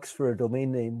 $20 for a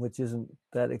domain name, which isn't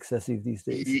that excessive these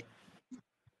days.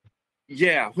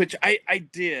 Yeah, which I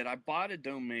did. I bought a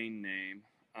domain name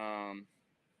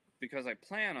because I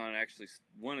plan on actually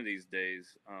one of these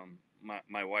days.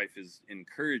 My wife is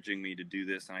encouraging me to do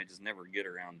this, and I just never get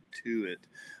around to it.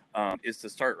 Is to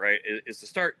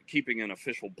start keeping an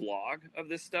official blog of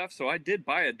this stuff. So I did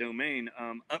buy a domain,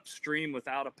 Upstream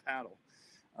Without a Paddle.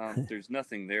 There's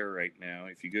nothing there right now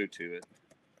if you go to it,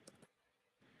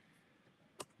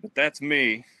 but that's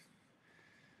me.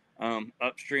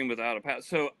 Upstream Without a Paddle.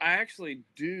 So I actually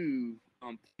do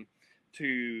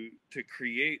to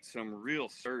create some real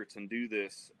certs and do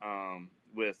this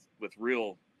with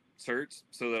real certs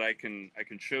so that I can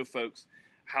show folks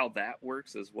how that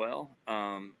works as well.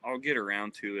 I'll get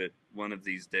around to it one of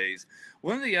these days.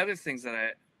 One of the other things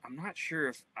that I'm not sure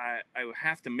if I would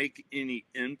have to make any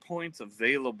endpoints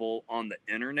available on the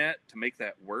internet to make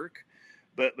that work,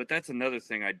 but that's another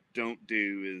thing I don't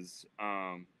do is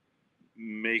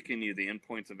make any of the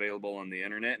endpoints available on the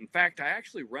internet. In fact, I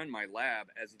actually run my lab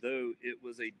as though it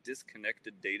was a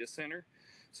disconnected data center.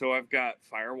 So I've got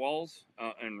firewalls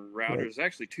and routers, right.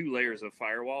 Actually 2 layers of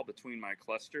firewall between my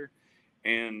cluster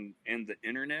and the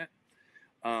internet.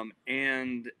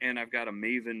 And I've got a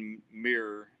Maven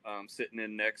mirror sitting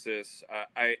in Nexus.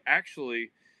 I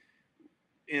actually,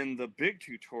 in the big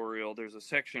tutorial, there's a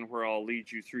section where I'll lead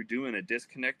you through doing a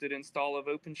disconnected install of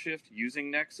OpenShift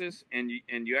using Nexus, and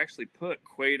you actually put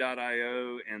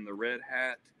Quay.io and the Red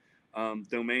Hat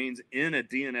domains in a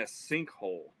DNS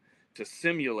sinkhole to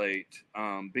simulate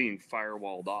being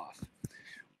firewalled off.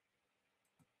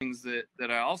 Things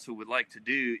that I also would like to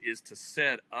do is to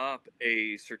set up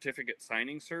a certificate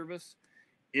signing service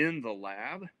in the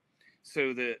lab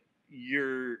so that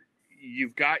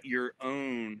you've got your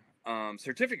own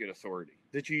certificate authority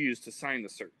that you use to sign the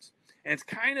certs. And it's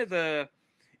kind of the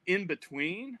in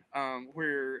between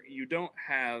where you don't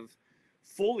have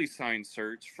fully signed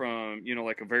certs from,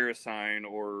 like a VeriSign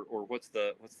or what's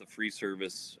the free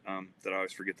service that I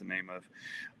always forget the name of.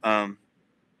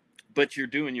 But you're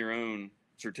doing your own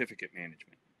certificate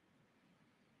management.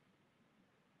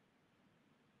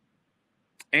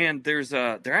 And there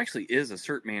actually is a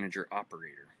cert manager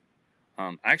operator.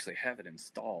 I actually have it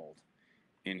installed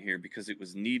in here because it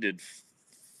was needed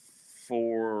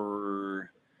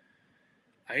for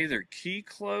either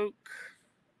Keycloak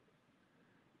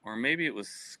or maybe it was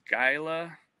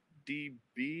Scylla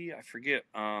DB. I forget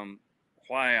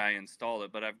why I installed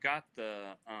it, but I've got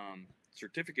the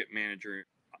certificate manager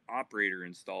operator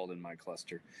installed in my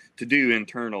cluster to do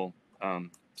internal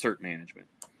cert management.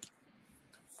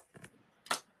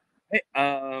 Hey,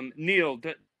 Neil,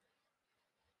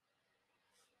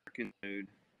 node.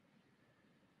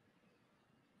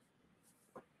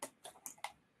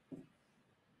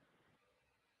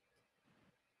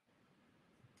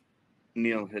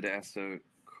 Neil had asked a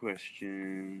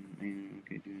question.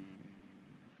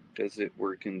 Does it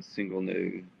work in single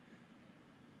node?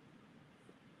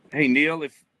 Hey, Neil,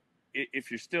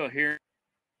 if you're still here.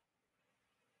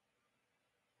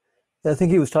 I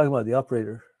think he was talking about the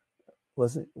operator,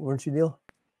 weren't you, Neil?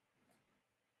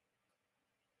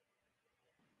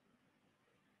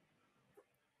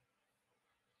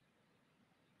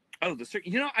 Oh,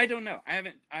 I don't know. I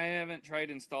haven't tried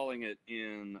installing it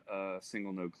in a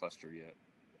single node cluster yet.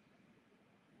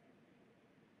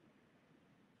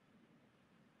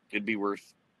 It'd be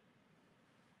worth.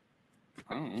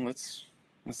 Oh, let's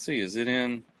see. Is it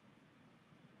in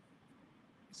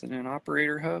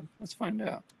Operator Hub? Let's find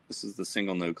out. This is the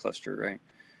single node cluster, right?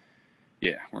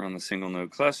 Yeah, we're on the single node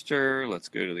cluster. Let's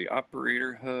go to the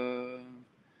Operator Hub.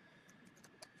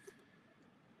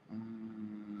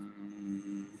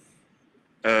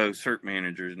 Oh, Cert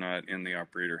Manager is not in the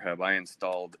Operator Hub. I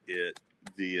installed it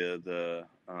via the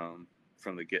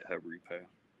from the GitHub repo.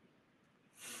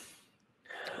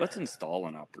 Let's install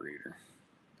an operator.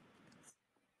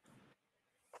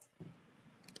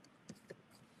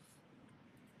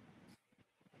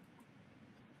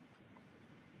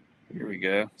 Here we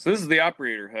go. So this is the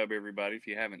Operator Hub, everybody. If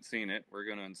you haven't seen it, we're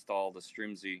going to install the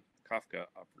Strimzy Kafka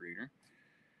operator.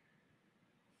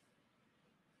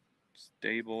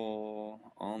 Stable,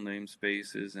 all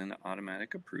namespaces, and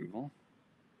automatic approval.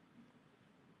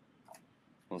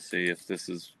 We'll see if this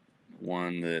is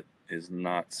one that is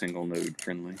not single node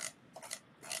friendly.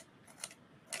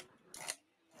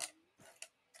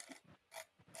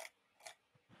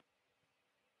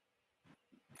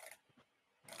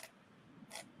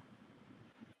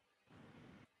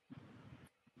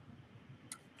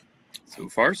 So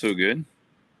far, so good.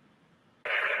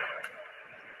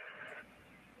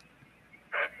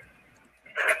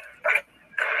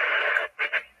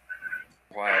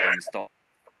 While install.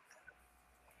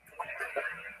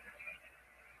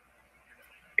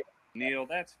 Neil,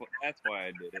 that's why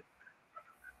I did it.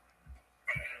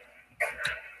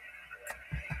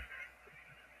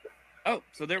 Oh,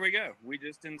 so there we go. We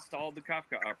just installed the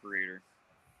Kafka operator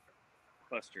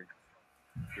cluster.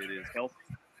 It is healthy,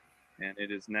 and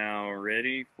it is now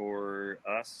ready for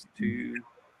us to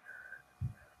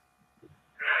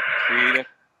create a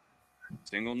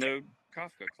single node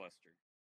Kafka cluster.